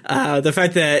 the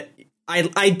fact that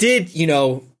I did,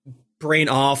 brain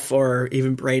off or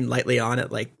even brain lightly on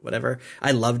it, like whatever.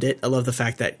 I loved it. I love the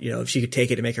fact that, if she could take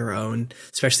it and make her own,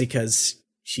 especially because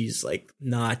she's like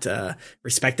not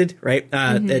respected, right?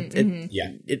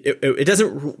 It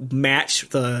doesn't match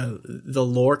the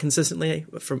lore consistently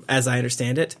from as I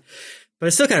understand it. But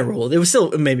it still kind of rolled.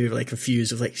 It made me like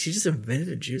confused. It was like, she just invented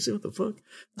a jutsu? What the fuck?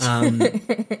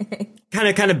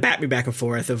 Kind of bat me back and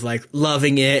forth of like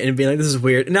loving it and being like, this is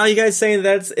weird. And now you guys saying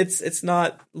that it's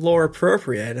not lore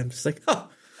appropriate. I'm just like, oh,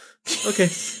 okay.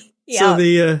 Yeah. So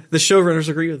the showrunners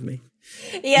agree with me.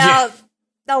 Yeah,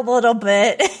 a little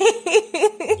bit. A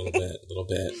little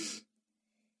bit.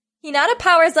 Hinata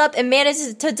powers up and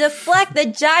manages to deflect the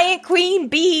giant queen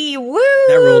bee. Woo!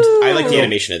 That ruled. I like the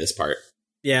animation of this part.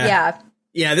 Yeah.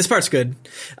 Yeah, this part's good.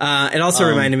 It also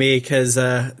reminded me because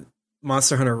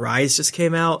Monster Hunter Rise just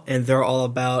came out, and they're all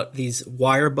about these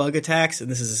wire bug attacks,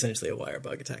 and this is essentially a wire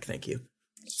bug attack. Thank you.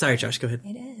 Sorry, Josh, go ahead.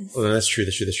 It is. Oh, that's true.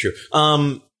 This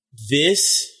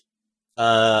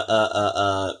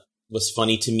was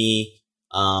funny to me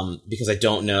because I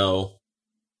don't know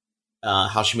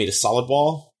how she made a solid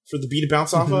wall for the bee to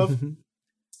bounce off of.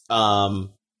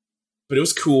 But it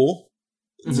was cool.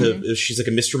 She's like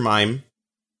a Mr. Mime.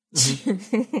 She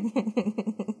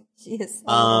is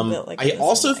a little bit like I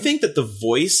also think that the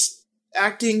voice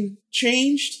acting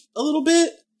changed a little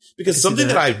bit because something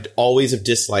that I always have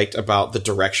disliked about the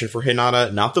direction for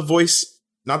Hinata, not the voice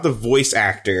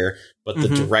actor, but the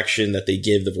direction that they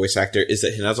give the voice actor, is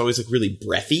that Hinata's always like really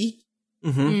breathy.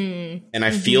 And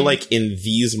I feel like in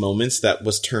these moments that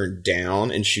was turned down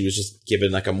and she was just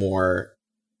given like a more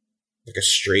like a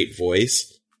straight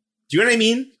voice. Do you know what I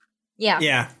mean? Yeah.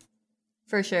 Yeah.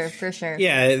 For sure.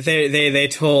 Yeah, they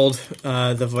told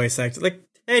the voice actor, like,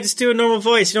 hey, just do a normal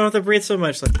voice. You don't have to breathe so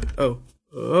much. Like, oh,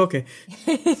 okay.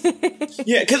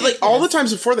 Yeah, because like all the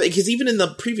times before that, because even in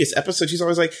the previous episode, she's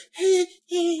always like,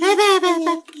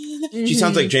 she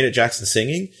sounds like Janet Jackson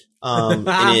singing. And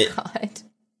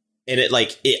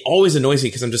it always annoys me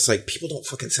because I'm just like, people don't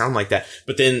fucking sound like that.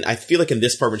 But then I feel like in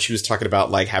this part when she was talking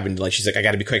about like having to, like, she's like, I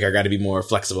gotta be quicker, I gotta be more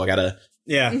flexible, I gotta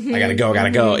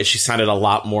go. And she sounded a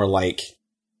lot more like,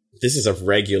 this is a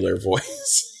regular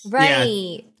voice.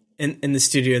 Right. Yeah. In the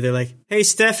studio, they're like, hey,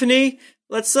 Stephanie,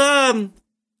 let's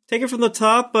take it from the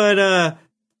top, but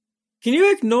can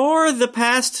you ignore the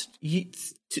past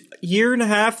year and a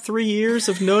half, 3 years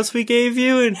of notes we gave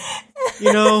you, and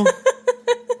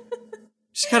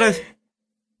just kind of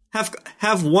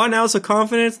have 1 ounce of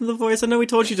confidence in the voice. I know we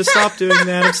told you to stop doing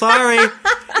that. I'm sorry.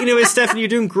 Anyway, Stephanie, you're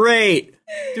doing great.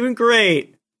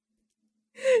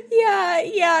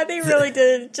 Yeah, they really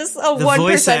did. Just a 1% The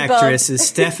voice actress is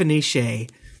Stephanie Shea.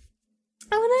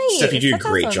 Oh, nice. Steph, you do a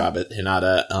great job at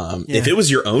Hinata. If it was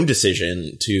your own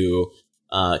decision to,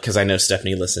 because I know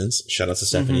Stephanie listens. Shout out to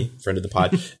Stephanie, friend of the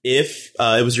pod. If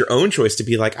it was your own choice to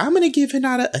be like, I'm going to give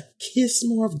Hinata a kiss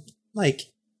more of like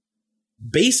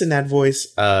bass in that voice,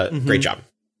 great job.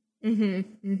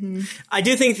 I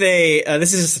do think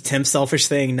this is just a Tim selfish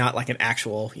thing, not like an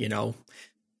actual,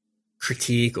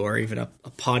 critique or even a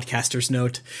podcaster's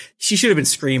note. She should have been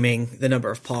screaming the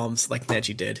number of palms like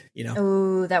Neji did,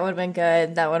 Oh, that would have been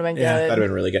good. That would have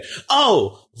been really good.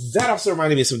 Oh, that also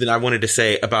reminded me of something I wanted to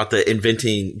say about the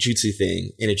inventing jutsu thing,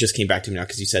 and it just came back to me now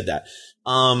because you said that.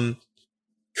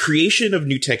 Creation of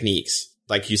new techniques,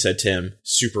 like you said, Tim,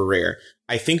 super rare.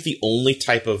 I think the only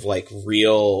type of like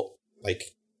real like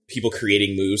people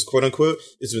creating moves, quote unquote,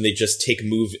 is when they just take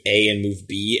move A and move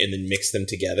B and then mix them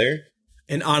together.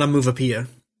 And Anamovapia.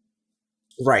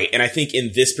 Right. And I think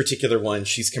in this particular one,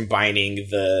 she's combining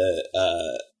the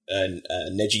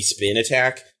Neji spin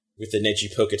attack with the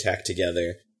Neji poke attack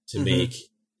together to make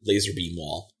laser beam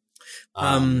wall.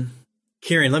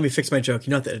 Kieran, let me fix my joke.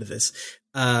 You don't have to edit this.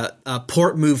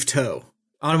 Port move toe.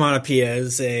 Onomatopoeia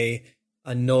is a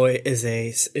word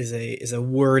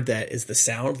that is the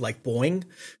sound like boing.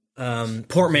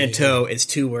 Portmanteau is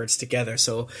 2 words together.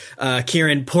 So,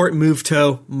 Kieran, port move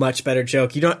toe, much better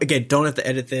joke. You don't have to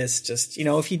edit this. Just,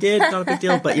 if you did, not a big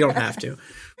deal, but you don't have to.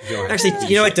 Actually,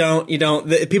 you know what? Don't.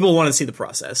 People want to see the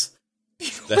process.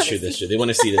 That's true. They want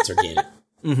to see that it's organic.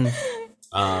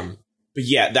 But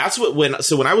yeah, that's what, when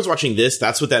I was watching this,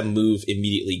 that's what that move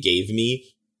immediately gave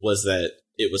me, was that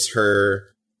it was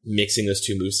her mixing those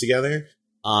 2 moves together.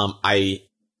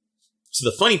 So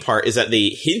the funny part is that they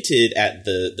hinted at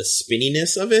the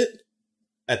spinniness of it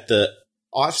at the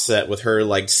offset with her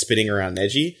like spinning around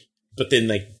Neji, but then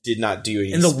like did not do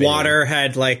any. And the spinning. water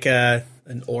had like an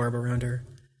orb around her.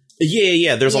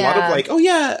 Yeah. There's a lot of like, oh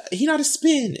yeah, he not a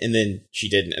spin, and then she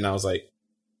didn't, and I was like,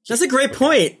 that's a great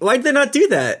point. Why did they not do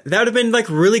that? That would have been like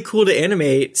really cool to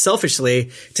animate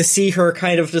selfishly, to see her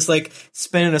kind of just like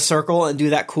spin in a circle and do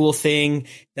that cool thing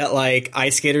that like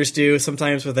ice skaters do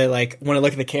sometimes, where they like want to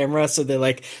look at the camera, so they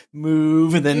like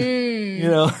move and then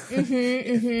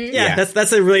Yeah,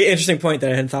 that's a really interesting point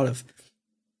that I hadn't thought of.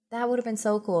 That would have been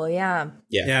so cool. Yeah.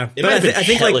 Yeah. But I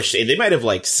think like they might have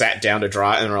like sat down to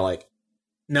draw it and were like,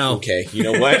 No. Okay, you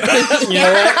know what? You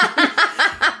know what?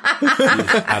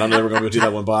 I don't know if we're going to do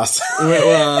that one, boss.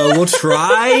 We'll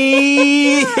try.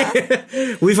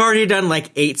 We've already done like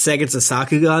 8 seconds of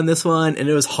Sakuga on this one, and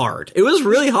it was hard. It was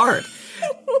really hard.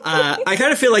 I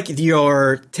kind of feel like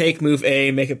your take move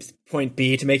A, make a point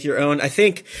B to make your own. I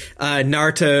think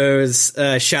Naruto's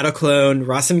Shadow Clone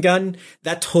Rasengan,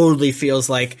 that totally feels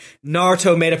like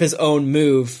Naruto made up his own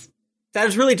move. That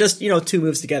is really just, 2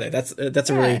 moves together. That's a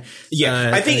really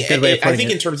I think good way of putting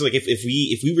it. in terms of like if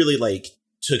we really like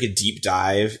took a deep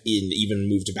dive and even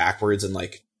moved backwards and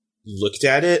like looked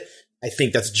at it, I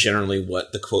think that's generally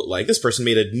what the quote like this person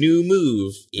made a new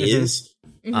move is.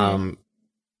 Mm-hmm.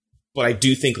 But I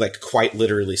do think like quite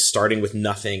literally starting with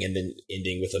nothing and then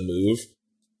ending with a move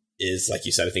is, like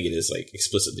you said, I think it is like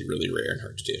explicitly really rare and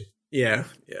hard to do. Yeah,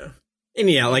 yeah. And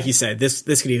yeah, like you said, this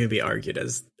could even be argued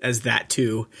as that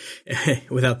too,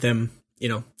 without them,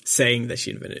 saying that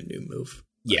she invented a new move.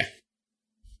 Yeah.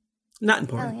 Not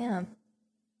important. Oh, yeah.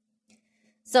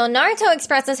 So Naruto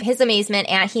expresses his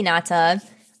amazement at Hinata.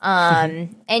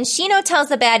 And Shino tells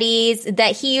the baddies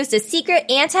that he used a secret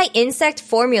anti-insect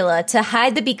formula to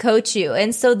hide the Bikochu,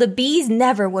 and so the bees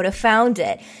never would have found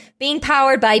it. Being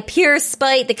powered by pure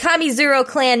spite, the Kamizuro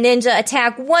clan ninja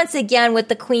attack once again with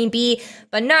the queen bee,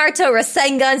 but Naruto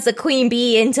Rasengan's the queen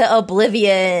bee into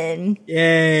oblivion.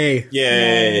 Yay.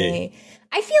 Yay.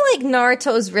 I feel like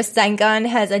Naruto's Rasengan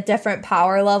has a different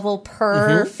power level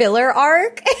per filler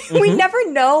arc. We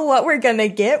never know what we're gonna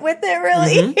get with it,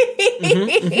 really.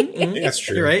 That's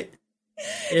true. You're right.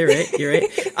 You're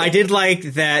right. I did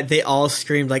like that they all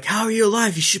screamed, like, how are you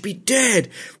alive? You should be dead.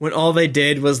 When all they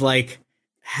did was, like,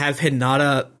 have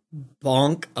Hinata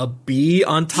bonk a bee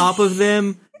on top of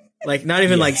them. Like, not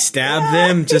even, like, stab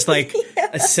them. Just, like,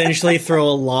 essentially throw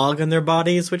a log on their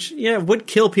bodies, which, would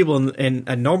kill people in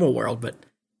a normal world, but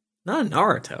not in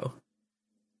Naruto.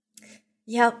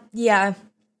 Yep, yeah.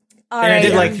 All right. I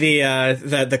did like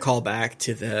the callback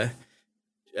to the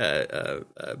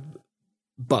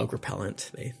bug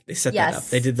repellent. They set that up.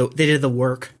 They did the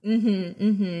work.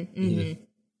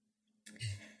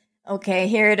 Okay,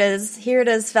 here it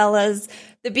is, fellas.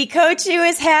 The Bikochu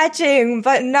is hatching,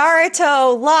 but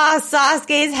Naruto lost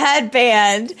Sasuke's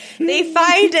headband. They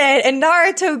find it, and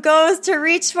Naruto goes to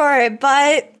reach for it,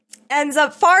 but ends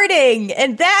up farting.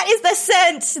 And that is the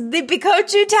scent the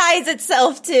Bikochu ties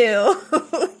itself to.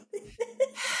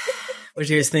 What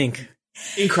do you guys think?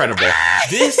 Incredible.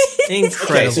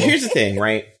 Incredible. Okay, so here's the thing,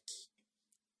 right?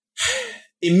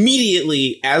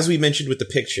 Immediately, as we mentioned with the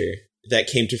picture that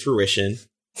came to fruition,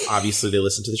 obviously they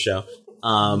listened to the show,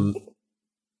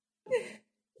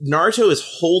 Naruto is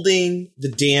holding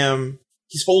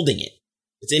he's holding it.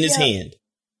 It's in his hand.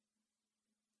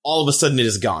 All of a sudden it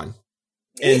is gone.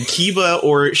 And Kiba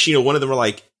or Shino, one of them were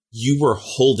like, you were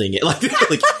holding it. Like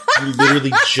you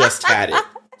literally just had it.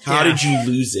 How did you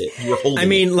lose it? You were holding it. I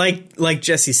mean, like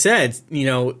Jesse said,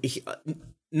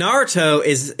 Naruto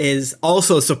is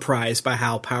also surprised by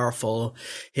how powerful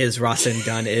his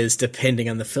Rasengan is, depending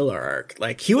on the filler arc.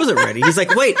 Like, he wasn't ready. He's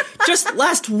like, wait, just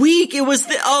last week it was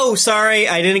sorry,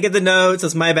 I didn't get the notes.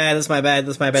 That's my bad. Let's take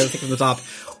it from the top.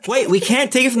 Wait, we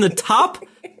can't take it from the top?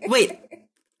 Wait,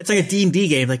 it's like a D&D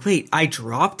game. Like, wait, I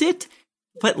dropped it?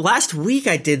 But last week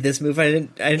I did this move. You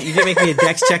didn't make me a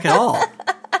dex check at all.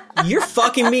 You're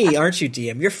fucking me, aren't you,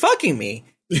 DM? You're fucking me.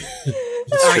 All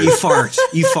right, you fart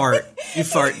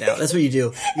now. That's what you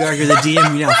do. You argue the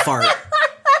DM, you now fart.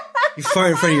 You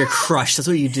fart in front of your crush. That's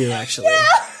what you do, actually.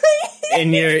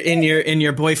 In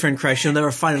your boyfriend crush, you'll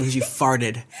never find him because you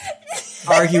farted.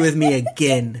 Argue with me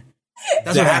again.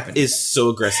 That's what happened. Is so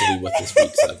aggressively what this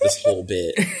week's of, this whole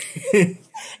bit.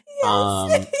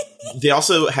 They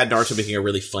also had Naruto making a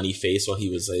really funny face while he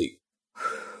was like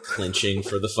clenching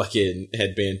for the fucking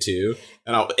headband too,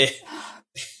 and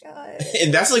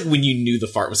that's like when you knew the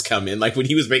fart was coming. Like when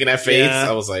he was making that face,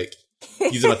 I was like,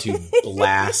 he's about to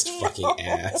blast fucking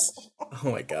ass.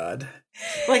 Oh my god!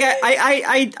 Like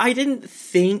I didn't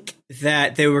think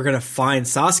that they were gonna find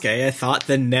Sasuke. I thought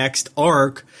the next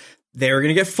arc they were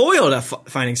gonna get foiled at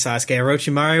finding Sasuke.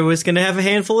 Orochimaru was gonna have a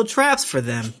handful of traps for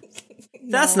them.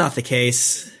 No. That's not the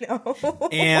case. No.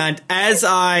 And as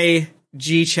I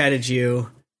G-chatted you,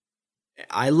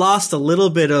 I lost a little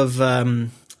bit of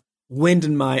wind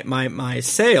in my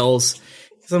sails.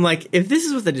 So I'm like, if this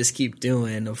is what they just keep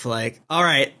doing, of like, all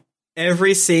right,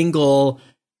 every single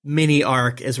mini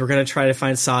arc is we're going to try to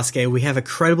find Sasuke. We have a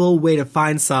credible way to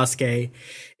find Sasuke.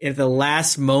 And at the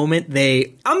last moment,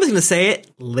 I'm just going to say it,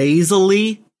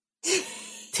 lazily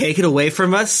take it away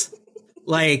from us.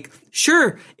 Like,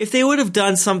 sure, if they would have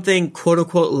done something quote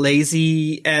unquote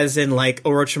lazy, as in like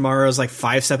Orochimaru's like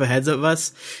 5 steps ahead of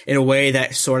us in a way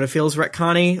that sort of feels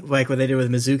retconny, like what they did with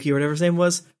Mizuki or whatever his name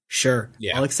was, sure,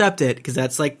 I'll accept it because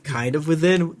that's like kind of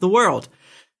within the world.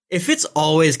 If it's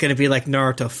always going to be like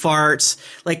Naruto farts,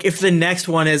 like if the next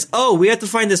one is, oh, we have to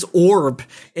find this orb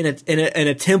in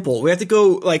a temple, we have to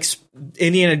go like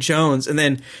Indiana Jones, and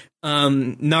then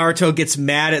Naruto gets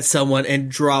mad at someone and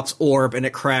drops orb and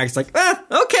it cracks, like,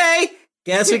 okay,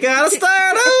 guess we gotta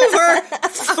start over.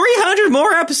 300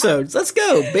 more episodes. Let's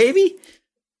go, baby.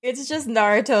 It's just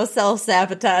Naruto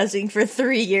self-sabotaging for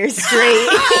 3 years straight.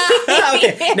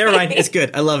 Okay, never mind. It's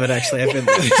good. I love it, actually. I've been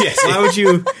yes. Why would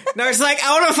you? Naruto's like,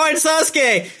 I want to find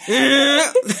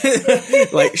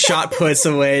Sasuke. Like, shot puts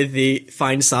away the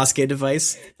find Sasuke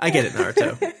device. I get it,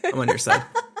 Naruto. I'm on your side.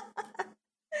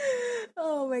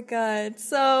 Oh my god.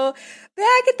 So,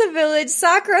 back at the village,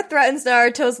 Sakura threatens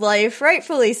Naruto's life,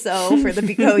 rightfully so, for the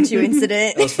Bikoju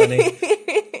incident. That was funny.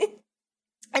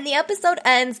 And the episode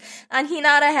ends on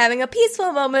Hinata having a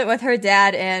peaceful moment with her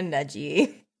dad and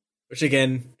Neji. Which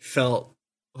again felt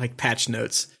like patch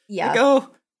notes. Yeah. Like, oh,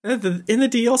 in the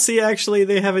DLC, actually,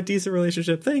 they have a decent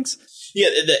relationship. Thanks. Yeah,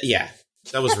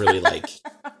 that was really like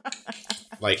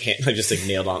just like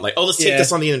nailed on. Like, oh, let's take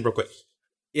this on the end real quick.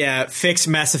 Yeah, fix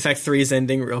Mass Effect 3's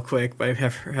ending real quick by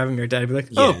having her dad be like,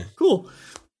 oh, cool.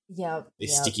 Yeah. They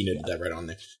sticky noted that right on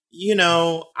there.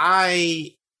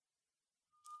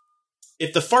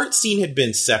 If the fart scene had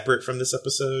been separate from this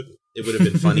episode, it would have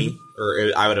been funny, or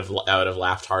I would have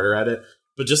laughed harder at it.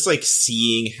 But just like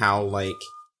seeing how like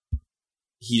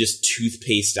he just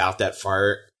toothpaste out that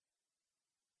fart,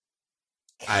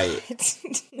 No.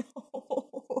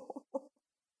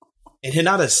 And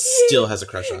Hinata still has a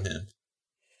crush on him.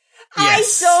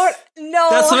 Yes. I don't know.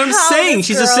 That's what I'm saying.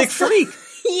 She's a sick freak.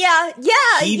 Yeah.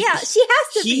 She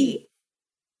has to be.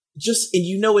 Just, and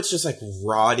it's just like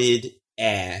rotted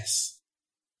ass.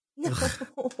 No.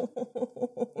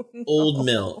 Old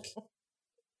milk.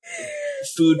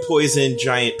 Food poison,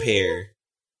 giant pear.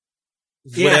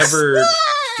 Yes. Whatever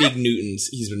Fig Newtons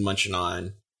he's been munching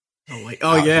on.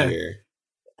 Oh yeah. Here.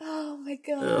 Oh my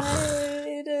god.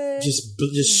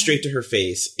 Just straight to her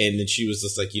face, and then she was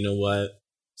just like, you know what?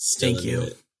 Still Thank you.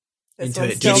 Into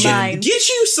it. Get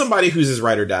you somebody who's his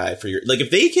ride or die for your, like,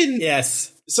 if they can,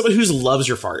 somebody who loves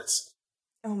your farts.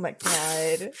 Oh my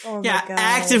god. Oh yeah, my god.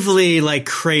 actively like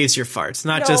craves your farts,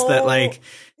 not just that like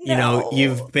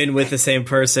you've been with the same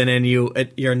person and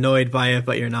you're annoyed by it,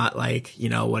 but you're not like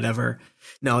whatever.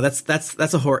 No,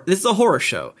 that's a horror. This is a horror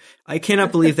show. I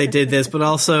cannot believe they did this, but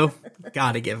also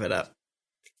gotta give it up.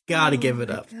 Give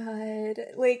it up. God,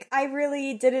 like I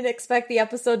really didn't expect the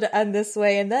episode to end this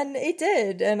way, and then it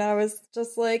did, and I was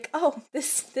just like, "Oh,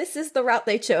 this is the route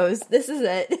they chose. This is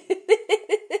it."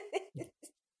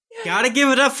 Gotta give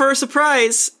it up for a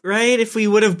surprise, right? If we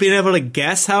would have been able to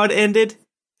guess how it ended,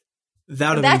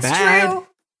 that would have been bad. True.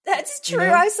 That's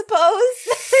true, I suppose.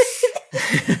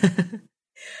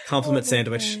 Compliment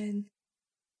sandwich. God.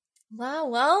 Wow.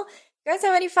 Well, you guys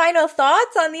have any final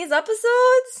thoughts on these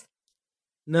episodes?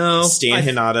 No. Stan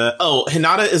Hinata. Oh,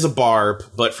 Hinata is a barb,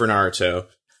 but for Naruto.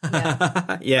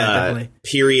 Yeah, definitely.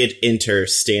 Period. Enter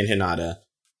Stan Hinata.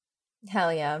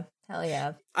 Hell yeah.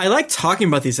 I like talking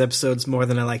about these episodes more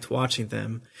than I liked watching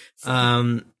them.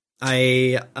 I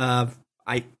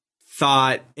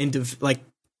thought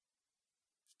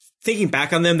thinking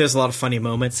back on them, there's a lot of funny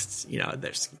moments.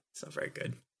 It's not very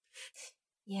good.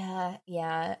 Yeah.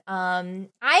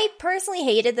 I personally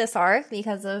hated this arc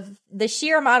because of the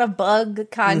sheer amount of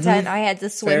bug content I had to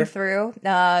swim through.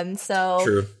 So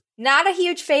True. Not a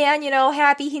huge fan,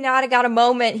 happy Hinata got a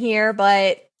moment here,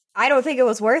 but I don't think it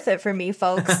was worth it for me,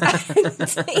 folks.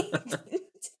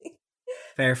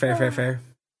 Fair.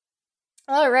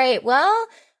 All right. Well,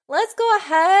 let's go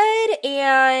ahead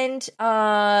and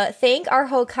thank our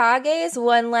Hokages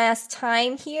one last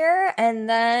time here, and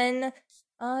then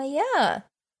yeah.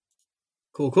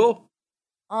 Cool.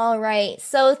 All right.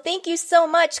 So thank you so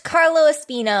much, Carlo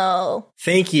Espino.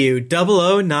 Thank you,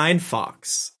 009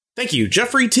 Fox. Thank you,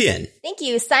 Jeffrey Tien. Thank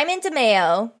you, Simon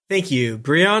DeMeo. Thank you,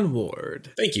 Breon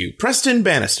Ward. Thank you, Preston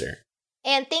Bannister.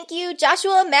 And thank you,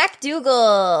 Joshua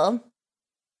MacDougall.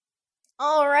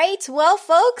 All right. Well,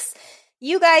 folks,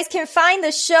 you guys can find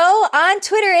the show on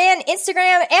Twitter and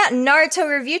Instagram at Naruto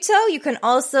Reviewto. You can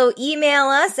also email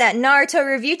us at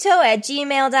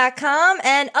narutoreviewto@gmail.com.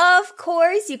 And of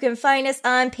course, you can find us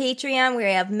on Patreon, where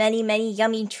we have many, many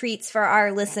yummy treats for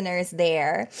our listeners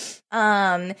there.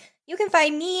 You can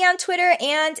find me on Twitter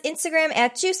and Instagram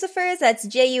at Jusifers. That's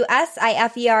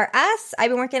JUSIFERS. I've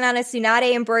been working on a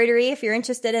Tsunade embroidery if you're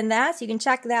interested in that, so you can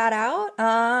check that out.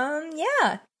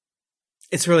 Yeah.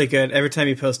 It's really good. Every time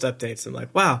you post updates, I'm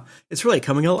like, wow, it's really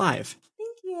coming alive.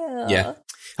 Thank you. Yeah.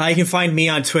 You can find me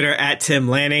on Twitter at Tim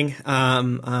Lanning.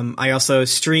 I also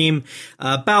stream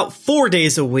about 4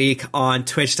 days a week on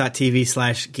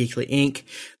twitch.tv/geeklyinc,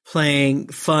 playing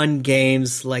fun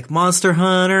games like Monster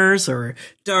Hunters or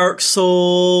Dark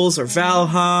Souls or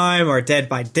Valheim or Dead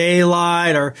by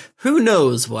Daylight or who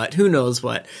knows what.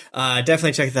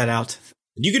 Definitely check that out.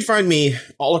 You can find me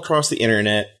all across the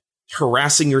internet,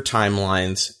 harassing your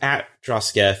timelines at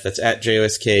Josketh. That's at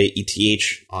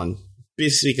JOSKETH on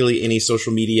basically any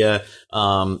social media,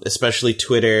 especially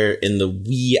Twitter in the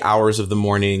wee hours of the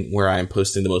morning where I am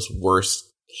posting the most worst,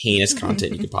 heinous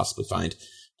content you could possibly find.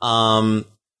 And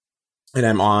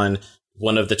I'm on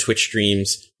one of the Twitch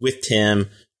streams with Tim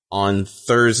on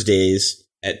Thursdays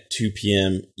at 2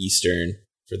 p.m. Eastern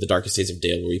for the Darkest Days of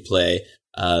Dale, where we play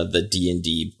the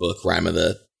D&D book Rime of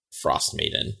the Frost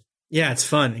Maiden. Yeah, it's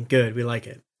fun and good. We like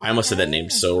it. I almost said that name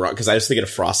so wrong because I was thinking of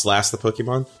Frostlass, the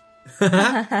Pokemon.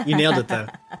 You nailed it, though.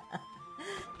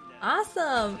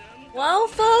 Awesome. Well,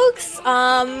 folks,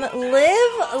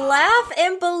 live, laugh,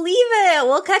 and believe it.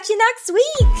 We'll catch you next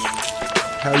week.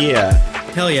 Hell yeah.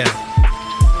 Hell yeah.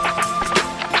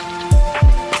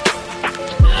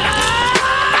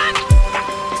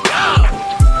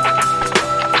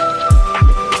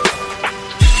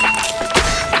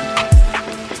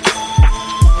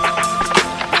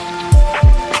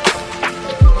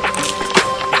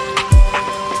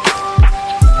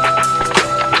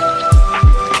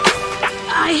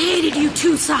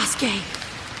 Too, Sasuke.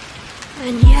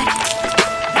 And yet...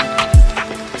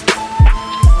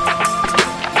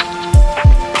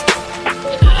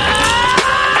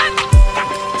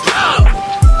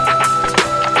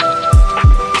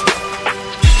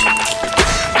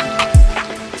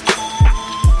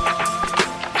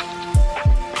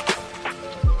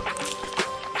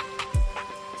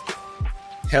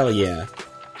 Hell yeah.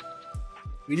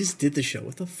 We just did the show.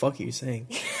 What the fuck are you saying?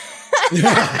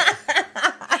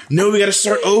 No, we gotta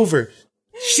start over.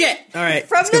 Shit! All right.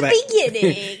 From the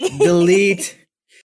beginning. Delete.